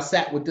knowledge. I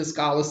sat with this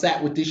scholar,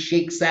 sat with this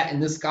sheikh, sat in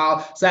this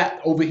scholar,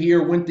 sat over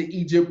here, went to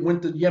Egypt,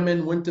 went to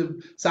Yemen, went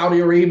to Saudi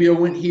Arabia,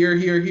 went here,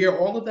 here, here.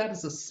 All of that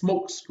is a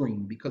smoke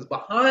screen because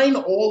behind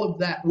all of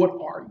that, what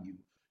are you?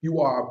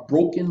 You are a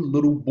broken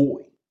little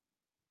boy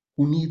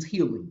who needs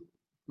healing.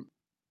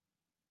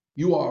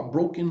 You are a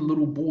broken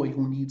little boy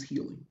who needs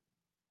healing.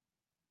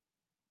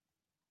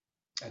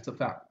 That's a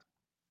fact.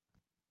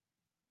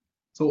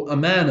 So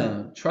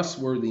amana,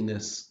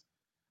 trustworthiness,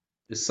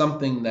 is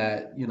something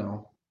that,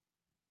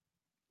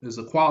 is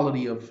a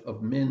quality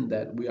of men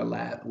that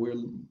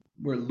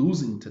we're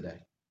losing today.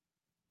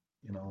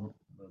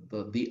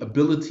 The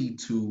ability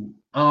to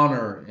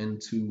honor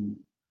and to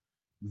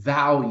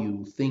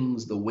value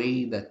things the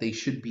way that they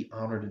should be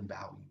honored and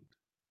valued.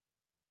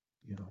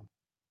 You know,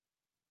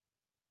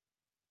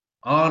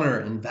 honor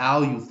and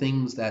value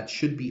things that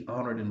should be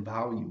honored and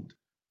valued.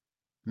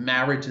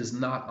 Marriage is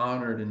not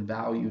honored and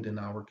valued in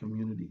our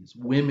communities.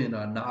 Women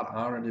are not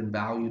honored and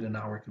valued in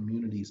our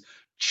communities.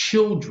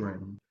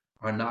 Children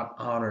are not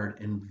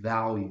honored and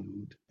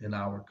valued in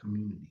our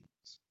communities.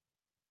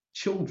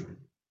 Children.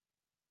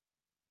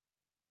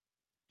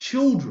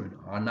 Children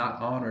are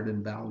not honored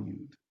and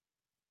valued.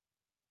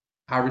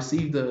 I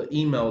received an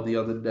email the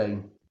other day,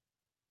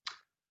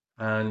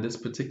 and this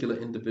particular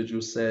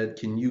individual said,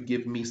 "Can you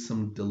give me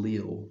some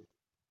dalil?"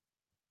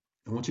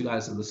 I want you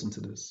guys to listen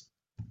to this.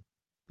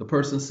 The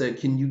person said,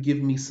 "Can you give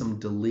me some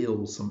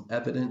dalil, some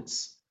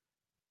evidence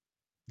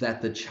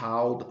that the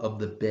child of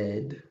the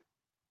bed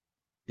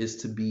is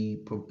to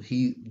be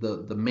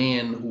the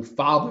man who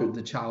fathered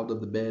the child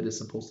of the bed is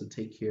supposed to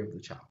take care of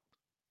the child?"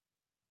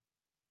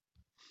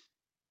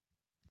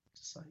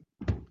 Just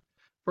like,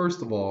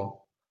 first of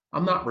all,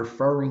 I'm not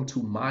referring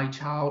to my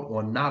child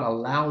or not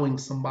allowing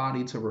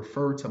somebody to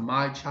refer to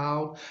my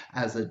child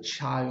as a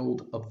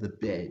child of the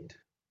bed.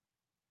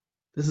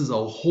 This is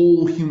a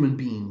whole human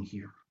being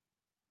here.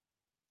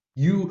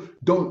 You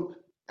don't,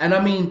 and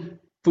I mean,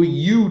 for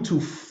you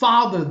to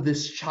father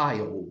this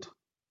child,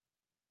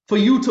 for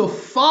you to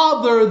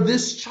father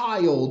this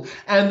child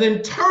and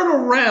then turn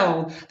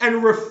around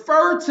and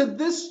refer to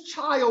this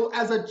child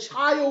as a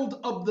child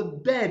of the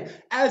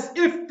bed, as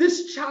if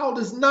this child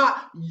is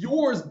not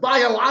yours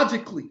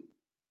biologically,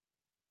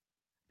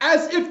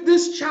 as if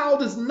this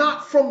child is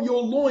not from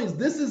your loins.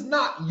 This is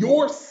not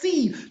your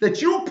seed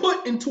that you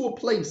put into a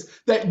place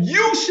that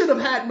you should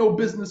have had no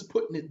business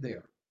putting it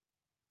there.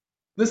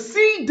 The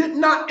seed did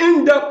not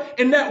end up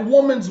in that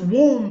woman's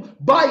womb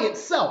by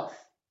itself.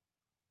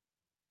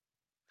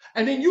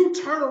 And then you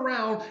turn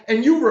around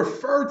and you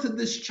refer to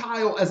this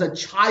child as a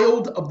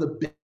child of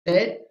the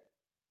bed.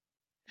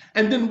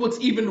 And then what's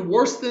even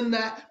worse than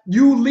that,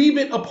 you leave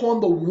it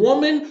upon the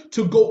woman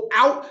to go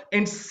out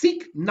and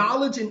seek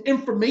knowledge and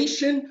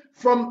information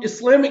from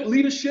Islamic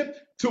leadership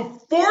to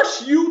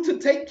force you to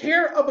take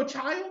care of a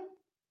child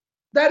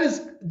that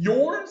is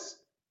yours.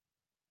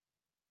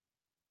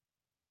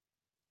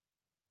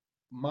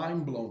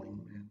 Mind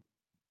blowing, man.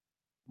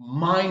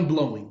 Mind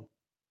blowing.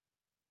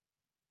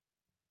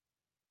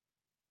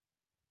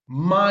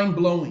 Mind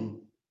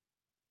blowing.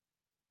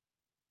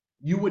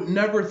 You would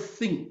never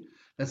think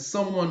that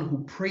someone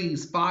who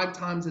prays 5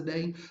 times a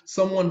day,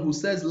 someone who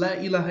says La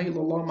ilaha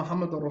illallah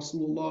Muhammad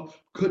Rasulullah,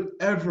 could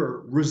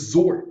ever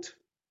resort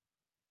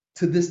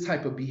to this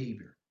type of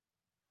behavior.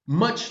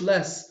 Much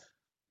less,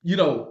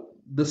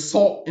 the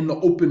salt in the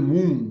open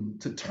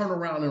wound to turn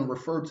around and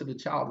refer to the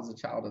child as a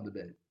child of the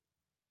bed.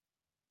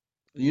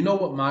 You know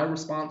what my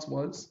response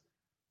was?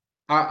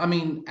 I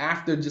mean,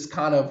 after just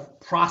kind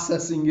of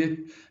processing it,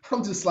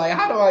 I'm just like,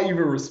 how do I even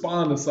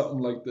respond to something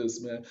like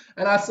this, man?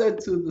 And I said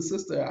to the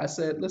sister, I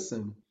said,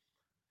 listen,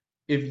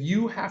 if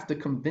you have to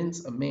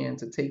convince a man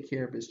to take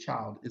care of his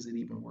child, is it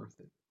even worth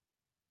it?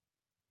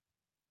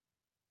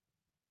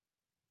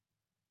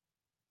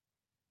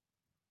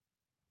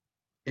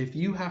 If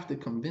you have to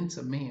convince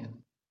a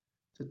man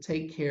to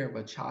take care of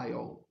a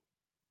child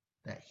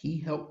that he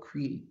helped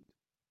create,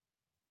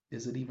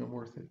 is it even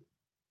worth it?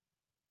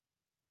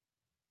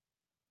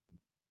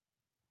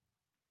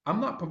 I'm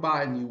not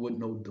providing you with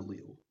no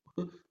dalil.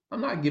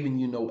 I'm not giving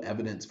you no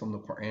evidence from the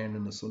Quran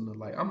and the Sunnah.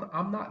 Like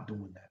I'm not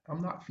doing that.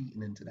 I'm not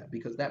feeding into that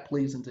because that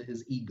plays into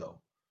his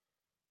ego.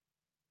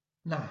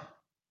 Nah,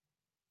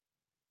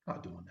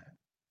 not doing that.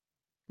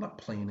 I'm not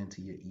playing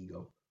into your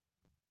ego.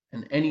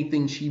 And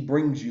anything she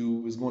brings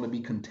you is going to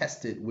be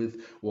contested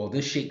with, well,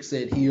 this sheikh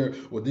said here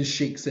or this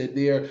sheikh said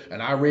there,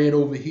 and I read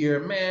over here.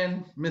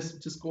 Man, miss,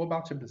 just go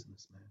about your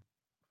business,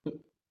 man.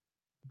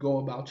 Go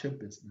about your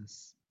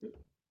business.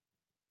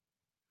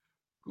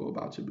 Go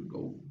about your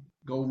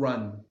go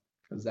run,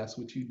 because that's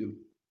what you do,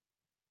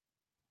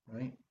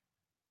 right?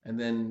 And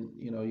then,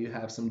 you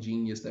have some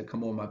genius that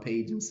come on my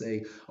page and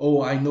say,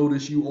 "Oh, I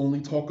notice you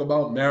only talk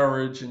about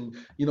marriage and,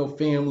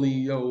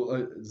 family.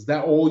 Is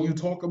that all you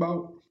talk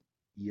about?"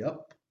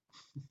 Yep.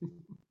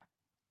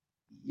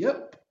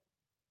 Yep.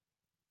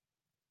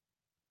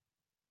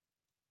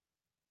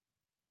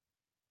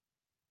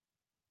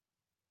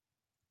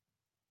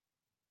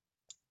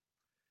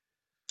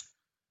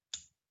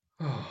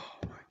 Oh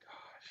my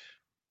gosh.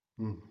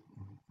 Mm,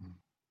 mm, mm.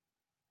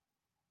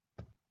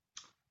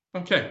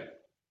 Okay,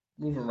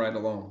 moving right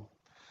along.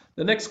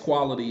 The next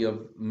quality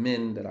of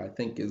men that I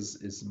think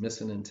is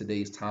missing in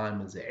today's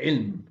time is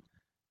ilm.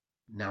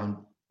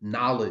 Now,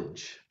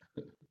 knowledge.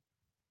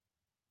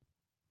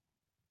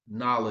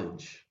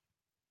 Knowledge.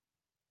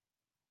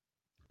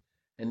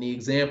 And the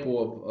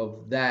example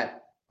of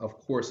that, of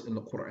course, in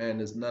the Quran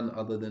is none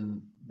other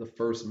than the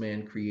first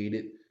man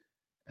created,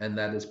 and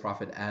that is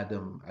Prophet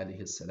Adam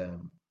alayhi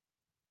salam.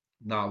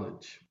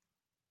 Knowledge.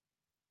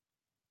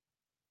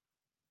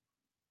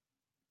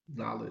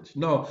 Knowledge.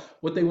 No,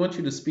 what they want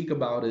you to speak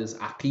about is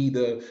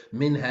Aqidah,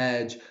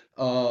 Minhaj,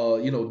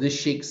 this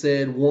Sheikh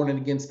said, warning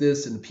against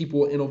this, and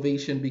people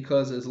innovation,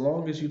 because as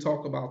long as you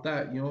talk about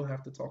that, you don't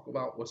have to talk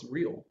about what's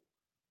real.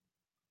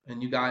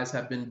 And you guys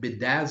have been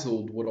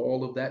bedazzled with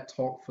all of that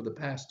talk for the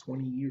past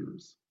 20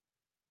 years.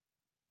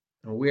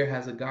 And where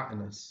has it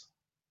gotten us?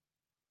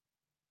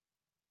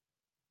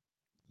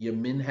 Your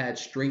minhaj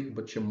straight,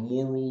 but your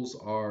morals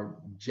are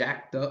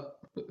jacked up.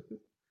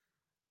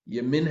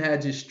 Your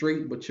minhaj is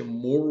straight, but your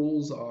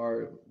morals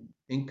are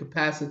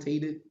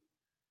incapacitated.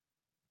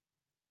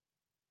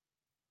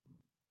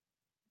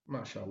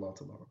 MashaAllah,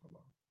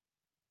 tabarakallah.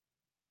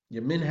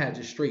 Your minhaj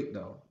is straight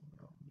though.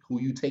 Who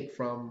you take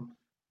from,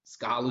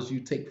 scholars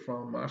you take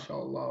from,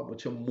 mashallah,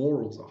 but your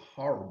morals are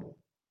horrible.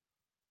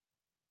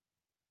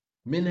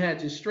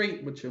 Minhaj is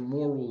straight, but your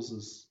morals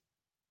is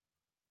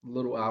a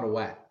little out of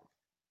whack.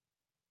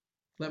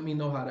 Let me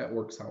know how that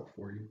works out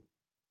for you.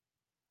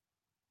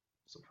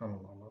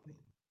 SubhanAllah.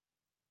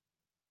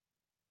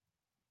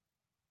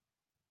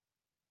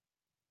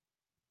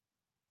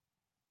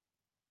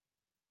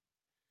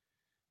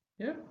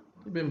 Yeah,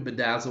 you've been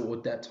bedazzled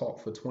with that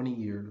talk for 20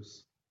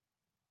 years.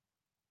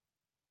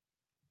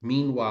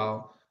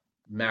 Meanwhile,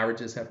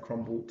 marriages have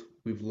crumbled.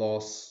 We've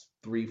lost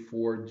 3,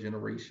 4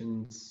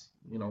 generations,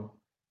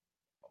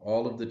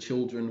 all of the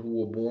children who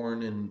were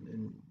born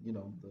in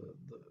the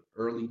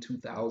early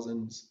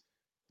 2000s,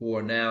 who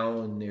are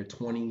now in their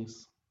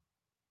 20s,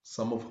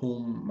 some of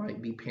whom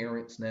might be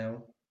parents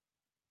now.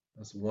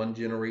 That's one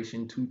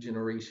generation, two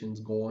generations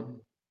gone.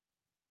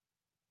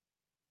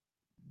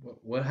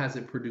 What has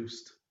it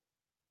produced?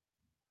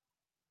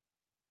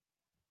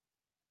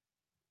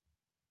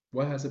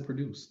 What has it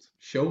produced?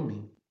 Show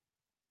me.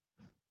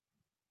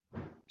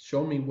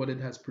 Show me what it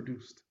has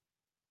produced.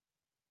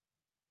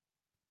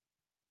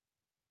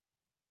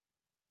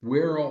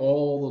 Where are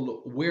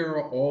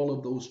all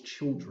of those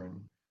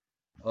children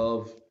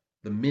of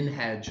the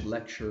Minhaj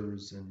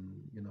lectures and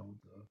the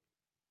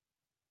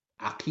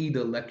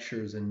Aqidah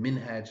lectures and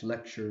Minhaj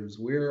lectures?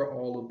 Where are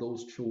all of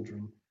those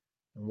children,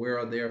 and where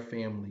are their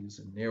families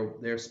and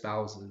their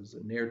spouses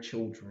and their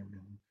children,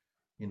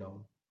 and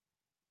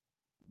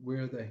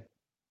where are they?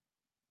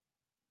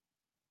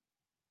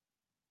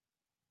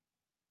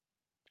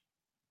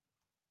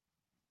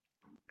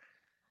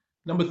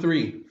 Number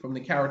three, from the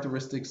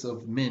characteristics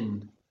of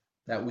men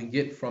that we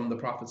get from the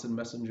prophets and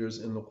messengers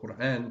in the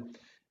Quran,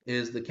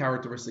 is the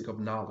characteristic of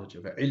knowledge,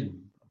 of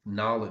ilm, of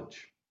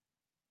knowledge.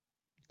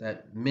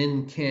 That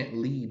men can't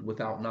lead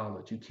without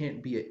knowledge. You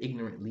can't be an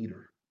ignorant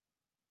leader.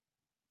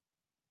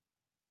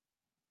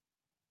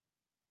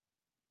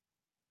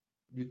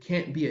 You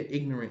can't be an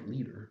ignorant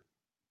leader.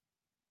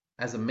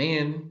 As a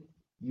man,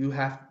 you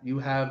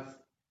have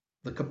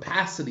the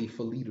capacity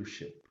for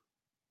leadership.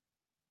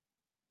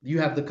 You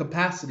have the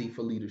capacity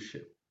for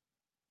leadership.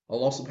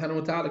 Allah subhanahu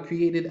wa ta'ala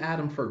created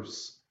Adam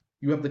first.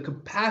 You have the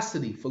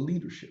capacity for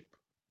leadership.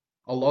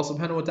 Allah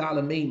subhanahu wa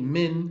ta'ala made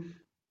men,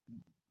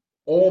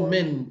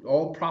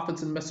 all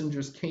prophets and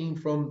messengers came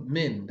from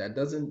men. That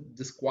doesn't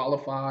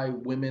disqualify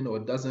women or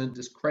doesn't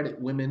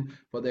discredit women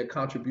for their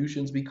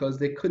contributions, because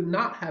there could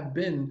not have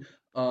been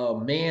a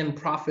man,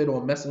 prophet,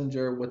 or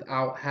messenger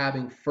without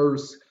having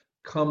first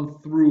come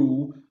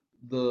through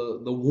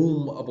the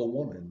womb of a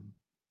woman.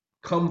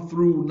 Come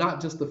through not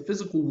just the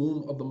physical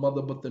womb of the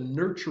mother, but the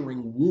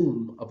nurturing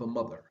womb of a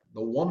mother.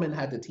 The woman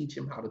had to teach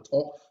him how to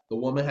talk. The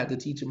woman had to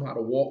teach him how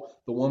to walk.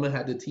 The woman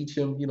had to teach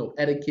him,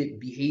 etiquette,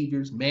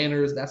 behaviors,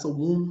 manners. That's a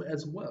womb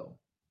as well.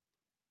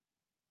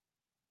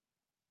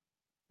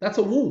 That's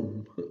a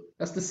womb.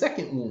 That's the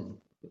second womb.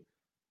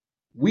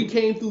 We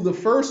came through the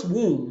first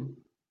womb,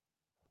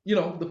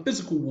 the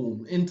physical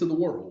womb, into the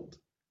world.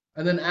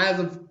 And then as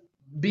of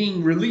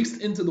being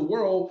released into the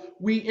world,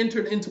 we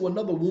entered into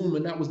another womb,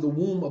 and that was the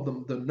womb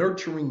of the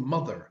nurturing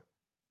mother.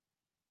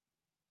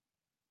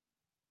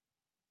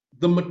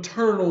 The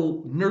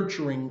maternal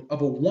nurturing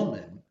of a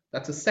woman.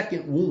 That's a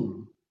second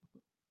womb.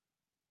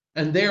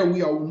 And there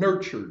we are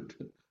nurtured.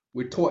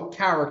 We're taught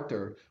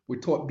character.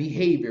 We're taught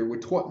behavior. We're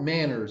taught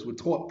manners. We're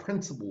taught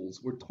principles.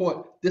 We're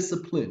taught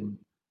discipline,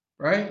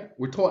 right?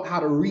 We're taught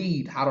how to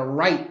read, how to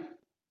write,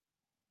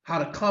 how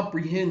to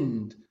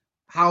comprehend,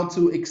 how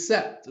to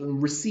accept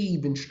and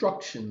receive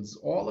instructions.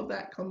 All of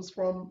that comes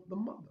from the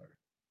mother.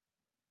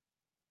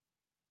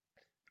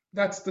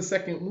 That's the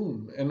second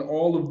womb. And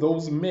all of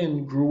those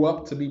men grew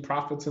up to be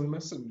prophets and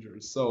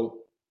messengers. So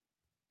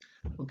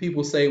when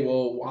people say,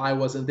 well, why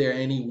wasn't there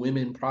any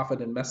women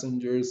prophet and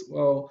messengers?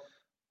 Well,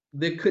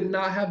 there could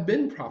not have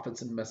been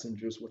prophets and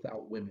messengers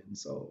without women.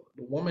 So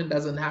the woman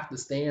doesn't have to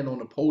stand on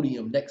a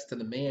podium next to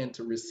the man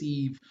to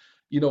receive,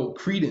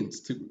 credence,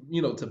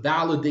 to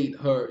validate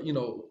her,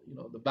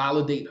 to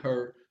validate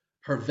her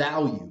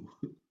value.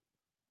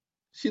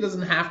 She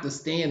doesn't have to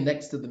stand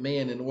next to the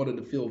man in order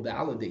to feel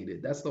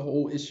validated. That's the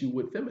whole issue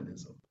with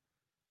feminism.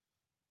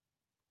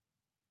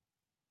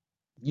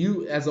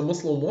 You, as a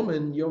Muslim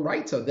woman, your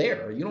rights are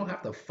there. You don't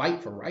have to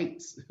fight for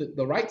rights.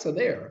 The rights are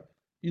there.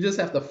 You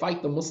just have to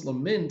fight the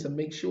Muslim men to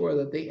make sure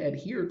that they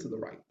adhere to the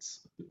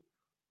rights.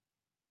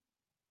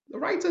 The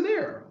rights are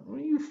there.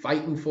 When you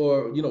fighting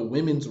for,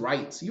 women's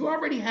rights, you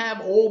already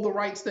have all the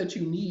rights that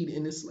you need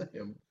in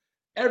Islam.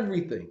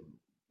 Everything.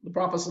 The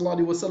Prophet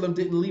ﷺ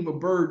didn't leave a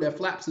bird that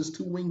flaps his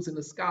two wings in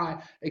the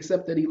sky,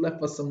 except that he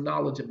left us some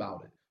knowledge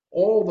about it.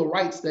 All the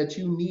rights that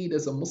you need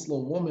as a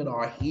Muslim woman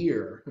are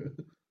here.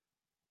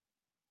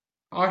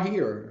 Are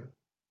here.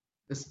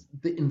 It's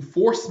the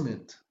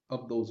enforcement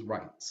of those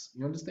rights.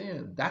 You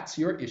understand? That's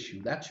your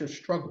issue. That's your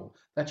struggle.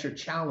 That's your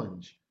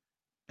challenge.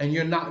 And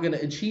you're not going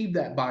to achieve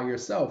that by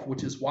yourself,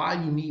 which is why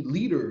you need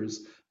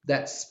leaders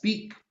that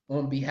speak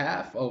on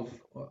behalf of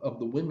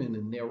the women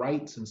and their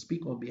rights, and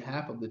speak on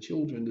behalf of the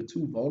children, the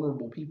two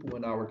vulnerable people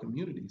in our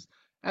communities.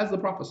 As the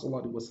Prophet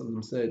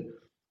ﷺ said,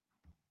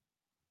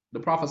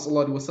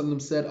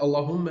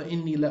 Allahumma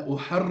inni la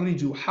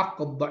uharriju haqq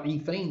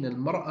al-da'ifain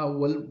al-mar'a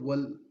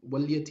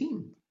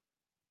wal-yatim.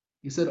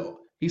 He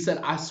said,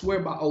 I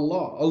swear by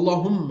Allah,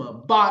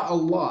 Allahumma, by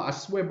Allah, I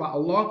swear by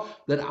Allah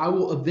that I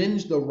will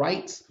avenge the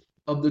rights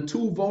of the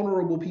two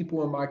vulnerable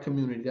people in my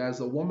community. That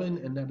is a woman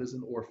and that is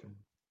an orphan.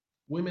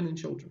 Women and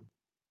children.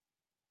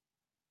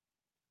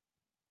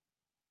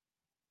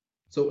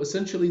 So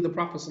essentially the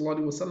Prophet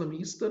ﷺ,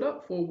 he stood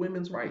up for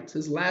women's rights.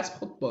 His last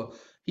khutbah,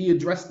 he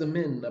addressed the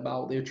men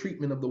about their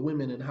treatment of the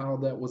women and how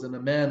that was an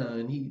amana,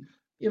 and he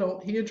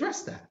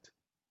addressed that.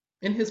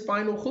 in his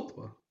final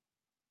khutbah.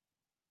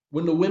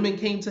 When the women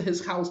came to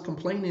his house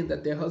complaining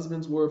that their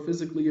husbands were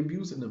physically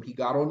abusing them, he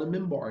got on the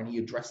minbar and he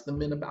addressed the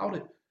men about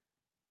it.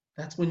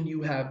 That's when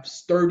you have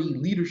sturdy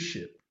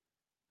leadership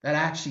that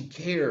actually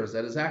cares,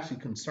 that is actually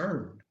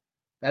concerned,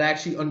 that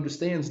actually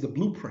understands the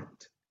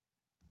blueprint.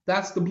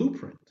 That's the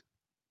blueprint.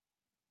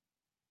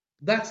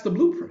 That's the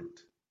blueprint.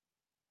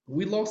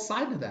 We lost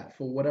sight of that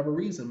for whatever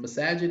reason.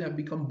 Masajid have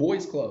become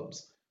boys'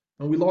 clubs,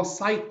 and we lost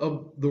sight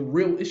of the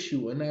real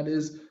issue, and that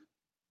is,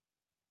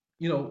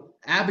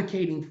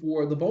 advocating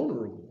for the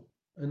vulnerable.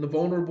 And the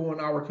vulnerable in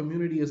our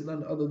community is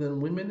none other than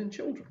women and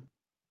children.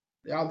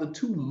 They are the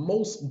two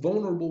most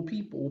vulnerable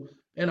people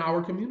in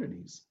our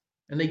communities,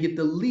 and they get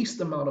the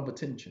least amount of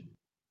attention.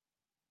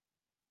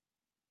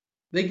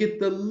 They get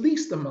the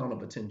least amount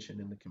of attention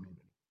in the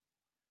community.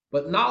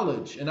 But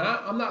knowledge, and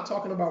I'm not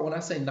talking about, when I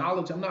say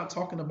knowledge, I'm not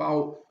talking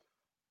about,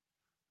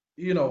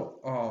 you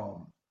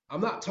know, I'm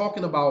not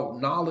talking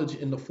about knowledge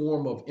in the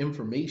form of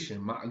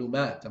information,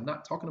 ma'lumat. I'm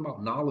not talking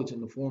about knowledge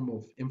in the form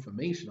of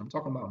information. I'm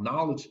talking about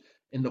knowledge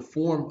in the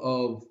form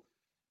of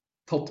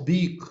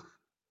tatbiq,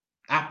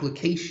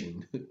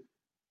 application.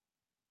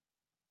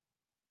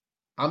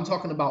 I'm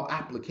talking about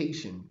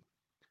application.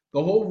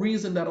 The whole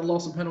reason that Allah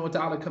subhanahu wa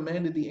ta'ala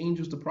commanded the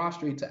angels to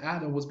prostrate to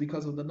Adam was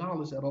because of the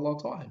knowledge that Allah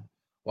taught him.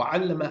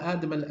 وَعَلَّمَ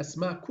آدَمَ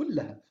الْأَسْمَاءَ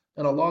كُلَّهَا.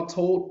 And Allah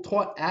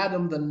taught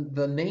Adam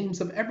the names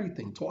of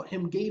everything,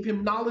 gave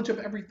him knowledge of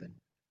everything.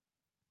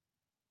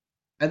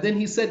 And then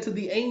he said to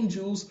the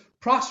angels,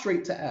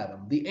 prostrate to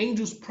Adam. The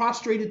angels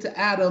prostrated to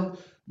Adam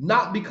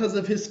not because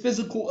of his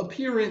physical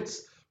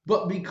appearance,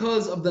 but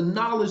because of the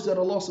knowledge that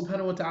Allah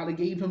subhanahu wa ta'ala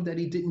gave him that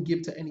he didn't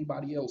give to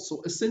anybody else.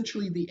 So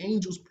essentially, the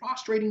angels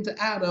prostrating to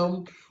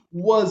Adam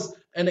was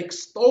an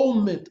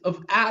extolment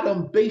of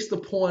Adam based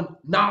upon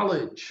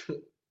knowledge.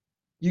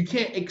 You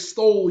can't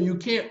extol, you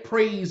can't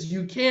praise,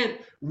 you can't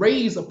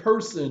raise a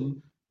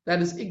person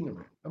that is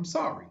ignorant. I'm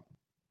sorry.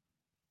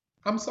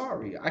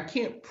 I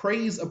can't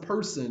praise a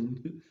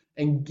person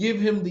and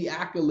give him the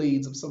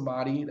accolades of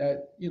somebody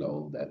that,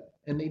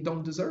 and they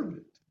don't deserve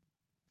it.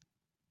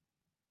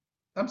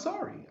 I'm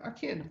sorry. I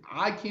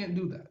can't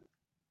do that.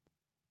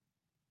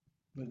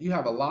 But you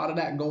have a lot of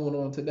that going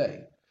on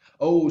today.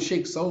 Oh,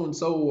 Sheikh so and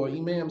so or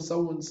Imam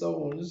so and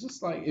so. And it's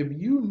just like, if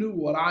you knew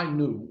what I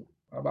knew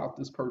about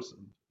this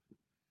person,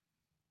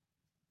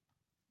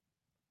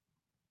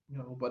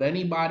 but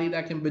anybody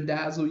that can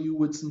bedazzle you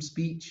with some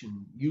speech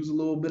and use a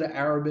little bit of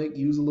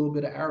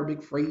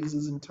Arabic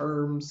phrases and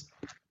terms,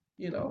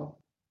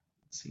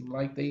 seem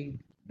like they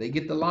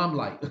get the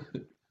limelight.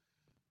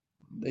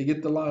 They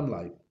get the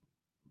limelight.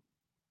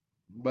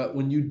 But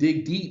when you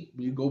dig deep,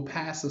 you go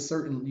past the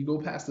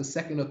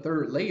second or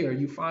third layer,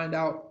 you find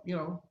out,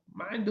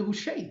 mind the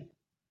Hushay.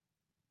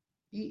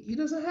 He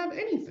doesn't have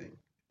anything.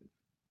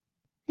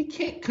 He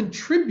can't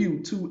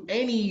contribute to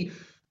any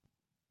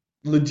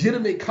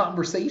legitimate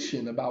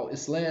conversation about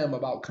Islam,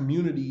 about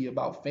community,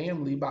 about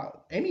family,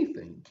 about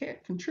anything.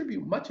 Can't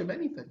contribute much of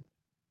anything.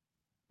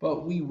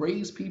 But we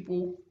raise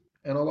people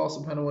and Allah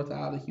subhanahu wa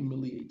ta'ala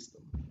humiliates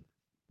them.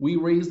 We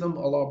raise them,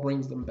 Allah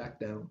brings them back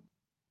down.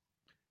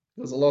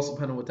 Because Allah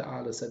subhanahu wa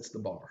ta'ala sets the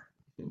bar.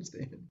 You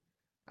understand?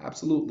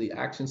 Absolutely.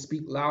 Actions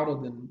speak louder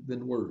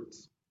than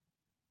words.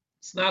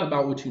 It's not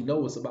about what you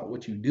know, it's about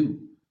what you do.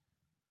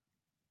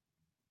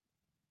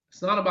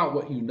 It's not about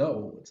what you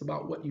know, it's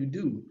about what you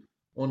do.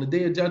 On the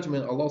day of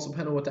judgment, Allah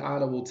subhanahu wa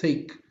ta'ala will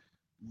take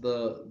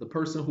the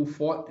person who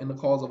fought in the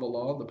cause of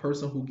Allah, the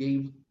person who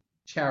gave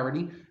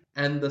charity,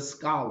 and the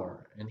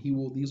scholar. And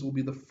these will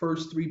be the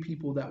first three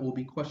people that will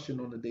be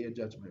questioned on the day of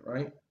judgment,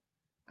 right?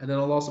 And then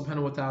Allah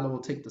subhanahu wa ta'ala will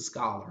take the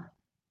scholar.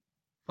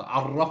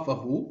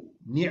 فَعَرَّفَهُ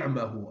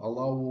نِعْمَهُ.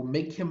 Allah will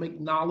make him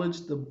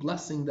acknowledge the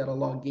blessing that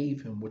Allah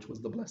gave him, which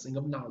was the blessing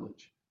of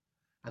knowledge.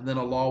 And then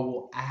Allah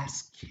will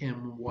ask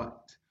him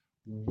what?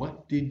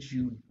 What did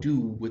you do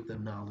with the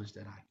knowledge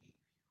that I gave you?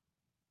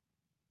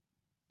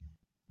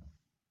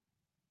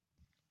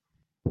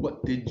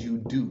 What did you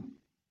do?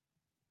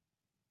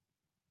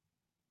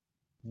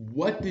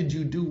 What did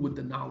you do with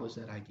the knowledge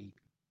that I gave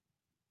you?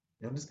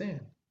 You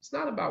understand? It's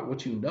not about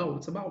what you know,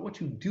 it's about what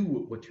you do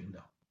with what you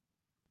know.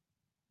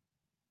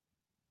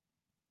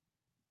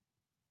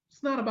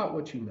 It's not about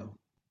what you know.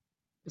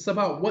 It's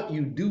about what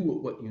you do with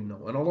what you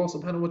know. And Allah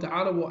subhanahu wa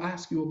ta'ala will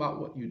ask you about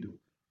what you do.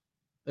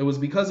 It was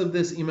because of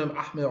this Imam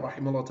Ahmed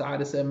rahimahullah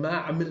ta'ala said,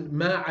 ما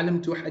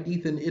علمت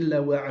حديثا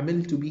إلا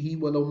وعملت به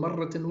ولو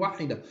مرة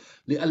واحدة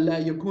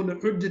لألا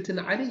يكون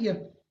حجة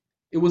علي.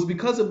 It was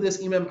because of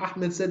this Imam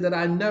Ahmed said that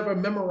I never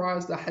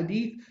memorized the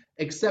hadith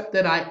except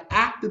that I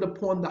acted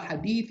upon the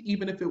hadith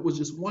even if it was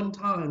just one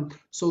time,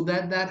 so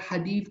that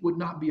hadith would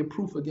not be a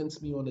proof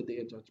against me on the day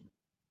of judgment.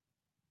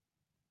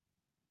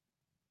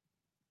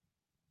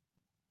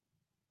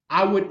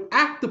 I would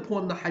act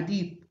upon the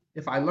hadith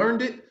if I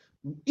learned it,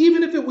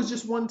 even if it was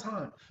just one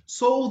time,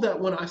 so that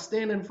when I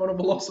stand in front of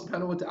Allah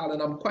subhanahu wa ta'ala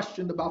and I'm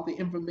questioned about the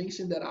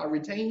information that I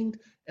retained,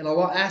 and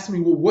Allah asks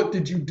me, well, what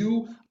did you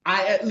do?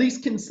 I at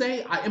least can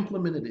say I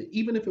implemented it,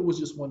 even if it was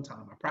just one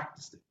time. I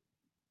practiced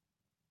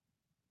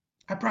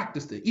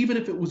it. Even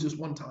if it was just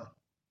one time.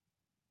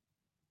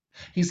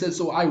 He said,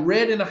 so I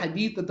read in a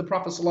hadith that the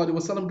Prophet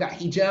ﷺ got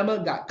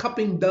hijama, got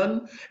cupping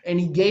done, and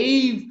he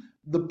gave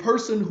the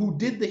person who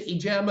did the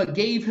hijama,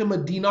 gave him a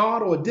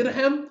dinar or a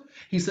dirham.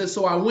 He says,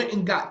 so I went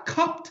and got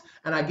cupped,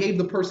 and I gave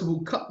the person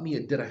who cupped me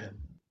a dirham.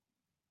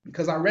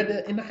 Because I read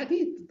it in the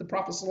hadith, the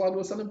Prophet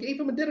ﷺ gave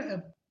him a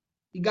dirham.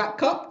 He got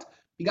cupped,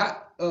 he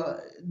got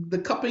the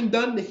cupping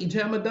done, the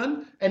hijama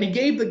done, and he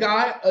gave the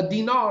guy a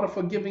dinar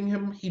for giving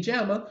him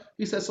hijama.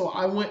 He said, so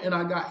I went and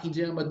I got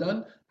hijama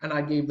done, and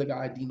I gave the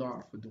guy a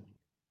dinar for doing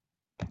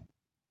it.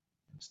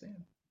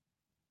 Understand?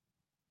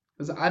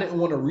 Because I didn't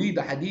want to read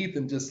the hadith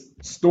and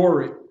just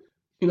store it,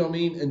 you know what I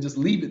mean, and just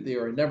leave it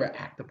there and never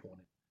act upon it.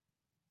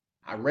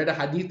 I read a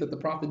hadith that the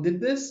Prophet did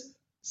this,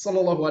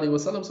 sallallahu alaihi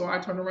wasallam, so I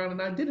turned around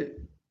and I did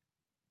it.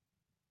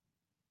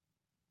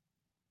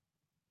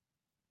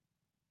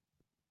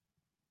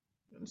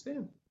 You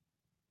understand?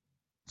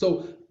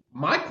 So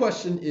my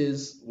question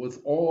is,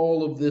 with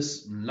all of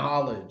this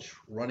knowledge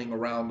running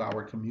around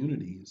our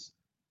communities,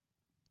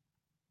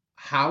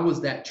 how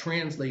is that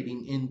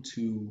translating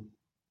into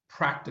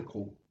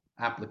practical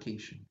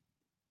application?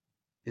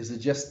 Is it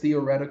just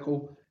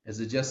theoretical? Is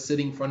it just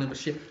sitting in front of a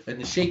sheikh and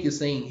the sheikh is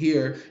saying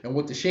here and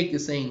what the sheikh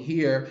is saying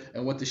here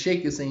and what the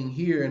sheikh is saying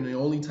here, and the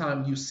only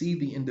time you see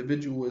the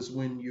individual is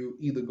when you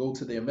either go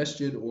to their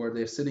masjid or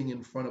they're sitting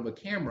in front of a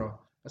camera?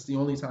 That's the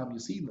only time you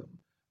see them.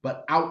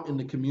 But out in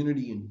the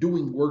community and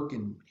doing work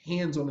and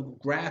hands on the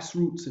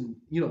grassroots and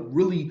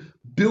really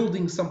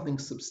building something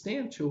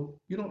substantial,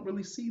 you don't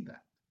really see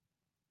that.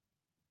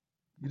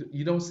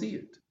 You don't see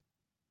it.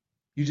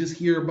 You just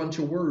hear a bunch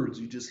of words.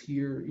 You just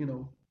hear,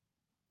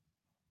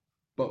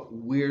 but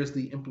where's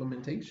the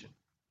implementation?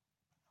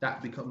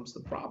 That becomes the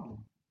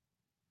problem.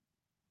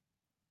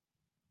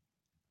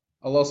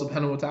 Allah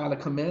subhanahu wa ta'ala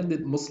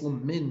commanded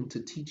Muslim men to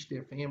teach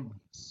their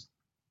families.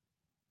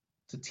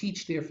 To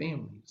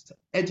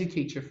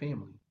educate your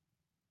family.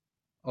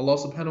 Allah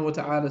subhanahu wa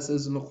ta'ala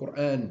says in the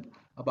Quran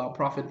about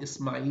Prophet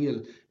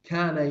Ismail,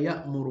 كَانَ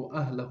يَأْمُرُ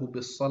أَهْلَهُ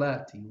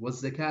بِالصَّلَاةِ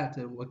وَالزَّكَاةِ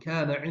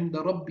وَكَانَ عِنْدَ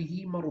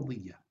رَبِّهِ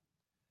مَرْضِيًّا.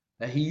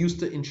 That he used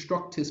to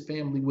instruct his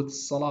family with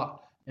salat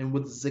and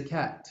with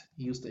zakat.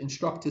 He used to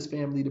instruct his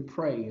family to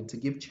pray and to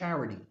give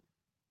charity.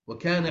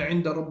 وَكَانَ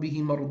عِنْدَ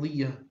رَبِّهِ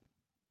مَرْضِيًّا.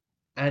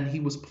 And he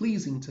was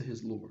pleasing to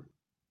his Lord.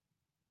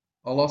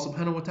 Allah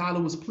subhanahu wa ta'ala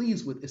was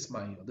pleased with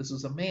Ismail. This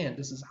is a man.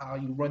 This is how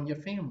you run your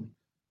family.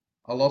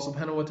 Allah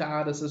subhanahu wa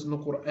ta'ala says in the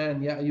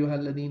Quran, يَا أَيُّهَا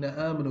الَّذِينَ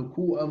آمَنُوا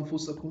قُوا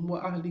أَنفُسَكُمْ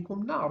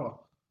وَأَهْلِكُمْ نَارًا.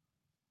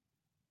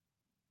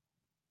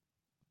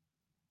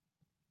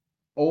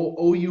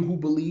 O you who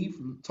believe,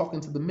 talking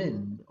to the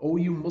men, O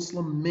you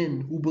Muslim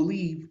men who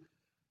believe,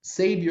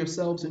 save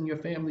yourselves and your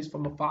families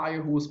from a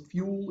fire whose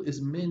fuel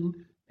is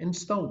men and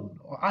stone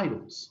or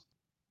idols.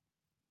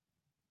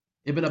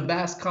 Ibn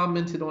Abbas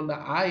commented on the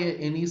ayah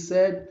and he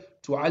said,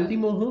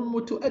 تُعَلِّمُهُمْ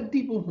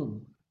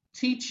وَتُؤَدِّبُهُمْ.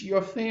 Teach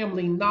your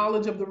family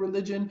knowledge of the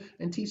religion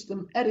and teach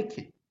them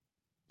etiquette.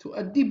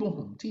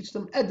 تُؤَدِّبُهُمْ. Teach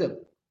them adab,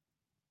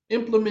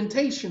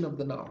 implementation of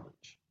the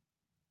knowledge.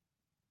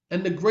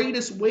 And the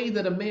greatest way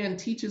that a man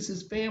teaches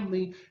his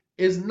family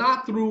is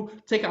not through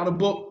take out a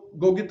book,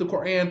 go get the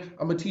Quran,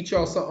 I'm going to teach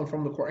y'all something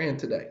from the Quran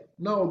today.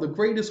 No, the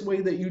greatest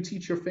way that you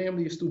teach your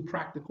family is through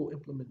practical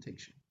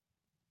implementation.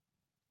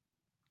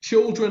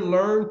 Children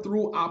learn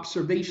through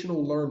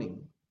observational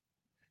learning.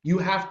 You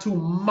have to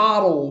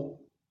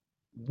model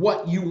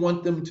what you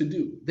want them to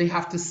do. They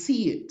have to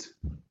see it.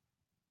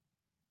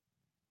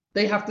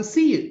 They have to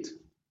see it.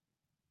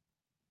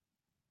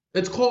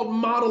 It's called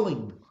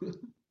modeling.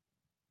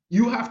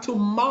 You have to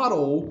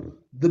model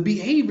the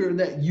behavior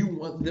that you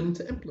want them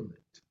to implement.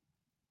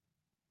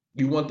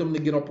 You want them to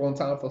get up on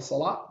time for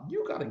salat?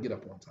 You got to get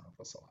up on time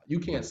for salat. You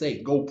can't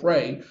say, go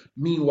pray.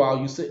 Meanwhile,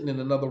 you're sitting in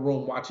another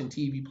room watching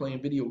TV,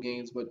 playing video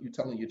games, but you're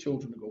telling your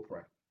children to go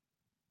pray.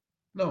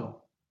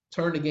 No.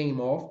 Turn the game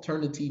off.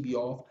 Turn the TV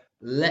off.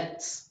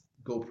 Let's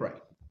go pray.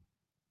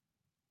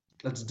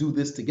 Let's do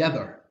this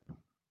together.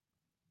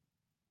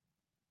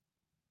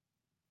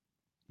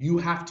 You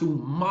have to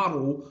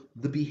model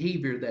the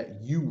behavior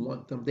that you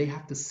want them. They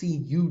have to see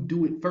you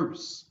do it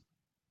first.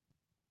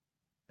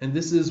 And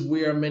this is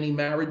where many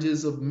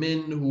marriages of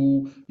men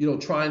who,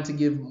 trying to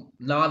give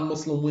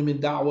non-Muslim women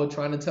dawah,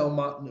 trying to tell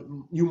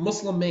you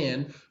Muslim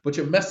man, but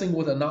you're messing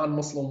with a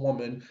non-Muslim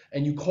woman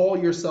and you call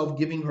yourself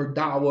giving her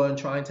dawah and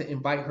trying to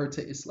invite her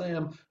to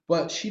Islam,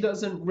 but she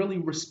doesn't really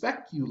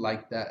respect you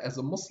like that as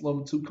a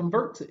Muslim to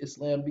convert to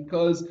Islam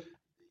because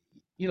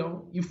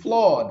you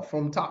flawed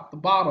from top to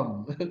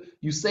bottom.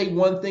 You say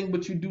one thing,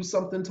 but you do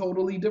something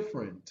totally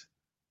different.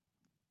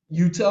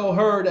 You tell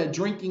her that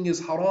drinking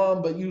is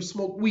haram, but you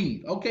smoke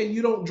weed. Okay,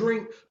 you don't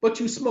drink, but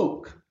you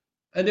smoke.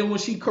 And then when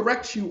she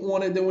corrects you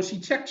on it, then when she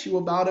checks you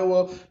about it,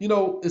 well,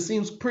 it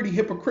seems pretty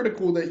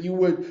hypocritical that you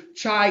would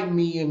chide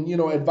me and,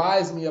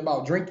 advise me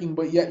about drinking,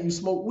 but yet you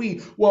smoke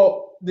weed.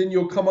 Well, then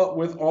you'll come up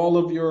with all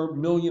of your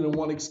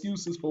 1,000,001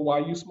 excuses for why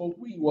you smoke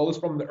weed. Well, it's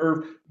from the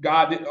earth.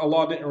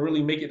 Allah didn't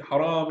really make it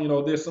haram.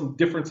 There's some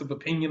difference of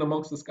opinion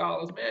amongst the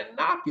scholars. Man,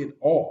 knock it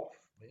off,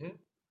 man.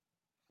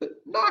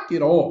 Knock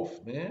it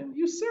off, man.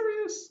 You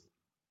serious?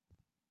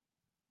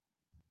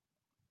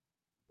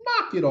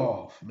 Knock it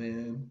off,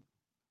 man.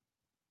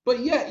 But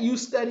yet you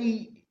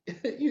study,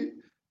 you,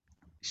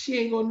 she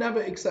ain't gonna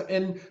never accept.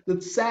 And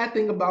the sad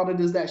thing about it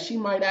is that she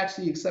might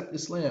actually accept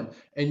Islam,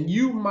 and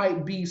you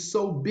might be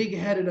so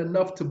big-headed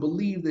enough to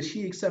believe that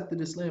she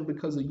accepted Islam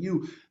because of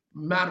you.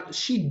 Matter,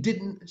 she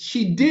didn't.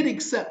 She did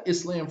accept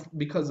Islam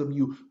because of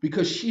you,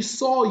 because she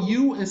saw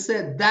you and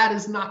said, that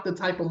is not the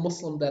type of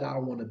Muslim that I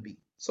want to be.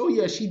 So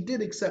yeah, she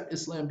did accept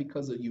Islam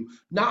because of you,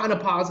 not in a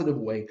positive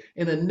way,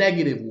 in a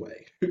negative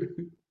way.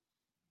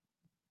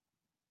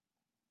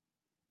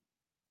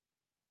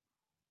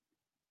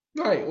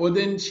 Right. Or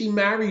then she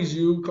marries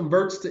you,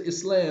 converts to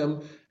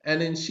Islam,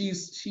 and then she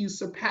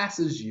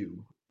surpasses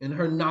you in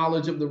her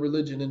knowledge of the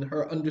religion and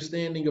her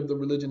understanding of the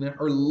religion and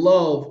her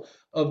love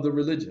of the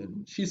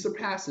religion. She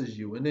surpasses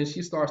you, and then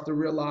she starts to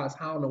realize,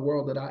 how in the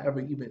world did I ever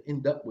even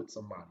end up with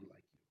somebody like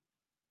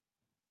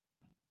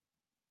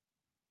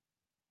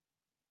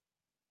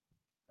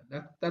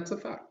you? That's a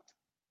fact.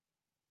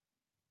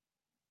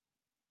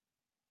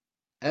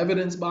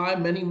 Evidenced by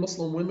many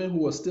Muslim women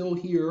who are still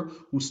here,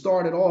 who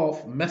started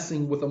off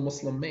messing with a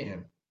Muslim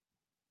man.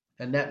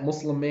 And that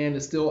Muslim man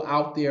is still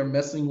out there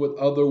messing with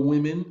other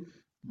women.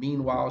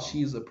 Meanwhile,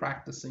 she's a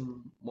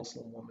practicing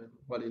Muslim woman.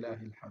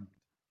 Walillahi alhamd.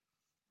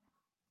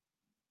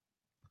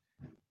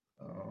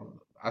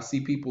 I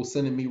see people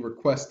sending me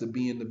requests to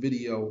be in the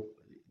video.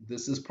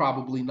 This is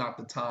probably not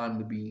the time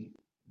to be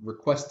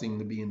requesting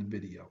to be in the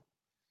video.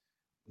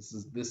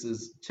 This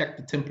is check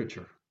the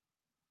temperature.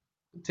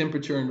 The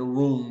temperature in the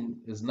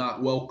room is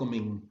not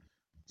welcoming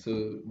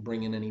to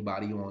bringing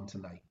anybody on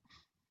tonight.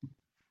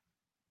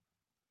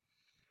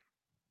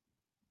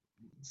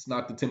 It's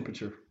not the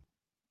temperature.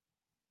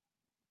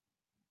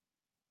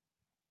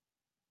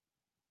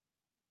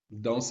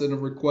 Don't send a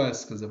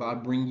request, because if I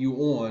bring you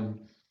on,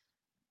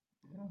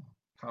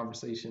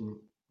 conversation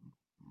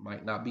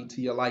might not be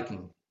to your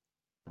liking.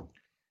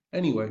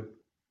 Anyway,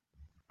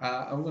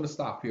 I'm going to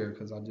stop here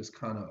because I just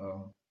kind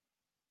of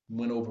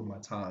went over my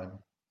time.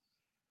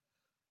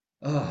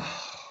 Uh,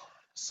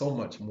 so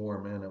much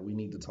more, man, that we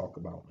need to talk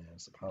about, man.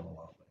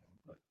 SubhanAllah, man.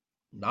 But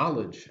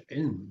knowledge,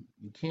 and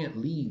you can't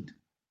lead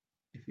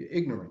if you're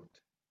ignorant.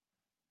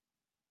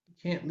 You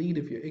can't lead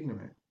if you're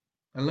ignorant.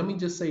 And let me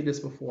just say this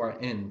before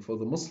I end. For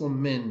the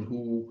Muslim men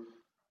who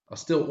are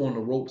still on the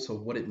ropes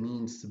of what it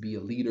means to be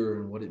a leader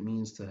and what it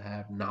means to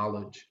have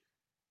knowledge,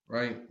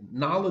 right?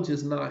 Knowledge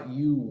is not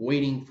you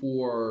waiting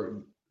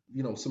for,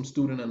 some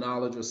student of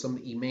knowledge or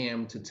some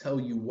imam to tell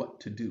you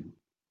what to do.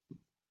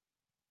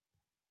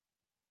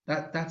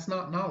 That's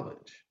not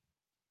knowledge.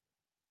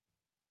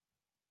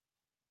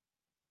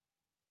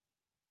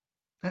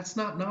 That's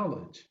not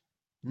knowledge.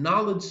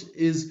 Knowledge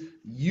is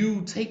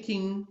you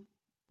taking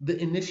the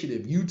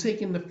initiative, you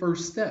taking the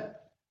first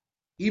step,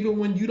 even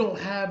when you don't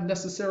have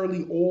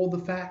necessarily all the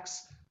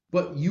facts,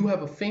 but you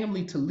have a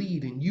family to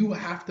lead and you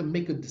have to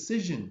make a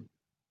decision.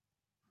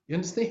 You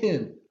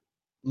understand?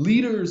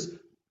 Leaders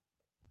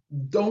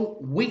don't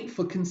wait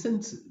for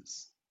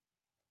consensus.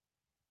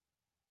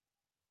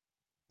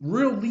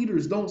 Real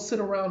leaders don't sit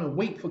around and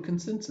wait for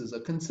consensus,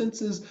 a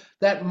consensus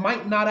that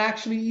might not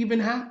actually even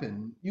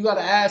happen. You got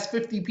to ask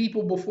 50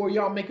 people before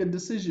y'all make a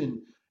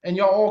decision, and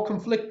y'all all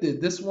conflicted.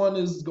 This one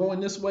is going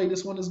this way,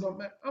 this one is going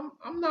back.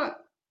 I'm not,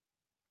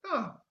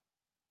 nah.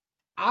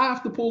 I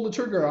have to pull the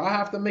trigger. I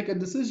have to make a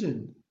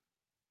decision.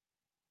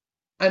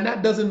 And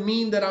that doesn't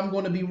mean that I'm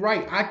going to be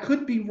right. I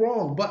could be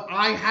wrong, but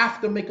I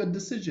have to make a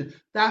decision.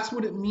 That's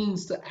what it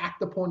means to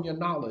act upon your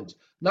knowledge.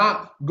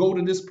 Not go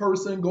to this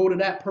person, go to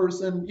that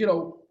person.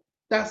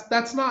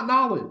 That's not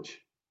knowledge.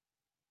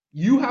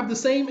 You have the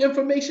same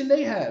information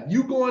they have.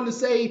 You going to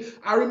say,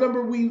 I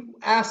remember we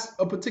asked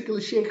a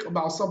particular sheikh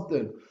about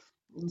something.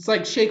 It's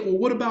like, Sheikh, well,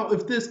 what about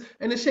if this?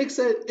 And the Sheikh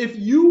said, if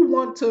you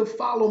want to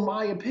follow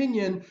my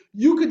opinion,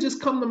 you could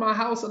just come to my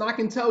house and I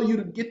can tell you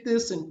to get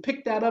this and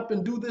pick that up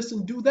and do this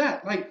and do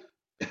that. Like,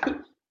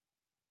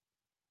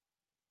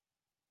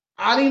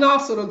 Ali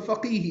Nasser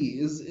al-Faqihi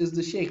is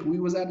the Sheikh. We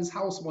was at his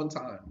house one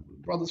time.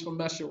 Brothers from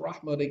Masjid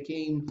Rahma, they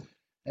came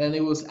and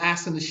they was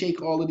asking the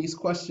Sheikh all of these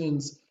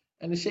questions.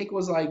 And the Sheikh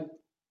was like,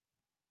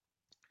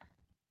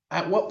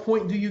 at what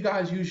point do you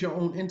guys use your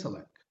own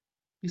intellect?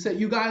 He said,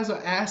 you guys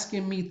are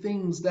asking me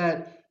things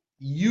that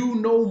you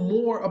know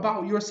more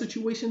about your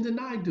situation than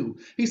I do.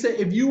 He said,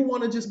 if you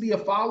want to just be a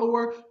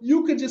follower,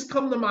 you could just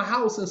come to my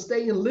house and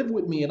stay and live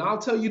with me. And I'll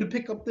tell you to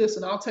pick up this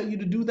and I'll tell you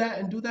to do that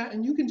and do that.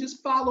 And you can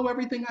just follow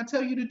everything I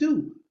tell you to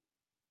do.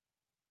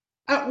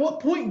 At what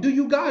point do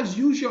you guys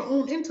use your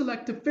own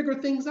intellect to figure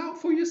things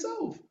out for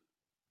yourself?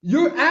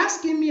 You're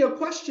asking me a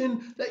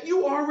question that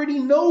you already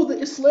know the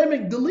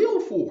Islamic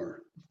dalil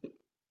for.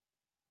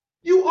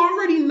 You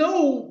already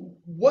know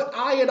what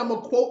ayat I'm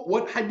going to quote,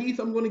 what hadith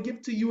I'm going to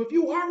give to you. If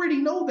you already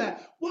know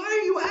that, why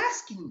are you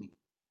asking me?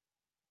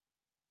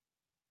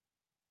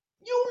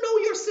 You know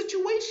your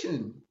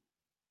situation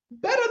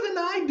better than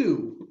I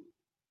do.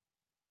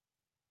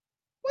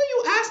 Why are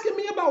you asking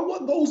me about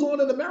what goes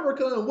on in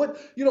America and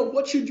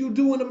what should you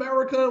do in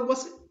America and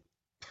what's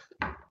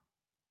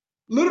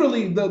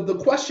literally the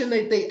question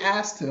that they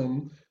asked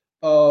him,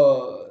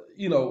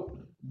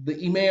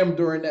 the Imam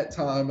during that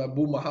time,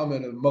 Abu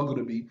Muhammad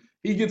al-Maghribi,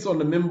 he gets on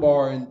the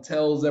minbar and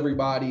tells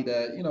everybody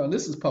that, and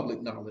this is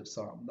public knowledge,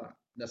 so I'm not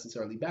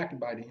necessarily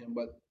backbiting him,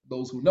 but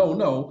those who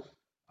know,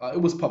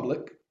 it was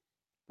public,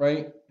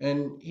 right?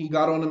 And he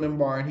got on the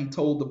minbar and he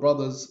told the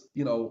brothers,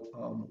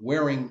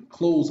 wearing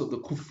clothes of the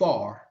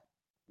kuffar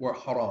were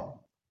haram,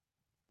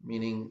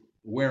 meaning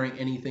wearing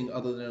anything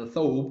other than a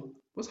thobe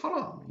was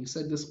haram. He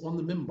said this on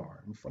the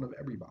minbar in front of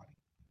everybody.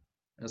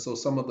 And so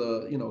some of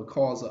the,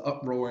 caused an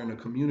uproar in the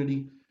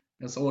community.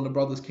 And so when the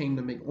brothers came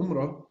to make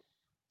Umrah,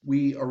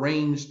 we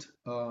arranged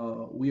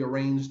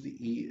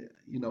the,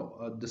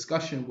 a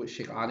discussion with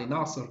Sheikh Ali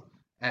Nasser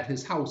at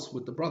his house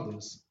with the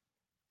brothers.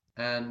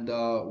 And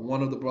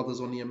one of the brothers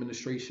on the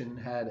administration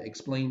had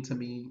explained to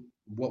me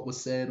what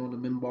was said on the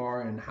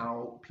minbar and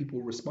how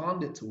people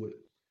responded to it.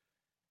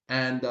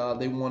 And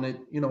they wanted,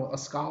 a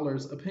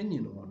scholar's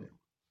opinion on it.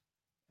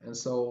 And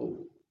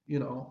so,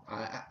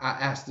 I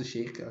asked the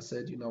sheikh, I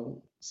said,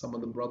 some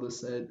of the brothers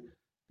said,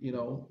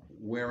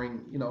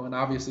 wearing, and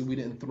obviously we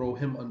didn't throw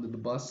him under the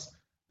bus.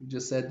 We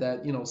just said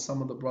that,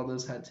 some of the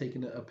brothers had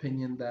taken the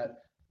opinion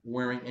that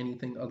wearing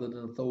anything other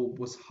than a thobe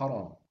was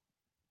haram.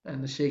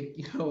 And the sheikh,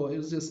 it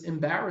was just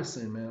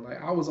embarrassing, man.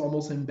 Like I was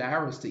almost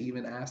embarrassed to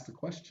even ask the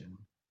question.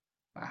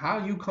 Like,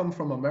 how you come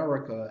from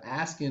America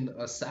asking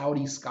a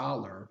Saudi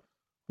scholar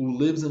who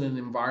lives in an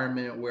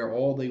environment where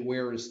all they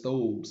wear is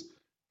thobes,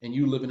 and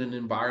you live in an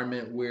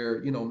environment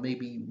where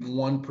maybe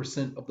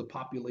 1% of the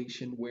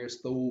population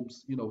wears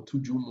thobes, to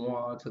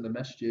Jumu'ah, to the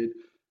masjid,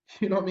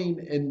 you know what I mean?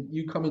 And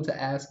you coming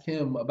to ask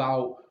him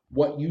about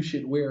what you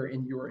should wear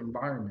in your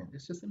environment.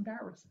 It's just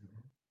embarrassing.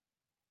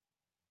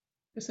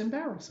 It's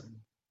embarrassing.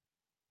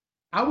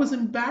 I was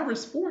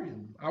embarrassed for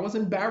him. I was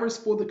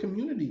embarrassed for the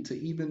community to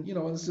even,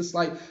 it's just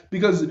like,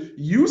 because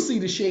you see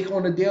the sheikh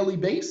on a daily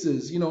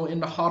basis, in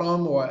the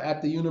haram or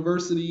at the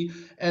university.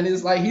 And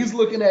it's like, he's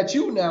looking at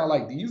you now,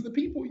 like, these the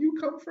people you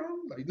come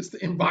from? Like, this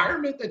the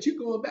environment that you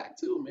going back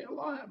to? Man,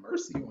 Allah have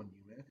mercy on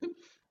you,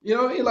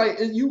 man. Like,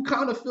 you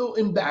kind of feel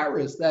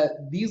embarrassed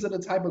that these are the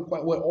type of,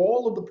 with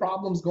all of the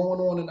problems going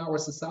on in our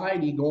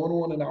society, going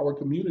on in our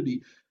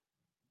community,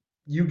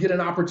 you get an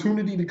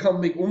opportunity to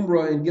come make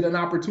umrah and get an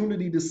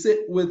opportunity to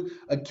sit with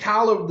a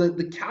caliber,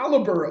 the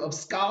caliber of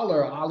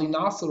scholar Ali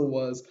Nasser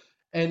was,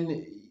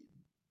 and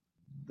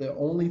the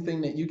only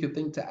thing that you could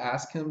think to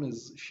ask him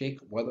is sheikh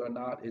whether or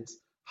not it's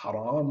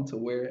haram to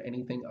wear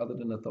anything other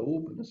than a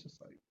thobe, and it's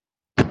just like,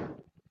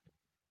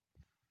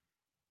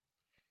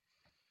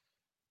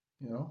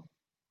 you know.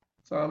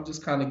 So I'm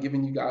just kind of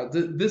giving you guys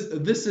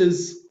this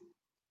is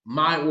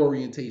my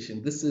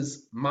orientation. This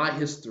is my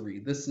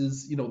history. This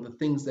is, the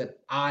things that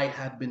I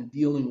have been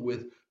dealing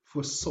with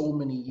for so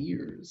many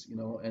years,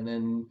 and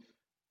then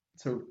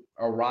to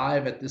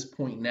arrive at this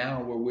point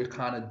now where we're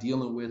kind of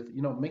dealing with,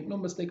 make no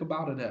mistake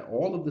about it, that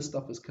all of this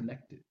stuff is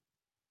connected.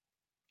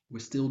 We're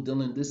still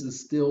dealing, this is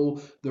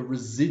still the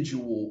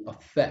residual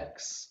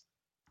effects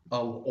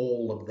of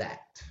all of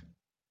that.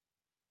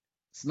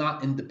 It's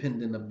not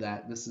independent of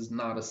that. This is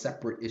not a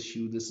separate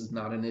issue. This is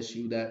not an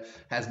issue that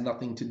has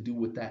nothing to do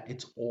with that.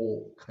 It's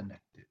all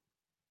connected.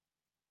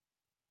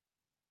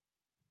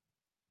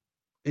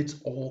 It's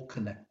all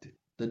connected.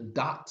 The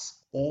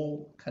dots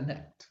all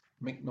connect.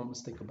 Make no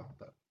mistake about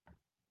that.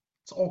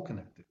 It's all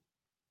connected.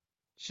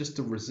 It's just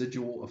the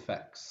residual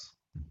effects.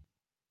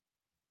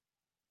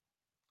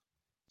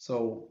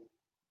 So,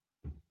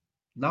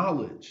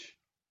 knowledge,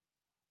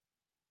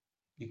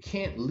 you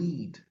can't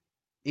lead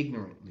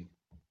ignorantly.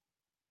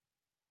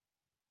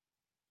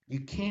 You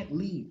can't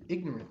lead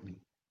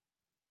ignorantly.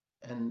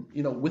 And,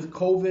 with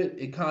COVID,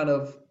 it kind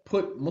of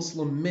put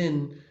Muslim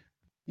men,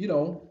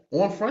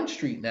 on Front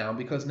Street now,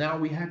 because now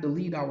we had to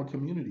lead our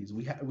communities.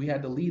 We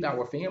had to lead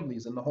our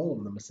families in the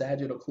home. The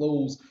masajid are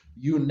closed.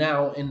 You're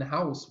now in the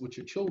house with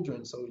your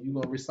children, so you're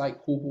gonna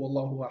recite Qul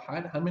Huwallahu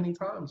Ahad how many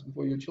times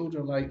before your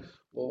children? Like,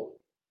 well,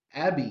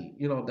 Abby,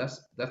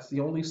 that's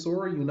the only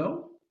surah you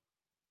know.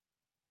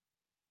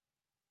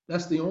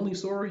 That's the only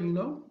surah you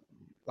know.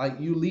 Like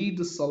you lead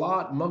the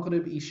Salat,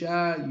 Maghrib,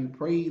 Isha, you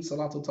prayed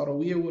Salatul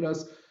Taraweeh with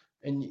us,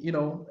 and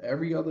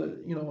every other,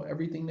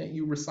 everything that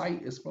you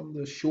recite is from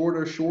the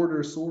shorter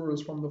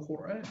surahs from the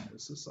Quran.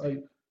 It's just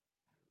like,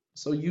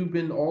 so you've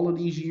been all of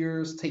these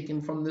years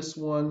taken from this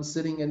one,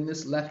 sitting in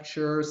this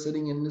lecture,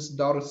 sitting in this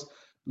dars,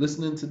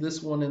 listening to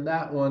this one and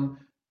that one,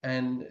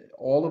 and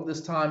all of this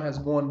time has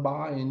gone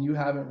by and you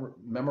haven't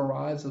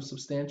memorized a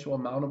substantial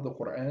amount of the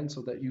Quran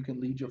so that you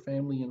can lead your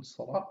family in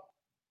Salah.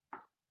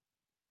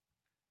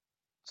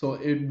 So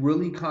it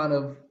really kind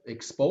of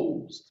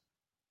exposed,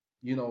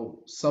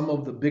 some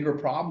of the bigger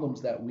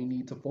problems that we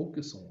need to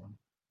focus on.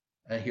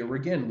 And here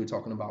again, we're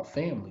talking about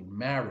family,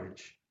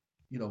 marriage,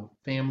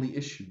 family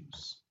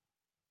issues.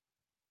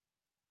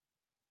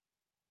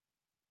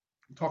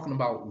 We're talking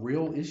about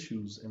real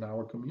issues in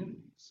our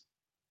communities.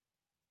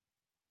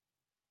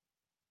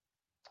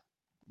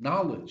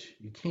 Knowledge,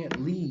 you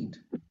can't lead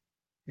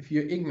if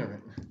you're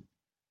ignorant.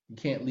 You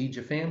can't lead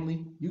your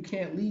family. You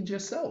can't lead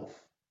yourself.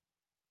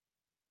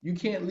 You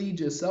can't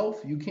lead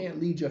yourself. You can't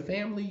lead your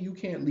family. You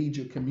can't lead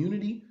your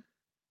community.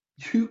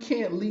 You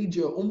can't lead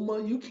your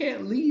ummah, you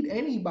can't lead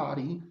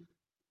anybody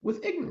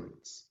with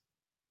ignorance.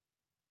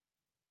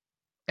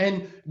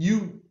 And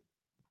you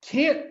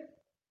can't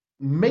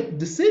make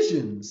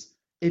decisions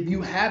if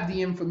you have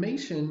the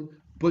information,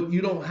 but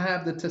you don't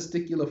have the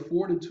testicular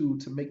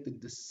fortitude to make the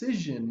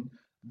decision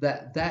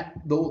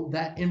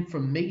that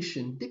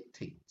information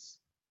dictates.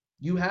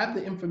 You have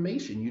the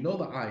information, you know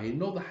the ayah, you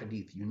know the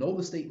hadith, you know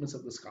the statements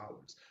of the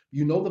scholars,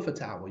 you know the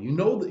fatwa, you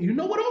know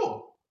it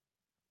all,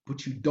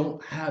 but you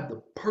don't have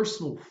the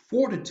personal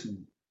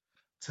fortitude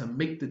to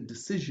make the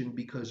decision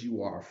because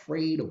you are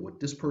afraid of what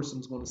this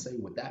person's going to say,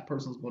 what that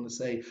person's going to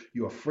say.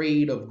 You're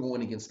afraid of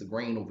going against the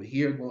grain over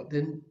here.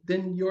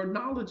 Then your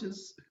knowledge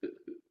is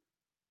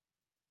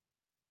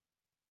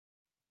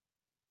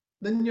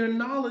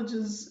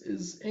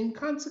is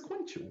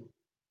inconsequential.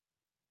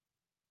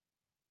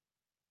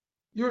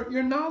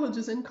 Your knowledge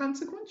is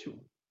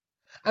inconsequential.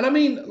 And I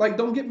mean, like,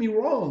 don't get me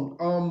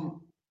wrong.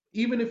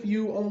 Even if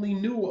you only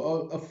knew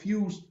a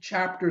few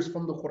chapters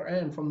from the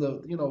Quran, from the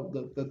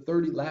the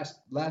 30 last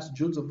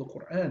juds of the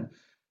Quran,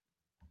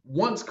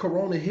 once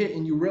Corona hit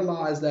and you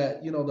realize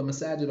that the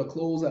masajid are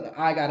closed and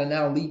I gotta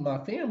now leave my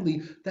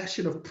family, that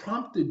should have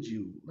prompted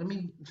you. Let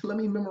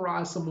me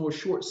memorize some more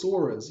short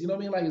surahs. You know what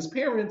I mean? Like, as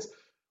parents,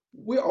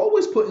 we're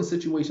always put in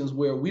situations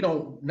where we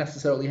don't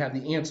necessarily have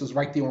the answers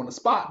right there on the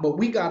spot, but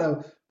we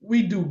do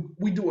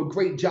a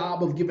great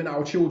job of giving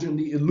our children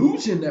the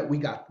illusion that we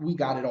got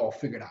it all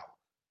figured out.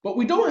 But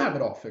we don't have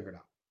it all figured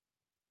out.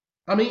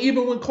 I mean,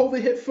 even when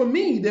COVID hit for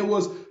me, there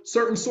was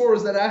certain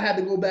surahs that I had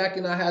to go back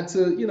and I had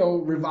to,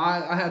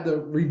 revise, I had to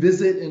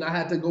revisit, and I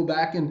had to go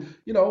back and,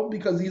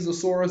 because these are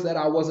surahs that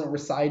I wasn't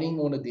reciting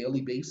on a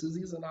daily basis.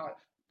 These are not,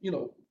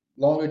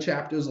 longer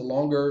chapters or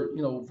longer,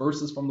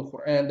 verses from the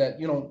Quran that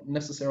you don't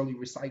necessarily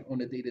recite on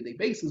a day-to-day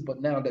basis.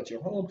 But now that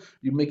you're home,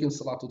 you're making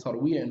Salatul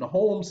Tarawih in the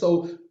home.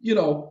 So,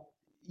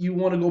 you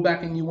want to go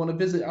back and you want to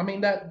visit. I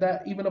mean,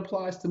 that even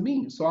applies to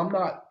me. So I'm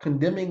not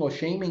condemning or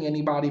shaming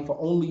anybody for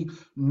only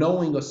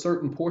knowing a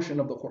certain portion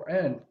of the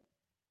Quran.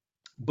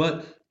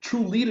 But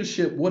true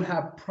leadership would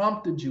have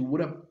prompted you,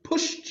 would have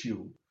pushed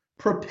you,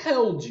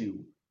 propelled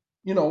you,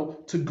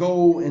 to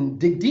go and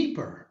dig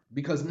deeper,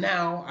 because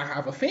now I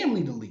have a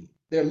family to lead.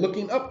 They're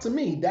looking up to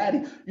me,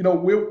 Daddy.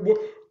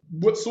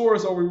 What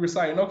surahs are we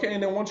reciting? Okay,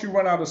 and then once you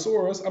run out of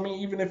surahs, I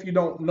mean, even if you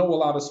don't know a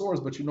lot of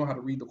surahs, but you know how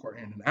to read the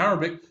Quran in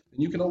Arabic, then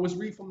you can always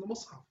read from the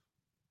Mus'haf.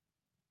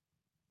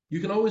 You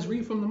can always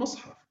read from the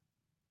Mus'haf.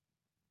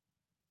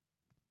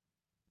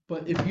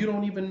 But if you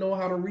don't even know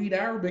how to read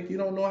Arabic, you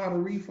don't know how to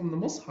read from the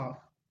Mus'haf.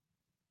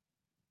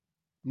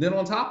 Then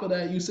on top of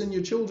that, you send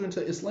your children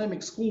to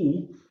Islamic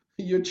school.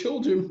 Your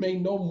children may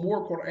know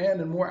more Quran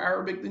and more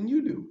Arabic than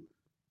you do.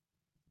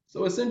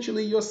 So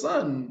essentially, your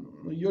son,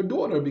 your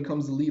daughter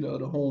becomes the leader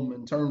of the home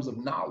in terms of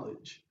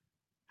knowledge.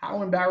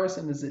 How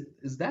embarrassing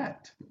is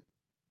that?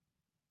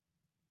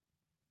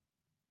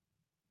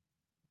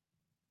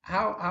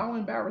 How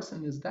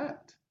embarrassing is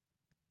that?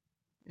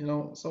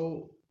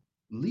 So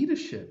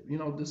leadership,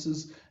 this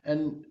is,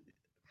 and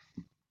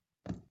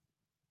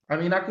I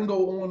mean, I can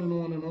go on and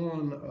on and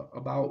on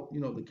about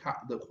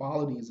the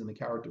qualities and the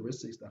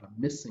characteristics that are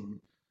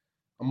missing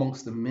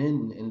amongst the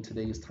men in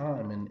today's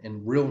time,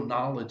 and real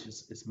knowledge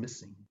is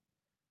missing.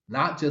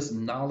 Not just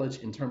knowledge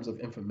in terms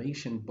of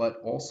information, but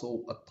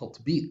also a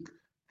tatbiq,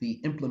 the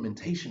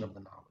implementation of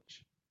the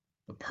knowledge,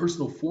 the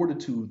personal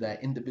fortitude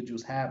that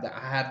individuals have, that I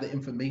have the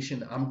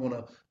information, I'm going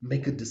to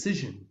make a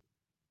decision.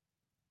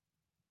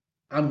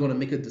 I'm going to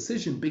make a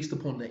decision based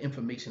upon the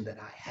information that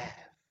I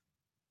have.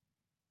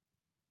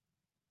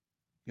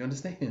 You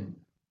understand?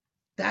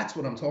 That's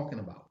what I'm talking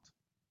about.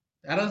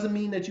 That doesn't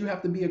mean that you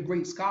have to be a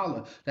great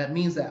scholar. That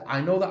means that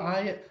I know the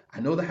ayat, I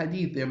know the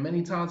hadith. There are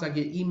many times I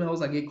get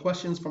emails, I get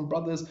questions from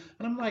brothers,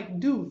 and I'm like,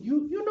 dude,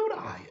 you know the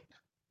ayat.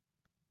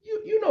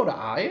 You know the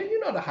ayat,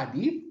 you know the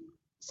hadith.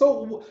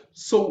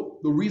 So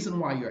the reason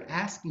why you're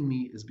asking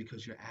me is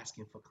because you're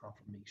asking for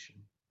confirmation.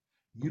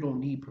 You don't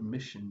need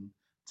permission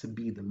to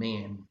be the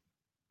man,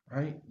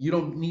 right? You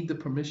don't need the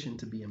permission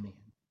to be a man.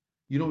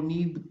 You don't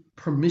need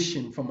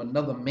permission from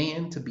another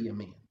man to be a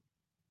man.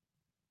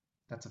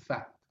 That's a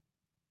fact.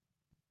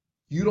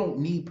 You don't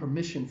need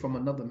permission from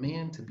another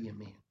man to be a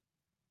man.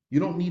 You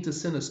don't need to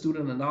send a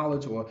student of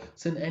knowledge or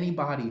send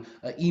anybody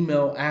an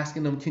email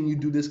asking them, can you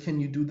do this?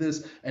 Can you do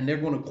this? And they're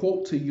going to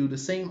quote to you the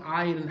same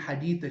ayat and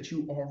hadith that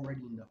you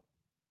already know.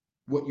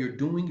 What you're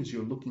doing is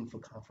you're looking for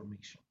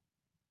confirmation.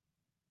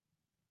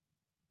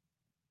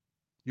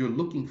 You're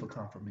looking for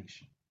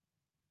confirmation.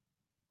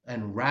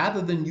 And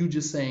rather than you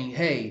just saying,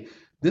 hey,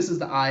 this is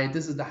the ayat,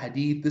 this is the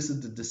hadith, this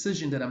is the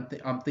decision that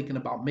I'm thinking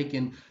about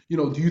making,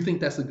 do you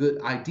think that's a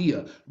good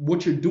idea?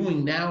 What you're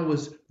doing now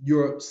is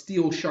you're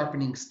steel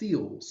sharpening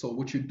steel. So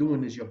what you're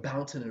doing is you're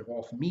bouncing it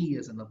off me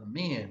as another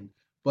man.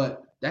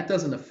 But that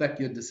doesn't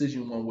affect your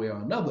decision one way or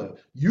another.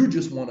 You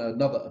just want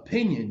another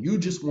opinion. You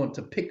just want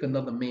to pick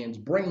another man's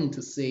brain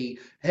to say,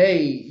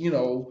 hey,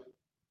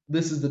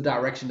 this is the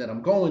direction that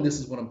I'm going. This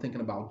is what I'm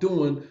thinking about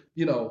doing.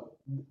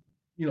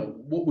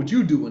 what would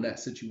you do in that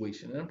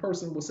situation? And a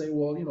person will say,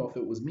 well, if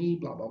it was me,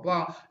 blah, blah,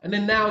 blah. And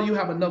then now you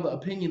have another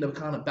opinion to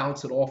kind of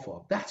bounce it off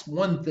of. That's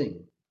one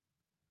thing.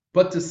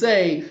 But to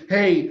say,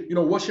 hey,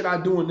 what should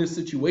I do in this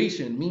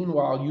situation?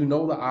 Meanwhile, you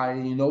know the ayah,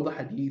 you know the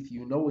hadith,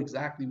 you know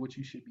exactly what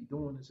you should be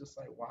doing. It's just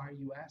like, why are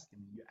you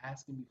asking me? You're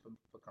asking me for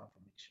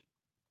confirmation.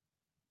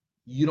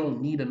 You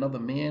don't need another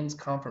man's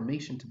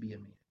confirmation to be a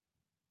man.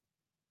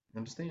 You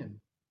understand?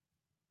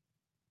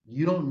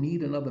 You don't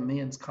need another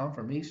man's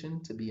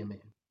confirmation to be a man.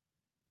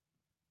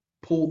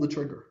 Pull the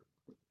trigger.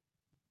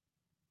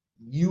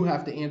 You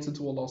have to answer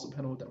to Allah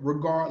subhanahu wa ta'ala,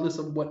 regardless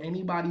of what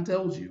anybody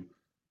tells you.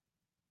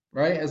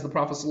 Right? As the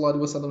Prophet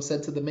ﷺ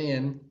said to the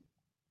man,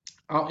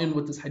 I'll end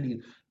with this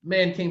hadith.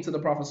 Man came to the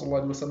Prophet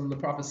ﷺ, the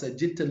Prophet said,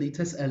 Jitta li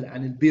tas'al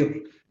anil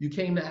bir. You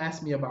came to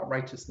ask me about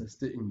righteousness,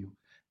 didn't you?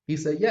 He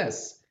said,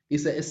 yes. He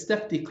said,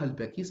 istafti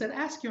qalbak. He said,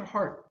 ask your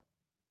heart.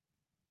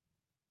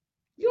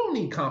 You don't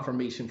need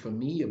confirmation from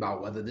me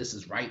about whether this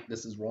is right,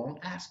 this is wrong.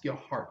 Ask your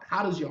heart.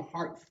 How does your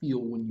heart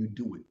feel when you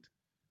do it?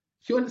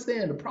 You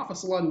understand? The Prophet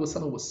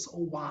ﷺ was so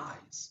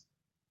wise.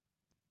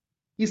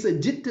 He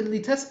said, Jitta li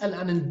tas'al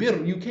anil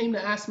bir. You came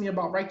to ask me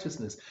about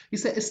righteousness. He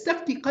said,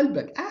 istafti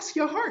qalbak. Ask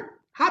your heart.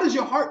 How does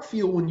your heart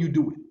feel when you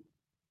do it?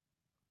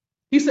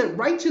 He said,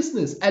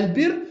 righteousness,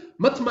 al-bir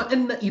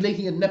matma'anna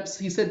ilayhi an-nafs.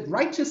 He said,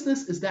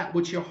 righteousness is that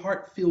which your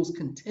heart feels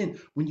content.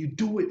 When you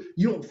do it,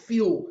 you don't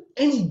feel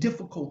any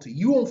difficulty.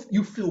 You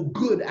feel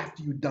good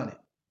after you've done it.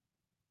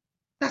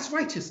 That's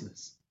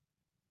righteousness.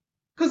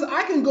 Because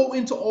I can go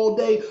into all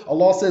day,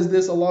 Allah says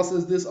this, Allah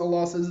says this,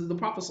 Allah says this. The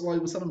Prophet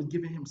ﷺ is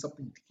giving him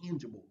something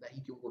tangible that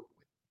he can work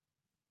with.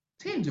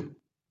 Tangible.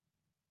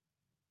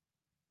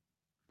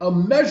 A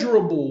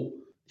measurable,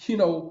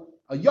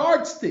 a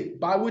yardstick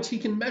by which he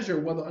can measure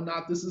whether or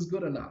not this is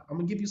good or not. I'm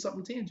going to give you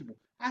something tangible.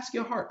 Ask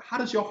your heart. How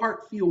does your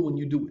heart feel when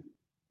you do it?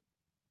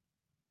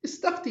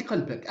 Istafti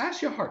qalbak.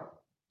 Ask your heart.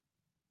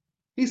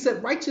 He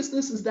said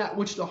righteousness is that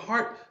which the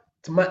heart,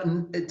 like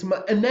it's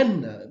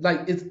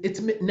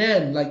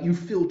mitnan, like you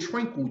feel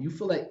tranquil, you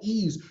feel at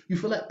ease, you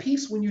feel at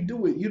peace when you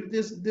do it.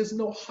 There's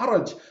no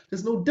haraj,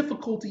 there's no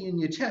difficulty in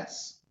your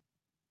chest.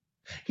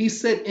 He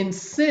said in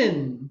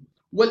sin,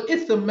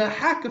 وَالْإِثْمَ مَا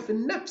حَاكَ فِي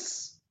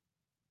النَّفْسِ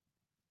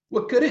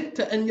وَكَرِهْتَ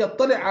أَنْ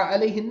يَطَّلِعَ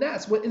عَلَيْهِ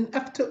النَّاسِ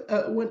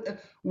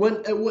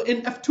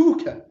وَإِنْ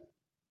أَفْتُوكَ.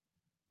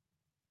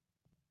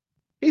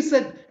 He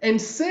said, and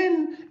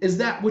sin is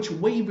that which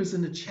wavers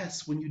in the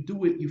chest. When you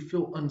do it, you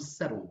feel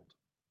unsettled.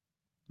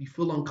 You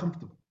feel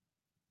uncomfortable.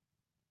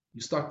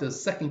 You start to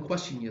second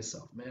question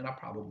yourself. Man, I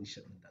probably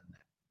shouldn't have done that.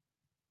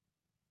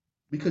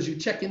 Because you're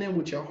checking in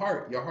with your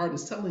heart. Your heart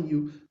is telling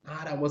you,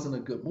 that wasn't a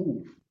good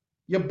move.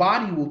 Your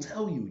body will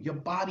tell you. Your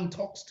body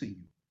talks to you.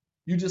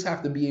 You just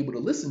have to be able to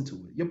listen to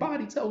it. Your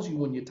body tells you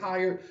when you're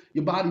tired.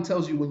 Your body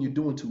tells you when you're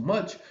doing too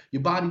much.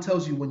 Your body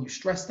tells you when you're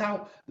stressed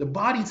out. The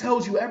body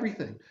tells you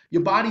everything.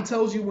 Your body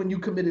tells you when you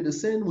committed a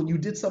sin, when you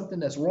did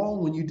something that's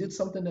wrong, when you did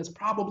something that's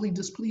probably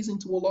displeasing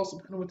to Allah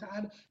subhanahu wa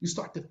ta'ala. You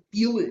start to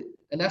feel it.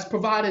 And that's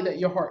provided that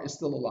your heart is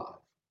still alive.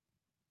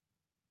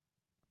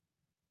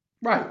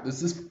 Right.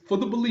 This is for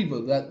the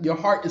believer, that your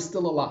heart is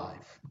still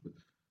alive.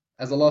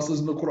 As Allah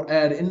says in the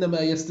Quran, إِنَّمَا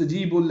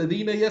يَسْتَجِيبُ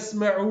الَّذِينَ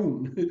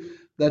يَسْمَعُونَ.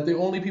 That the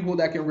only people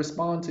that can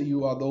respond to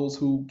you are those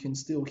who can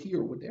still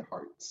hear with their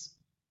hearts.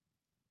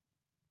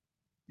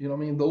 You know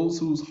what I mean? Those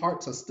whose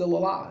hearts are still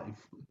alive.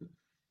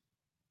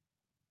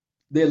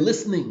 They're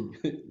listening.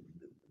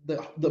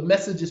 The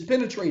message is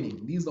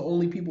penetrating. These are the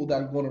only people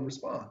that are going to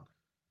respond.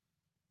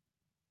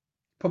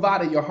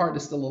 Provided your heart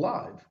is still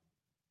alive.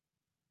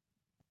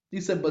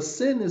 He said, but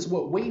sin is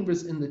what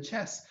wavers in the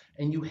chest,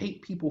 and you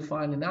hate people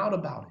finding out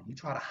about it. You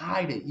try to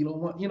hide it. You don't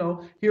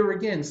want, here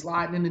again,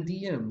 sliding in the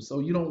DMs. So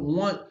you don't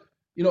want,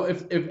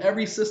 if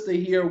every sister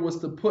here was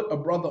to put a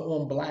brother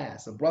on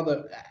blast, a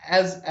brother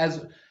as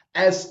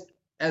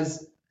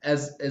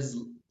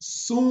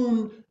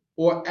soon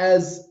or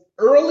as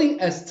early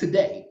as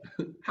today,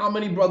 how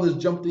many brothers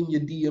jumped in your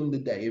DM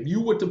today? If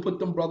you were to put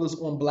them brothers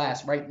on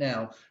blast right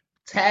now,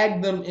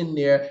 tag them in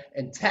there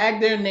and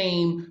tag their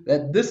name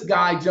that this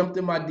guy jumped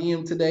in my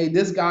DM today,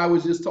 this guy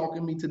was just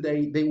talking to me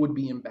today, they would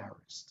be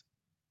embarrassed.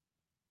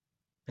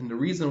 And the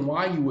reason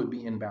why you would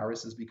be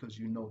embarrassed is because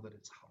you know that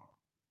it's haram.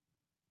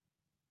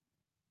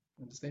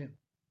 Understand?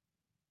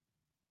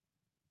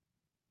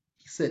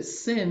 He said,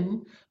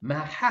 sin,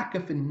 ma haka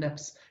fi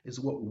nafs, is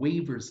what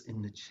wavers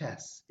in the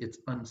chest. It's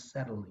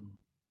unsettling.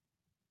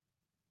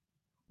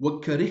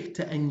 وَكَرِهْتَ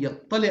أَنْ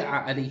يَطَّلِعَ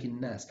عَلَيْهِ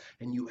النَّاسِ.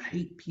 And you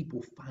hate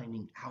people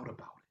finding out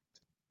about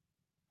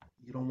it.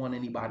 You don't want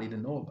anybody to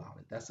know about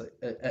it. That's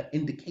an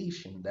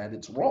indication that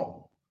it's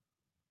wrong.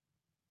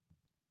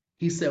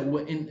 He said,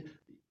 وَإِنْ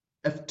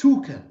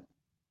أَفْتُوكَ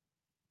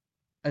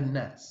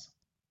النَّاسِ.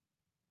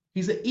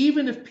 He said,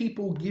 even if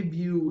people give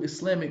you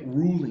Islamic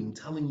ruling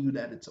telling you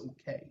that it's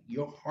okay,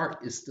 your heart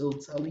is still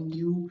telling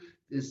you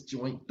this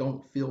joint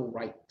don't feel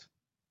right.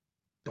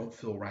 Don't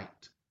feel right.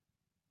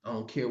 I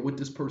don't care what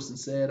this person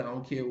said. I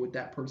don't care what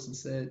that person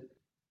said,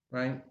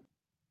 right?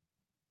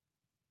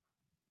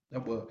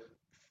 That were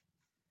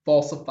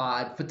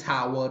falsified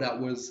fatwa that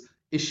was,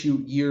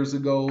 issued years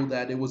ago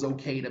that it was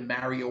okay to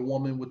marry a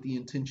woman with the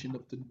intention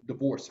of to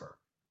divorce her.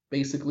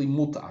 Basically,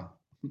 muta,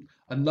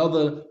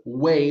 another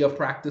way of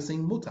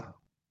practicing muta.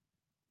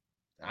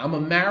 I'm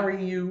gonna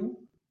marry you,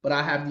 but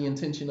I have the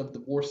intention of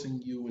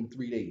divorcing you in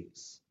 3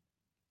 days.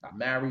 I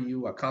marry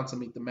you, I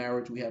consummate the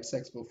marriage, we have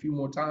sex for a few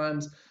more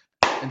times,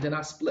 and then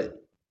I split.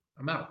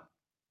 I'm out.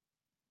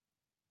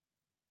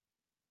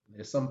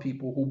 There's some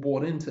people who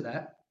bought into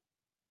that.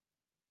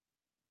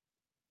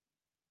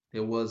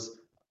 There was,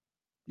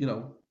 you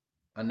know,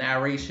 a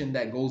narration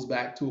that goes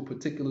back to a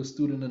particular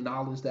student of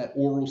knowledge that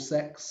oral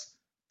sex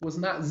was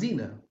not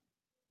zina,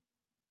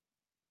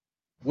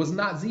 was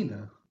not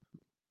zina.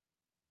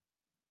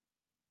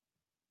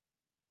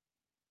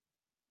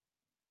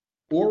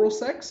 Oral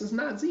sex is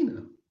not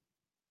zina.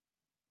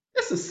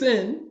 It's a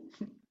sin.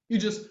 You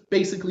just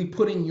basically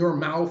putting your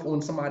mouth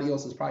on somebody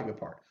else's private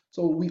part.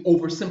 So we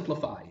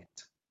oversimplify it.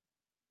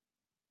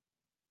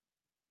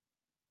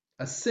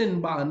 A sin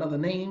by another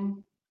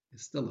name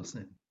is still a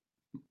sin.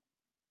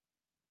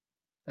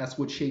 That's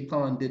what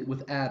Shaitan did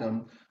with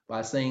Adam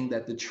by saying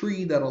that the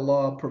tree that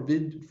Allah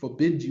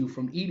forbids you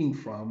from eating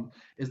from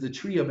is the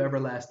tree of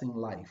everlasting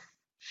life.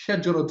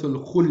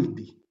 Shajaratul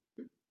khuldi.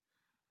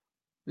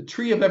 The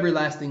tree of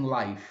everlasting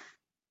life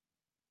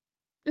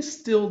is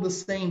still the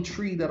same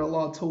tree that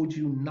Allah told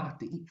you not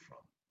to eat from.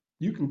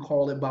 You can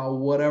call it by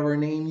whatever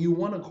name you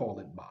want to call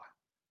it by.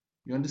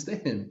 You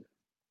understand?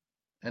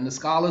 And the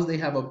scholars, they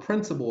have a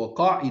principle, a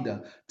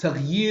qaida.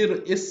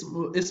 تغيير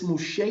اسم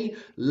الشيء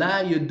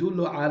لا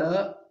يدل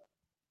على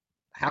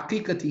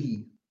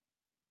حقيقته.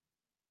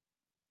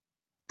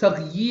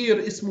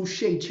 تغيير اسم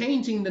الشيء,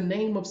 changing the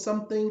name of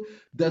something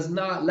does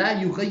not,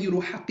 لا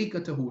يغير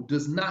حقيقته,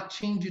 does not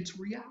change its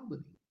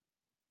reality.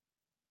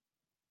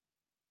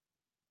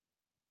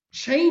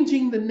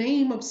 Changing the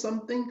name of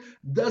something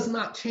does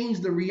not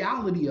change the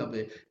reality of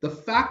it. The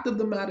fact of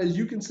the matter is,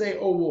 you can say,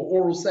 oh, well,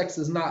 oral sex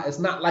is not, it's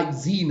not like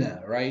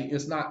zina, right?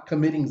 It's not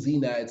committing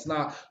zina. It's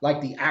not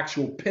like the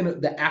actual,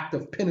 the act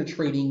of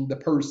penetrating the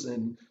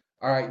person,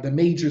 all right? The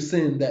major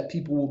sin that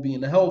people will be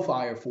in the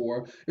hellfire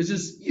for. It's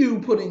just you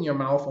putting your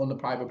mouth on the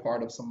private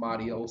part of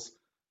somebody else,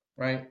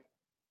 right?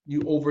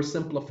 You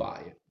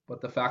oversimplify it. But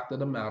the fact of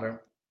the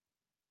matter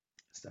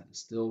is that it's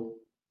still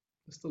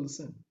a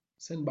sin.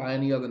 Sin by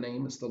any other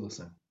name is still a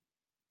sin,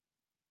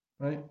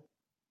 right?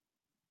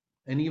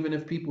 And even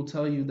if people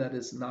tell you that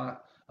it's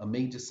not a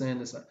major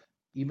sin, it's not,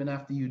 even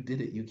after you did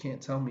it, you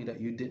can't tell me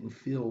that you didn't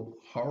feel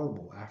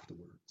horrible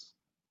afterwards.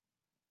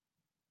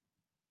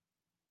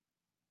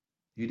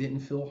 You didn't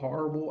feel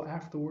horrible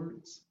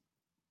afterwards?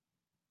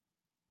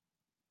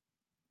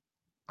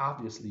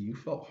 Obviously, you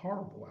felt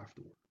horrible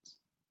afterwards.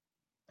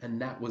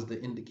 And that was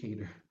the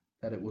indicator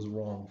that it was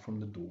wrong from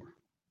the door.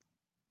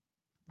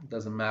 It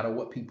doesn't matter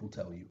what people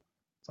tell you.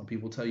 Some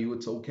people tell you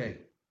it's okay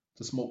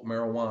to smoke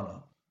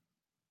marijuana.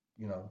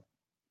 You know,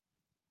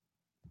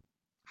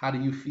 how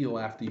do you feel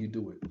after you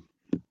do it?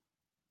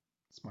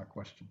 That's my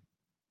question.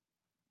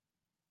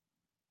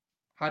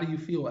 How do you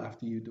feel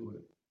after you do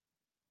it?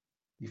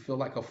 You feel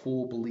like a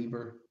full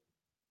believer,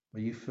 or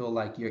you feel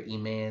like your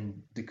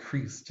iman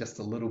decreased just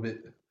a little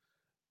bit?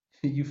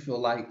 You feel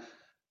like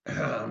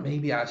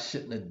maybe I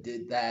shouldn't have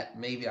did that,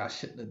 maybe I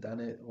shouldn't have done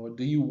it, or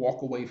do you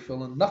walk away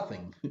feeling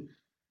nothing?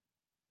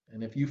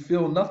 And if you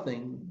feel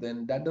nothing,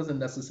 then that doesn't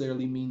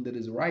necessarily mean that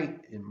it's right.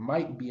 It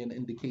might be an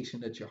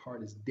indication that your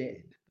heart is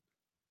dead.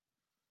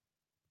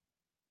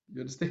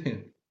 You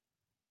understand?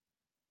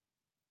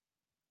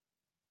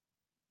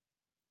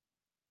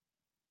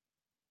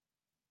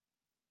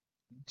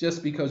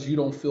 Just because you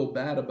don't feel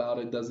bad about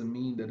it doesn't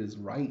mean that it's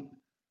right.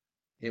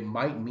 It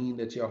might mean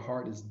that your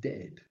heart is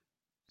dead.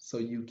 So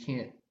you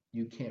can't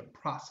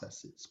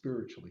process it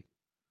spiritually.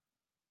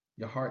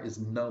 Your heart is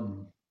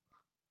numb.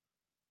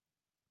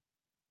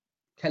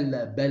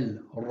 كلا بل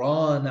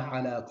ران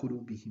على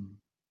قلوبهم.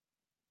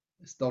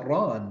 It's the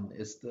ran,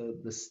 it's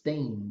the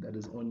stain that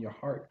is on your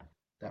heart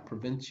that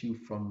prevents you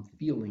from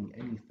feeling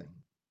anything.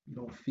 You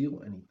don't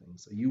feel anything.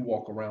 So you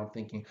walk around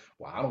thinking,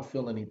 well, I don't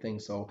feel anything.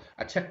 So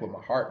I check with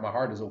my heart. My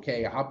heart is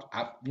okay.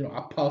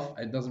 I puff.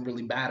 It doesn't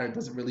really matter. It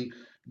doesn't really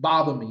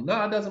bother me.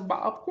 No, it doesn't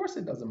bother. Of course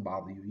it doesn't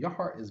bother you. Your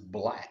heart is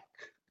black.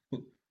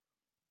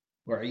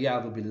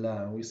 وَعِيَاذُ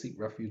بِاللَّهِ. We seek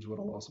refuge with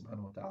Allah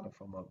subhanahu wa ta'ala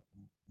from a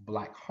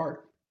black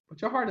heart.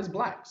 But your heart is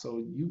black.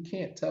 So you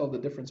can't tell the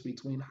difference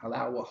between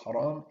halal or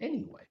haram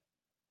anyway.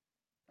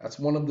 That's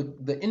one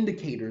of the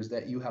indicators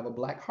that you have a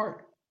black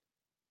heart,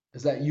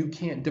 is that you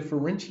can't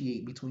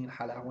differentiate between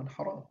halal and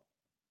haram.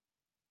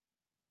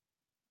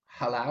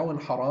 Halal and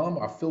haram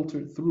are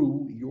filtered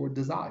through your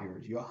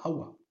desires, your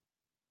hawa.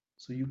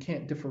 So you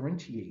can't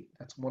differentiate.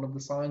 That's one of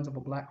the signs of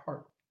a black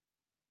heart.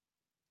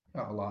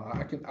 Ya Allah,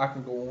 I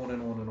can go on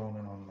and on and on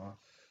and on and on.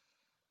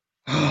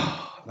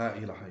 La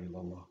ilaha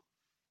illallah.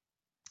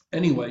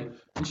 Anyway,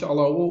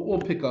 inshallah, we'll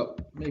pick up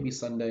maybe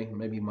Sunday,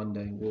 maybe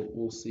Monday.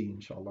 We'll see,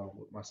 inshallah,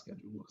 what my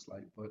schedule looks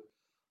like. But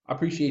I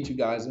appreciate you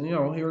guys. And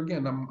here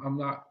again, I'm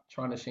not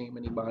trying to shame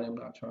anybody. I'm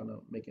not trying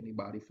to make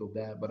anybody feel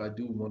bad, but I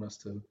do want us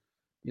to,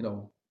 you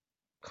know,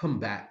 come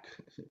back.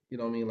 You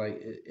know what I mean?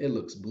 Like it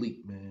looks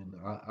bleak, man.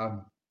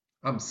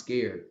 I'm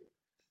scared.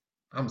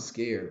 I'm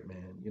scared,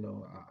 man. You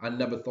know, I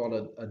never thought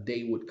a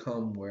day would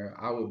come where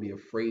I would be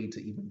afraid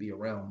to even be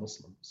around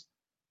Muslims.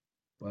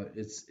 But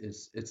it's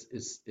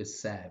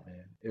sad,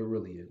 man. It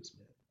really is,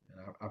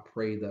 man. And I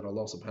pray that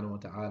Allah subhanahu wa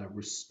ta'ala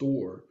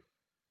restore,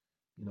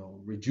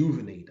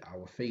 rejuvenate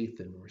our faith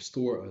and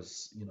restore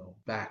us,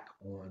 back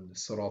on the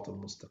Sirat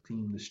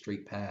al-Mustaqim, the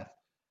straight path.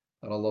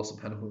 That Allah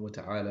subhanahu wa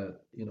ta'ala,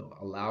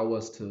 allow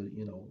us to,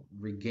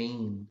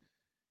 regain,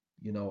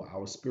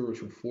 our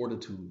spiritual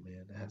fortitude,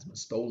 man, that has been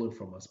stolen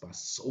from us by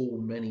so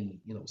many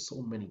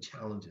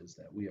challenges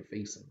that we are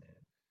facing,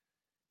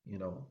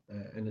 man.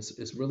 And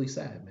it's really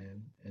sad,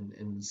 man.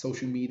 And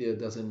social media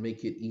doesn't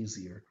make it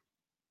easier.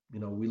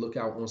 We look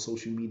out on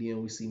social media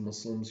and we see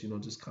Muslims,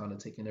 just kind of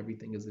taking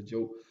everything as a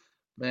joke.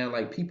 Man,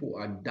 like people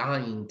are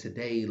dying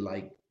today,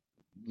 like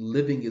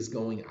living is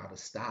going out of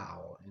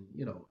style. And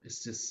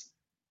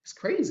it's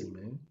crazy,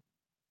 man.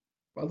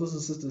 Brothers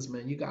and sisters,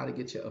 man, you got to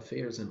get your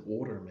affairs in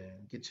order,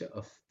 man. Get your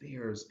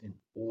affairs in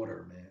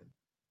order, man.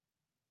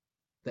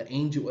 The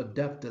angel of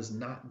death does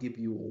not give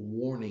you a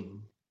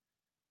warning.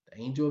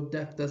 The angel of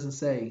death doesn't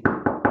say,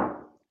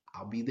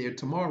 I'll be there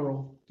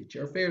tomorrow. Get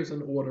your affairs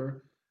in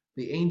order.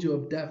 The angel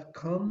of death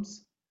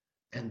comes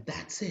and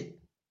that's it.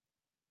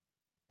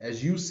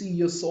 As you see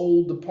your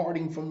soul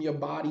departing from your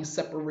body,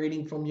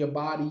 separating from your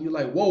body, you're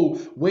like, whoa,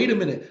 wait a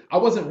minute. I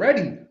wasn't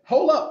ready.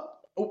 Hold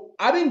up. Oh,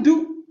 I didn't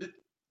do.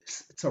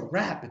 It's a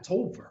wrap. It's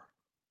over.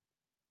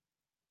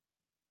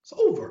 It's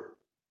over.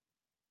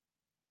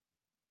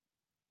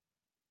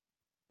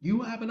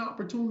 You have an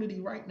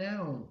opportunity right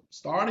now,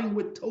 starting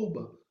with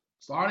Toba,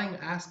 starting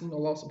asking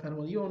Allah subhanahu wa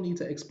ta'ala. You don't need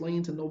to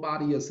explain to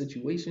nobody your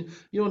situation.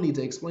 You don't need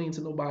to explain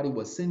to nobody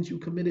what sins you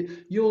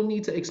committed. You don't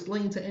need to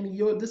explain to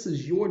this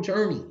is your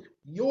journey,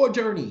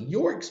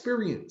 your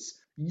experience,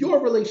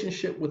 your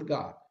relationship with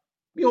God.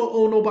 You don't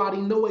owe nobody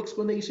no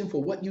explanation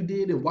for what you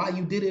did and why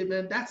you did it,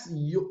 man.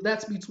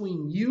 That's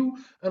between you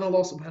and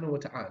Allah subhanahu wa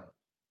ta'ala.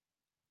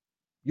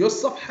 Your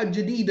Safha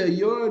Jadida,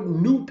 your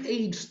new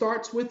page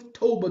starts with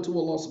Tawbah to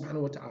Allah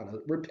subhanahu wa ta'ala.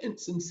 Repent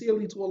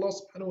sincerely to Allah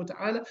subhanahu wa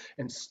ta'ala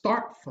and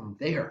start from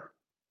there.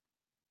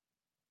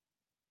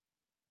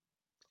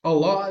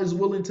 Allah is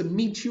willing to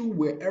meet you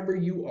wherever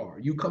you are.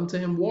 You come to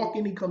Him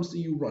walking, He comes to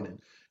you running.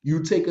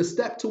 You take a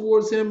step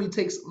towards Him, He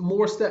takes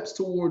more steps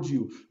towards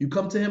you. You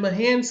come to Him a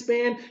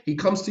handspan, He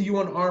comes to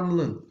you an arm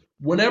length.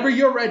 Whenever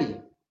you're ready,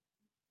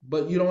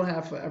 but you don't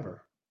have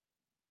forever.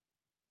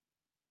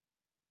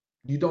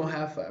 You don't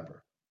have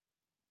forever.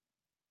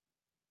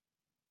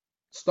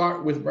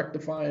 Start with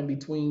rectifying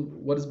between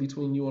what is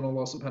between you and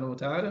Allah subhanahu wa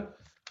ta'ala.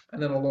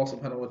 And then Allah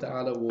subhanahu wa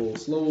ta'ala will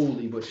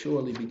slowly but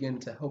surely begin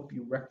to help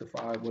you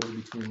rectify what is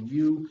between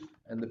you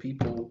and the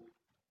people,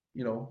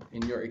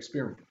 in your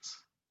experience.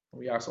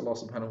 We ask Allah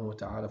subhanahu wa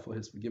ta'ala for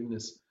His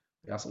forgiveness.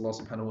 We ask Allah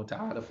subhanahu wa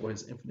ta'ala for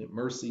His infinite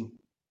mercy.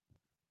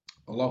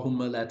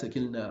 Allahumma la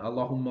takilna,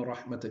 Allahumma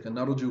rahmataka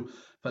narju,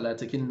 fala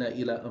takilna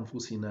ila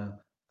anfusina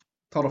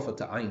طرفة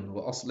عين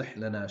وأصلح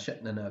لنا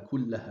شأننا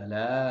كلها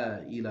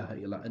لا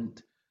إله إلا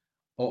أنت.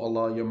 Oh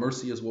Allah, your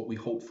mercy is what we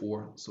hope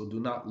for, so do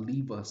not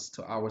leave us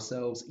to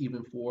ourselves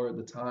even for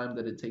the time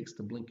that it takes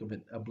to blink of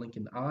a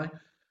blinking eye,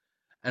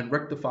 and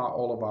rectify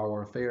all of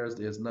our affairs.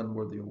 There is none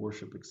worthy of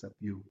worship except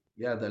you.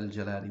 Ya Dhal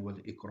Jalali wal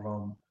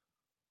Ikram.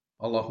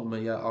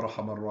 Allahumma ya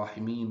Arhamar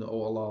Rahimin.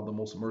 O Allah, the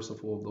most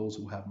merciful of those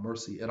who have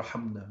mercy.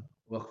 Irhamna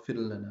waghfir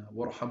lana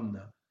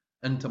warhamna.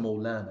 Anta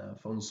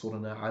Mawlana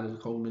fansurna ala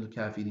al-qawm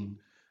al-kafirin.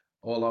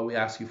 Oh Allah, we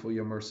ask you for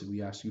your mercy.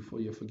 We ask you for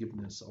your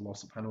forgiveness. Allah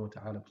subhanahu wa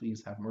ta'ala,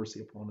 please have mercy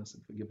upon us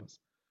and forgive us.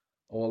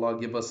 Oh Allah,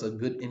 give us a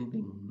good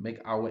ending. Make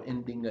our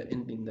ending an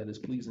ending that is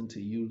pleasing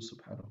to you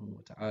subhanahu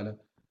wa ta'ala.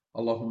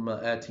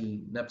 Allahumma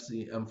ati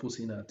nafsi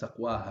anfusina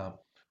taqwaha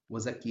wa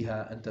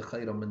zakkiha anta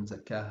khayra man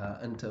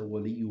zakkaha anta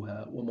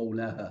waliyuha wa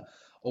mawlaha.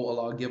 Oh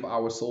Allah, give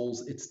our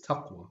souls its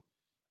taqwa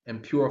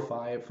and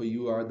purify it, for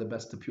you are the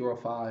best to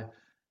purify.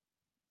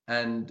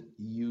 And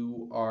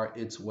you are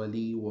its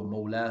wali wa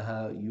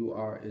mawlaha, you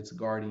are its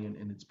guardian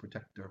and its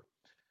protector.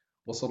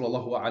 وصلى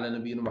الله على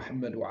نبينا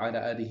محمد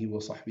وعلى آله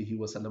وصحبه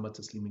وسلم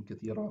تسليما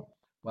كثيرا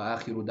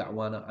وآخر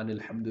دعوانا أن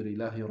الحمد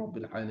لله رب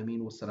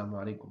العالمين والسلام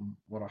عليكم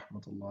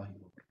ورحمة الله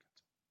وبركاته.